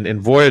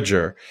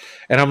Voyager,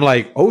 and I'm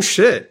like, oh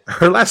shit,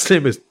 her last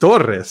name is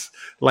Torres.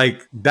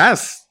 Like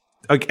that's,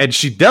 and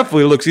she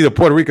definitely looks either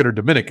Puerto Rican or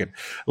Dominican.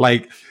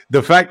 Like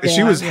the fact that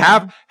she was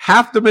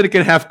half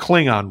Dominican, half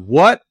Klingon.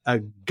 What a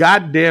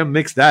goddamn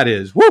mix that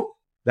is. Woo!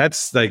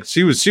 That's like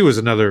she was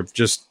another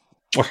just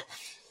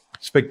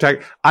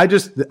spectacular.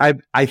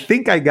 I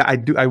think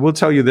I will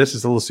tell you this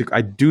is a little secret.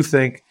 I do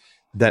think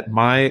that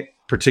my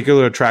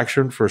particular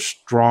attraction for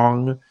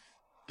strong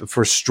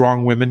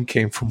women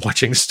came from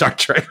watching Star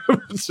Trek.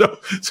 so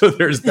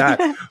there's that.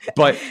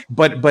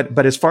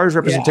 But as far as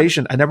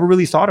representation, I never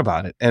really thought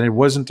about it. And it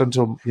wasn't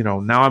until,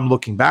 now I'm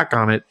looking back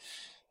on it,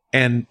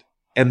 and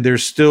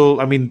there's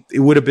still, I mean, it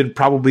would have been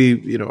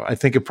probably, I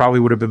think it probably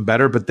would have been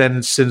better. But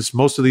then since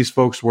most of these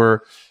folks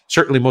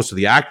certainly most of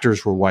the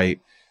actors were white,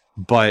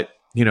 but,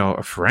 a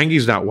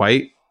Ferengi's not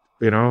white,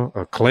 a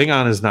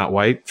Klingon is not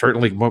white.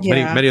 Certainly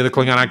many of the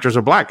Klingon actors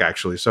are black,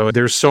 actually. So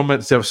there's so many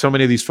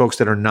of these folks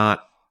that are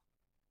not,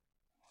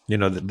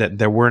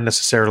 that weren't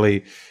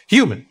necessarily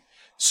human.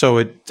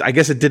 So I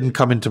guess it didn't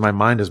come into my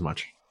mind as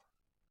much.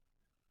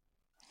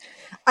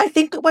 I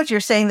think what you're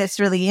saying that's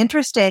really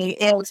interesting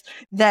is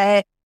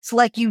that it's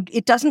like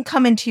it doesn't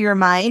come into your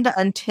mind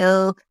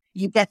until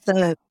you get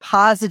the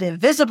positive,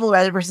 visible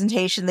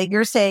representation that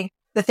you're saying,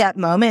 that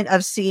moment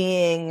of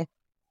seeing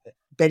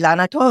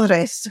Belana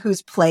Torres,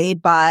 who's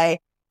played by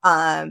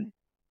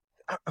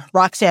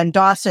Roxanne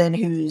Dawson,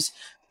 whose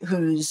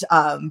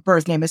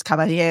birth name is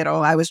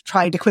Caballero. I was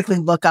trying to quickly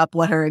look up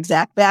what her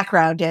exact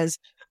background is,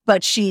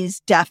 but she's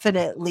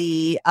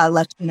definitely a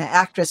Latina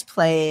actress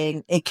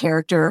playing a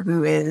character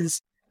who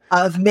is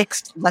of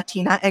mixed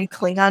Latina and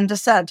Klingon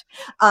descent.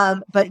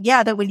 But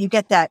yeah, that when you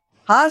get that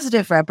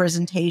positive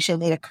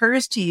representation, it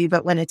occurs to you,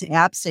 but when it's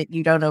absent,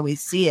 you don't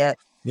always see it.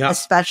 Yeah.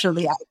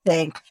 Especially, I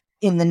think,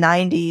 in the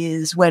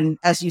 90s when,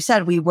 as you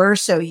said, we were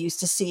so used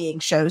to seeing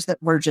shows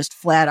that were just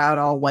flat out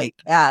all white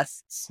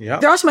casts. Yeah.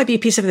 There also might be a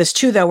piece of this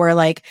too, though, where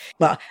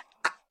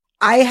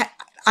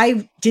I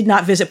did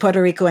not visit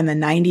Puerto Rico in the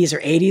 90s or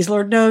 80s,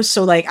 Lord knows.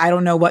 So I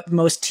don't know what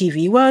most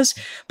TV was,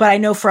 but I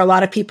know for a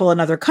lot of people in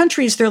other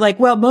countries, they're like,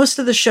 well, most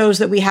of the shows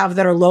that we have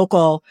that are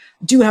local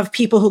do have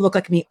people who look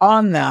like me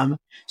on them.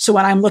 So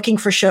when I'm looking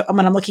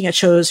at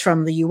shows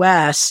from the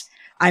US,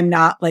 I'm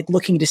not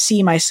looking to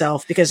see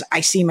myself because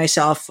I see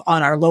myself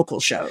on our local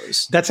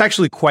shows. That's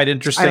actually quite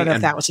interesting. I don't know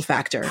if that was a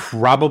factor.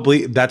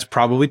 That's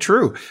probably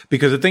true,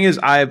 because the thing is,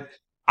 I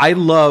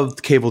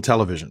loved cable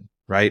television,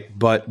 right?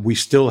 But we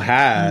still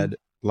had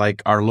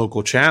our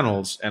local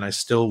channels, and I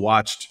still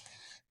watched,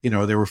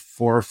 there were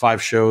 4 or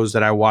 5 shows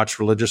that I watched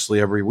religiously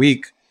every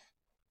week.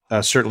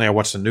 Certainly I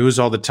watched the news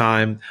all the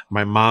time.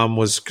 My mom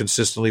was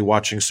consistently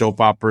watching soap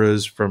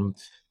operas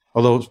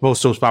although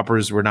most soap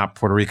operas were not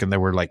Puerto Rican, they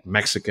were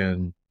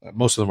Mexican.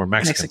 Most of them were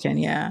Mexican.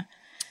 Yeah.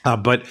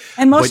 But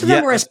most of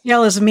them were as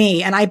pale as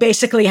me, and I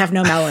basically have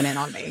no melanin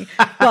on me.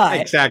 But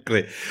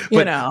exactly.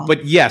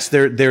 But yes,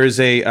 there's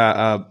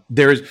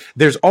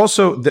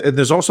also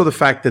the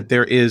fact that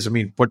there is. I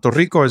mean, Puerto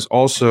Rico is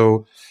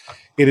also.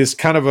 It is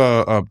kind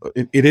of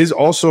it is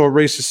also a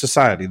racist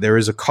society. There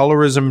is a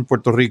colorism in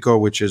Puerto Rico,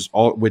 which is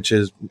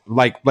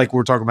like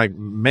we're talking about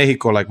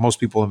Mexico. Like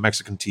most people in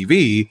Mexican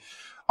TV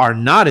are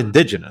not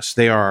indigenous.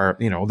 They are,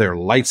 they're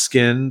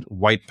light-skinned,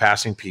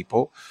 white-passing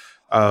people,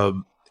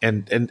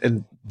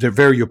 and they're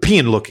very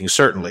European looking,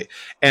 certainly.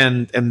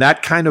 And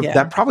that kind of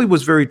that probably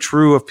was very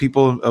true of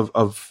people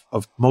of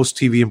most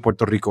TV in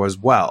Puerto Rico as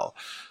well.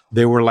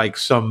 They were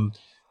some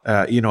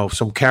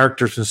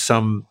characters in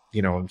some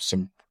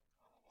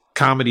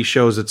comedy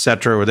shows,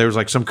 etc. Or there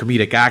was some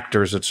comedic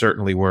actors that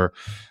certainly were,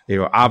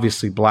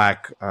 obviously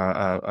black.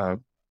 But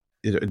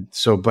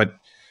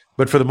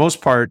for the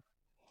most part,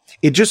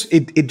 it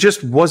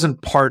just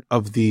wasn't part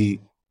of the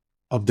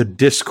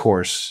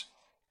discourse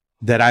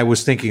that I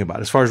was thinking about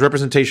as far as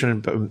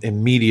representation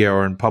in media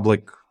or in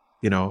public.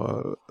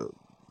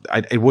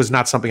 It was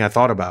not something I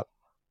thought about.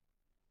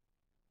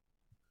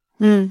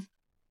 I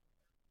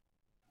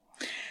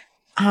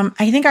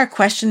think our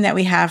question that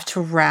we have to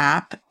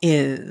wrap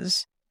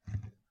is: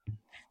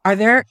 are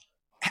there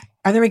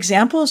Are there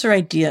examples or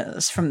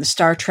ideas from the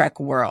Star Trek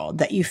world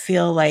that you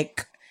feel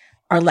like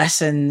are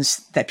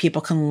lessons that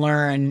people can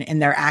learn in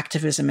their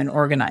activism and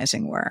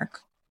organizing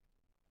work?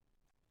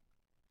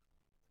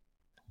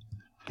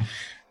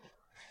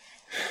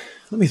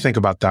 Let me think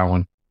about that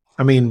one.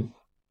 I mean,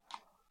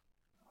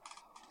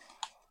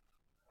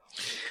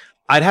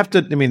 I'd have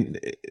to, I mean,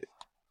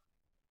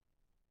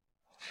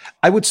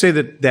 I would say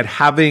that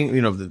having,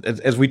 you know,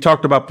 as we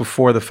talked about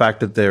before, the fact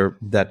that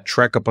that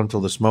Trek up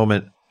until this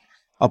moment,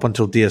 up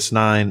until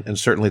DS9, and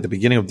certainly at the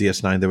beginning of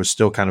DS9, there was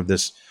still kind of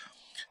this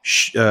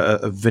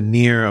a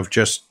veneer of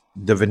just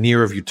the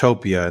veneer of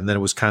utopia, and then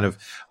it was kind of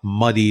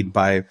muddied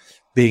by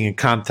being in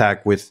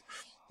contact with,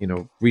 you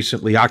know,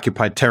 recently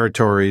occupied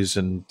territories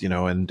and, you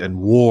know, and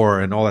war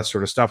and all that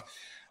sort of stuff.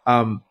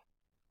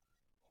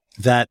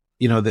 That,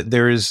 you know, that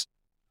there is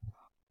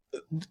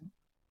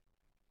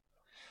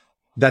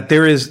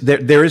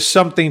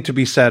something to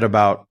be said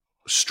about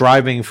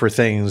striving for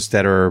things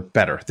that are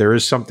better. There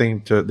is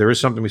something to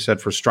be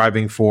said for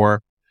striving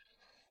for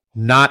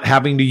not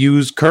having to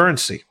use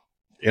currency,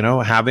 you know,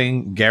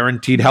 having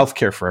guaranteed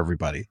healthcare for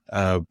everybody,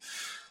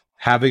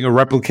 having a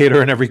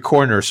replicator in every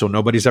corner so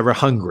nobody's ever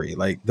hungry.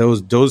 Like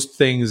those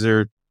things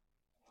are,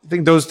 I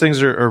think those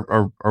things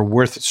are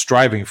worth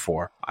striving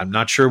for. I'm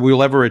not sure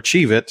we'll ever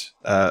achieve it,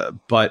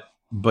 but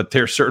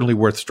they're certainly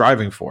worth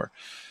striving for.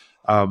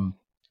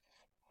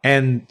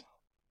 And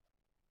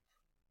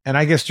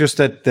I guess just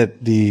that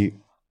the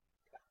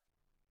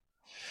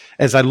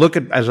as I look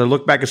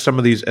back at some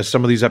of these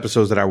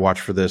episodes that I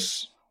watched for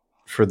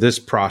this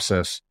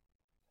process,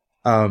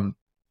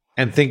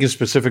 and thinking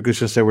specifically,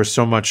 since there was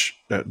so much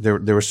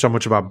there was so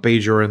much about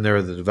Bajor in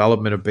there, the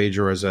development of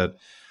Bajor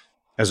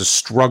as a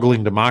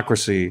struggling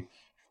democracy,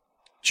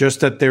 just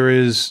that there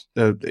is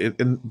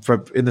in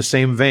the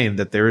same vein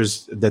that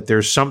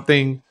there's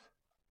something.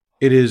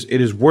 It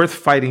is worth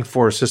fighting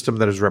for a system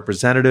that is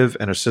representative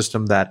and a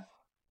system that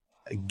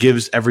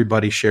gives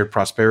everybody shared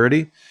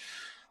prosperity.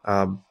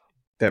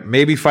 That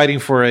maybe fighting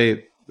for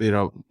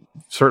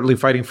certainly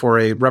fighting for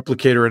a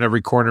replicator in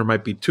every corner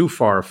might be too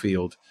far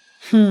afield.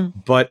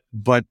 But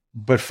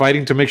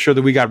fighting to make sure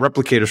that we got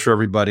replicators for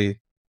everybody,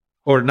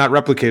 or not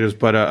replicators,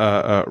 but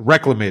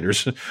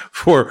reclamators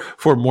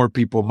for more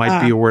people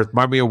might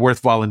be a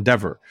worthwhile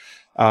endeavor.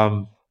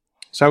 So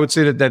I would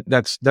say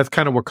that's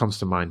kind of what comes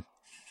to mind.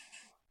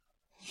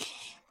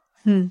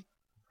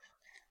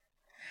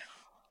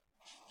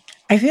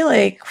 I feel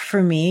like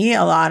for me,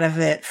 a lot of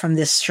it from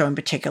this show in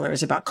particular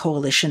is about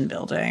coalition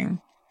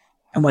building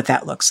and what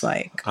that looks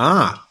like.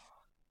 I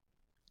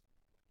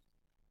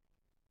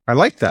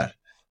like that.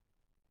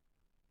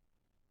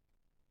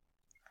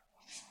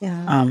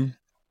 Yeah.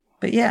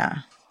 But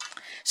yeah.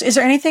 So is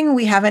there anything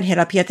we haven't hit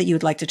up yet that you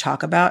would like to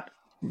talk about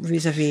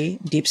vis-a-vis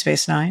Deep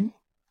Space Nine?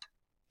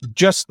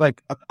 Just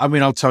like, I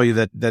mean, I'll tell you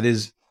that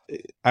is,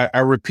 I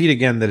repeat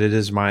again that it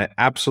is my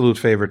absolute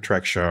favorite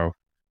Trek show.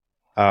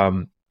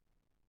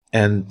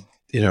 And,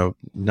 you know,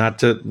 not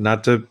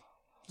to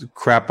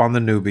crap on the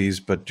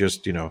newbies, but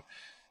just, you know,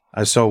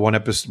 I saw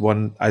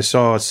I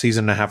saw a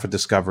season and a half of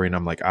Discovery, and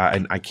I'm like,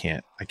 I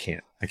can't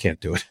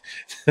do it.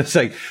 It's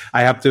like,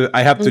 I have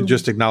to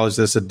just acknowledge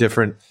this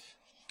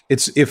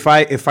if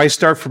I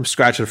start from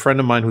scratch. A friend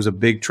of mine who's a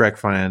big Trek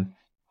fan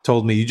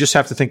told me, you just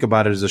have to think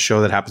about it as a show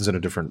that happens in a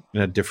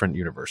different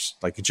universe.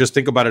 Like, you just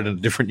think about it in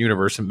a different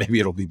universe and maybe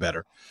it'll be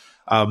better.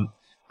 I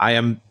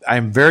am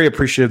very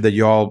appreciative that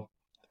y'all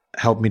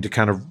helped me to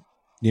kind of,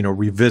 you know,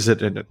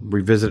 revisit and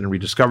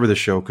rediscover the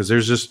show, because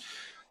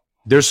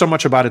there's so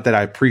much about it that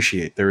I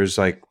appreciate. There's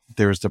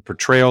the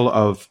portrayal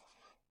of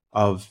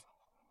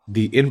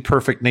the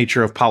imperfect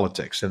nature of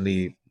politics and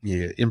the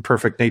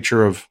imperfect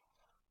nature of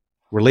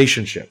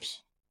relationships.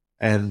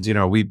 And, you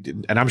know,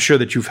 and I'm sure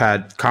that you've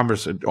had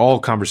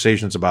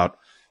conversations about,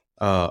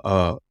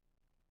 you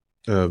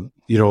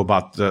know,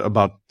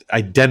 about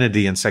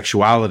identity and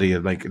sexuality,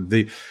 and like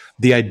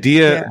the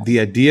idea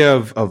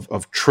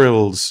of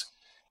Trills,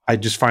 I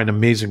just find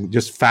amazing,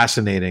 just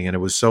fascinating. And it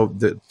was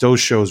those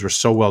shows were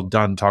so well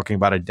done, talking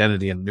about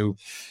identity and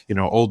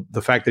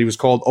the fact that he was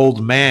called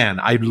Old Man.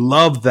 I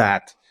love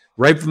that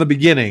right from the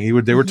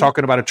beginning. They were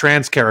talking about a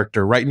trans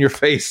character right in your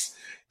face,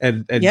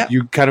 and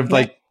you kind of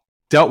like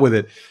dealt with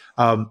it.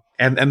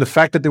 And the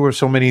fact that there were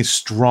so many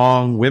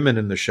strong women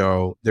in the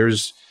show,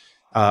 there's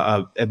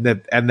and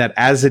that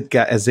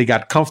as they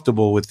got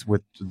comfortable with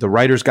the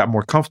writers got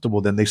more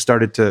comfortable, then they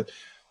started to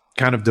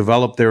kind of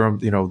develop their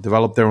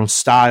own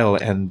style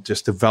and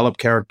just develop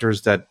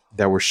characters that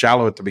were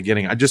shallow at the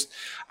beginning. I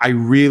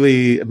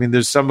mean,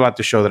 there's something about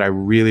the show that I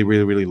really,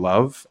 really, really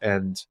love.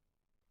 And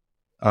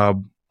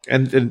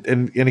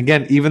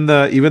again, even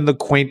the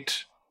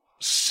quaint,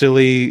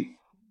 silly,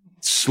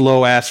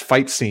 slow ass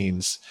fight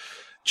scenes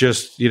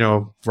just, you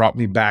know, brought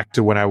me back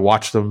to when I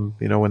watched them,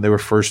 you know, when they were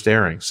first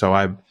airing. So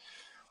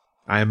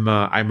I'm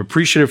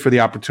appreciative for the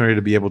opportunity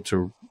to be able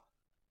to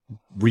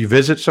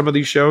revisit some of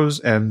these shows,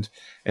 and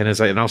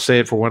I'll say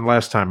it for one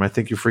last time, I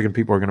think you freaking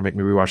people are going to make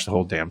me rewatch the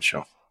whole damn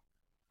show.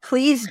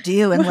 Please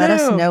do, and let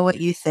us Woohoo. know what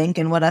you think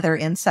and what other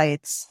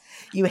insights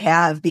you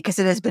have, because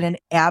it has been an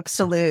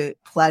absolute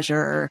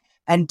pleasure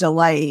and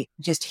delight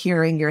just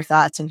hearing your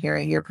thoughts and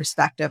hearing your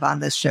perspective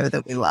on this show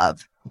that we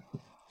love.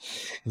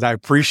 I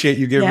appreciate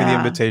you giving me the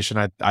invitation.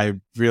 I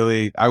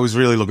was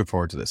really looking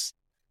forward to this.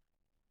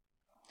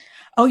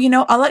 Oh,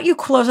 I'll let you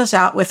close us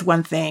out with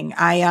one thing.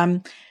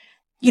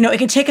 It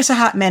can take us a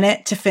hot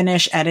minute to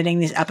finish editing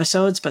these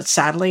episodes, but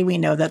sadly, we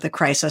know that the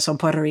crisis on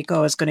Puerto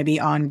Rico is going to be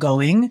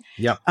ongoing.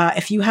 Yeah.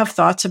 If you have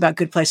thoughts about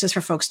good places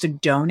for folks to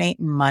donate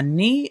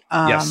money,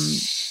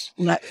 yes,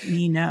 let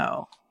me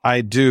know.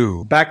 I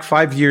do. Back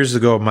 5 years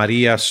ago,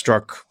 Maria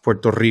struck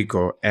Puerto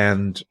Rico,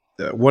 and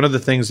one of the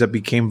things that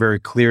became very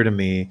clear to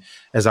me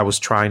as I was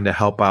trying to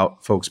help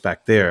out folks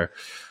back there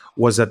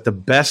was that the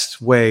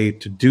best way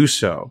to do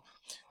so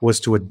was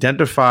to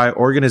identify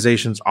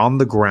organizations on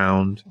the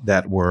ground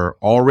that were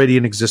already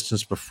in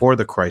existence before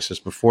the crisis,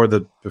 before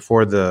the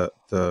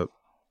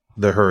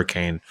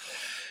hurricane.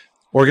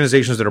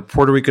 Organizations that are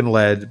Puerto Rican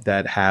led,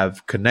 that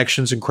have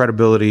connections and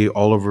credibility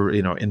all over,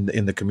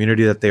 in the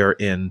community that they are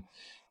in,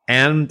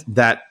 and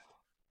that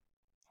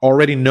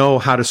already know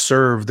how to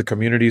serve the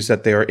communities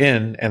that they are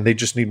in, and they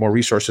just need more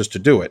resources to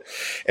do it.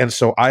 And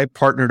so I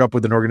partnered up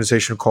with an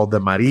organization called the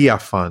Maria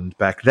Fund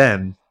back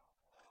then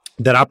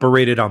that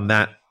operated on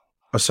that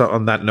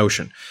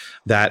notion,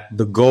 that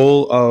the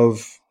goal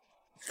of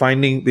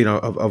finding,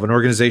 of an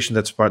organization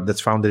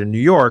that's founded in New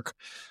York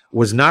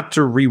was not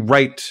to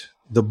rewrite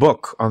the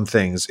book on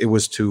things. It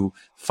was to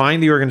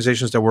find the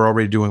organizations that were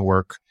already doing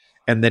work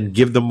and then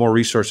give them more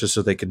resources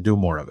so they can do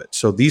more of it.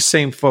 So these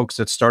same folks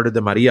that started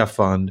the Maria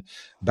Fund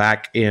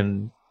back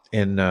in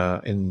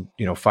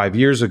 5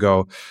 years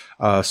ago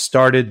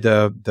started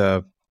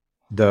the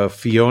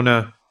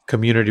Fiona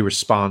Community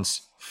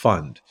Response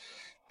Fund.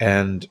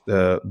 And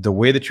the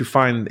way that you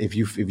find, if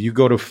you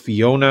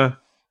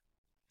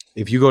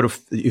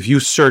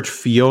search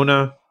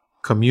Fiona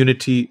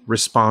Community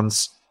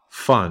Response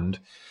Fund,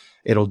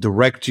 it'll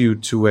direct you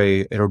to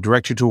a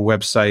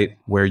website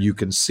where you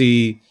can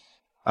see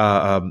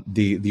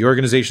the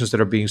organizations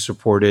that are being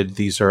supported.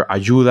 These are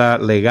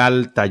Ayuda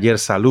Legal, Taller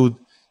Salud,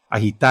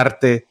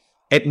 Agitarte,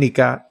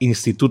 Étnica,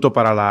 Instituto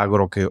para la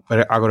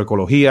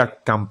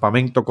Agroecología,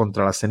 Campamento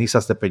contra las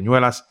Cenizas de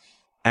Peñuelas,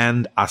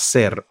 and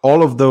ACER.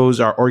 All of those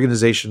are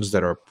organizations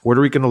that are Puerto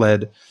Rican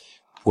led,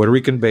 Puerto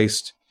Rican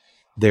based.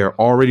 They're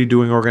already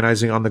doing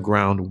organizing on the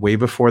ground way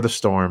before the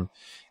storm,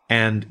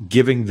 and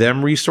giving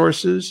them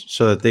resources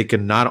so that they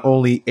can not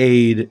only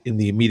aid in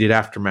the immediate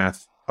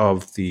aftermath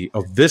of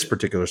this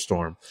particular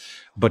storm,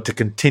 but to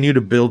continue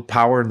to build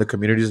power in the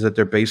communities that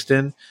they're based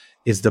in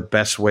is the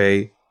best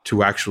way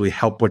to actually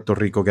help Puerto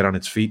Rico get on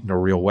its feet in a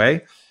real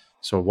way.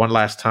 So one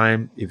last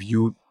time, if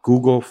you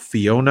Google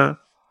Fiona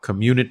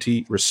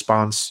Community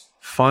Response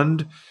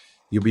Fund,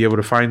 you'll be able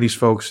to find these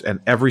folks, and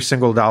every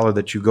single dollar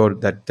that you go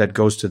that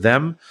goes to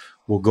them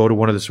will go to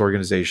one of these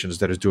organizations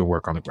that is doing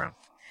work on the ground.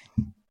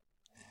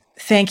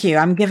 Thank you.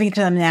 I'm giving it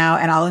to them now,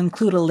 and I'll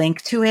include a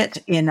link to it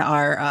in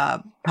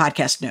our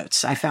podcast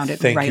notes. I found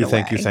it right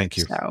away. Thank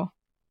you. So,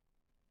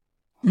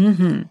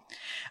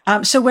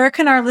 so where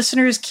can our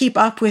listeners keep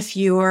up with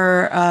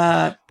your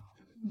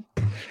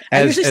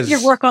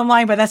your work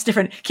online, but that's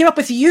different. Keep up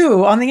with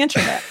you on the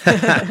internet.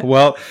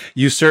 Well,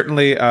 you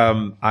certainly.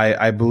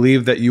 I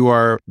believe that you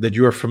are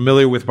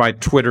familiar with my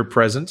Twitter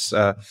presence.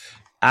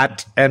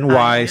 At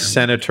NY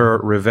Senator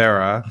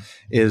Rivera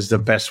is the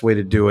best way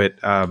to do it.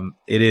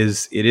 It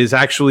is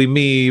actually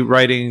me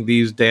writing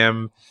these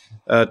damn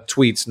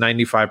tweets.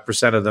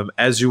 95% of them,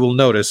 as you will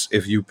notice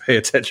if you pay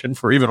attention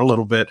for even a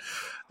little bit.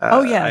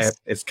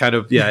 It's kind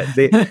of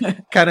They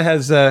kind of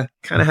has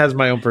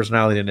my own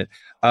personality in it.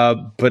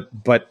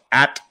 But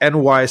at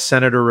NY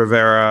Senator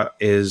Rivera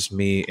is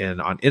me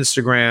on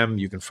Instagram.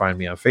 You can find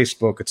me on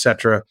Facebook,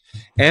 etc.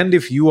 And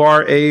if you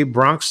are a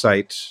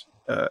Bronxite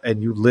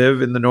and you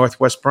live in the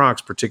Northwest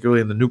Bronx,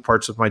 particularly in the new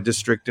parts of my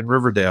district in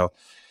Riverdale,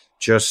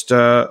 just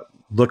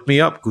look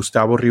me up,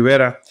 Gustavo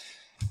Rivera,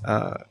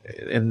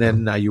 and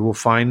then you will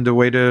find a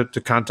way to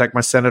contact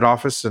my Senate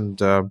office.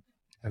 And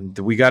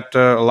we got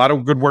a lot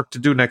of good work to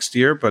do next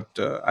year, but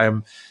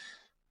I'm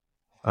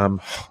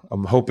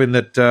hoping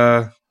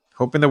that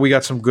we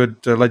got some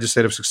good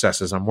legislative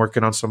successes. I'm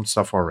working on some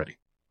stuff already.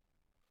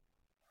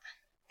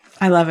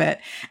 I love it.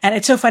 And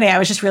it's so funny. I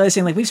was just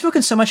realizing, we've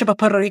spoken so much about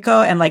Puerto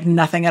Rico and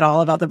nothing at all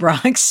about the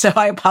Bronx. So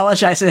I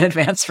apologize in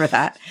advance for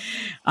that.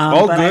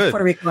 But good. I have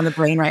Puerto Rico on the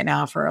brain right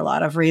now for a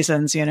lot of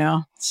reasons,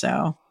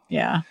 So,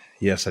 yeah.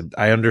 Yes,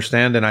 I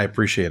understand and I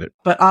appreciate it.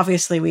 But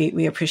obviously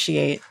we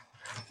appreciate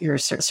your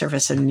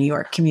service in the New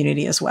York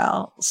community as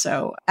well.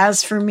 So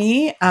as for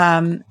me,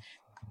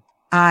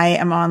 I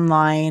am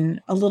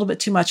online a little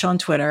bit too much on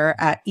Twitter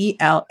at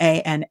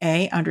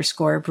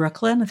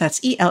ELANA_Brooklyn.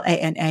 That's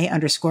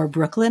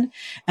ELANA_Brooklyn.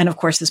 And of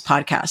course, this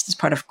podcast is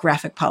part of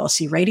Graphic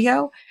Policy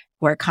Radio,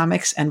 where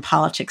comics and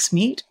politics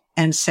meet.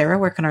 And Sarah,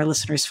 where can our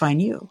listeners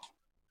find you?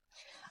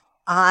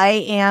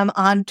 I am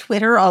on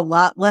Twitter a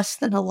lot less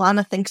than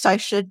Alana thinks I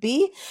should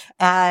be,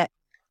 at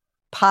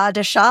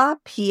Padishat,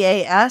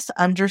 PAS_DECHAT.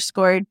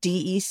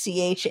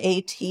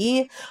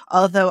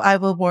 Although I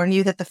will warn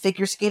you that the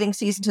figure skating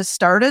season has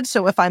started.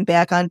 So if I'm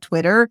back on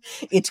Twitter,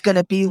 it's going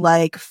to be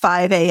like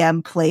 5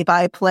 a.m.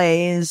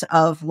 play-by-plays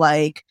of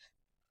like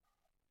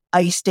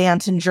ice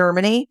dance in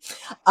Germany.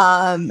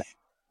 I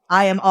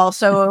am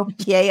also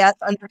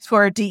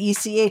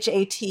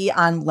PAS_DECHAT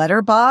on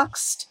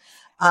Letterboxd,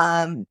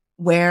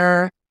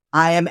 where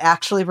I am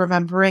actually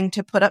remembering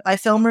to put up my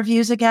film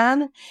reviews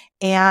again.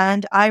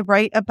 And I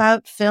write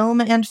about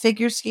film and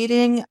figure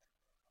skating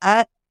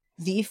at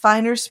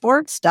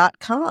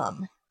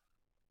thefinersports.com.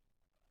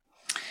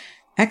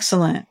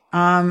 Excellent.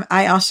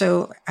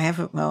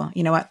 Well,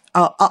 you know what?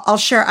 I'll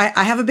share.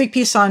 I have a big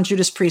piece on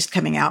Judas Priest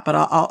coming out, but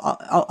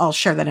I'll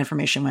share that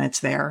information when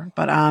it's there.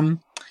 But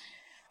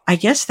I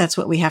guess that's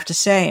what we have to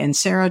say. And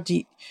Sarah,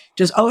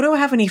 does Odo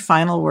have any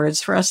final words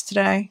for us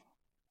today?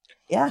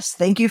 Yes.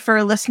 Thank you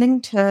for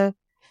listening to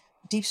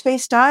Deep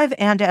Space Dive.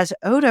 And as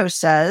Odo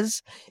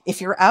says,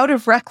 if you're out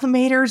of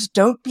reclamators,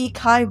 don't be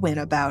Kai Wynn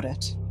about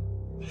it.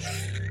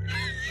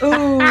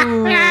 Ooh.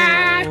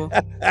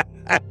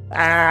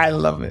 I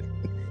love it.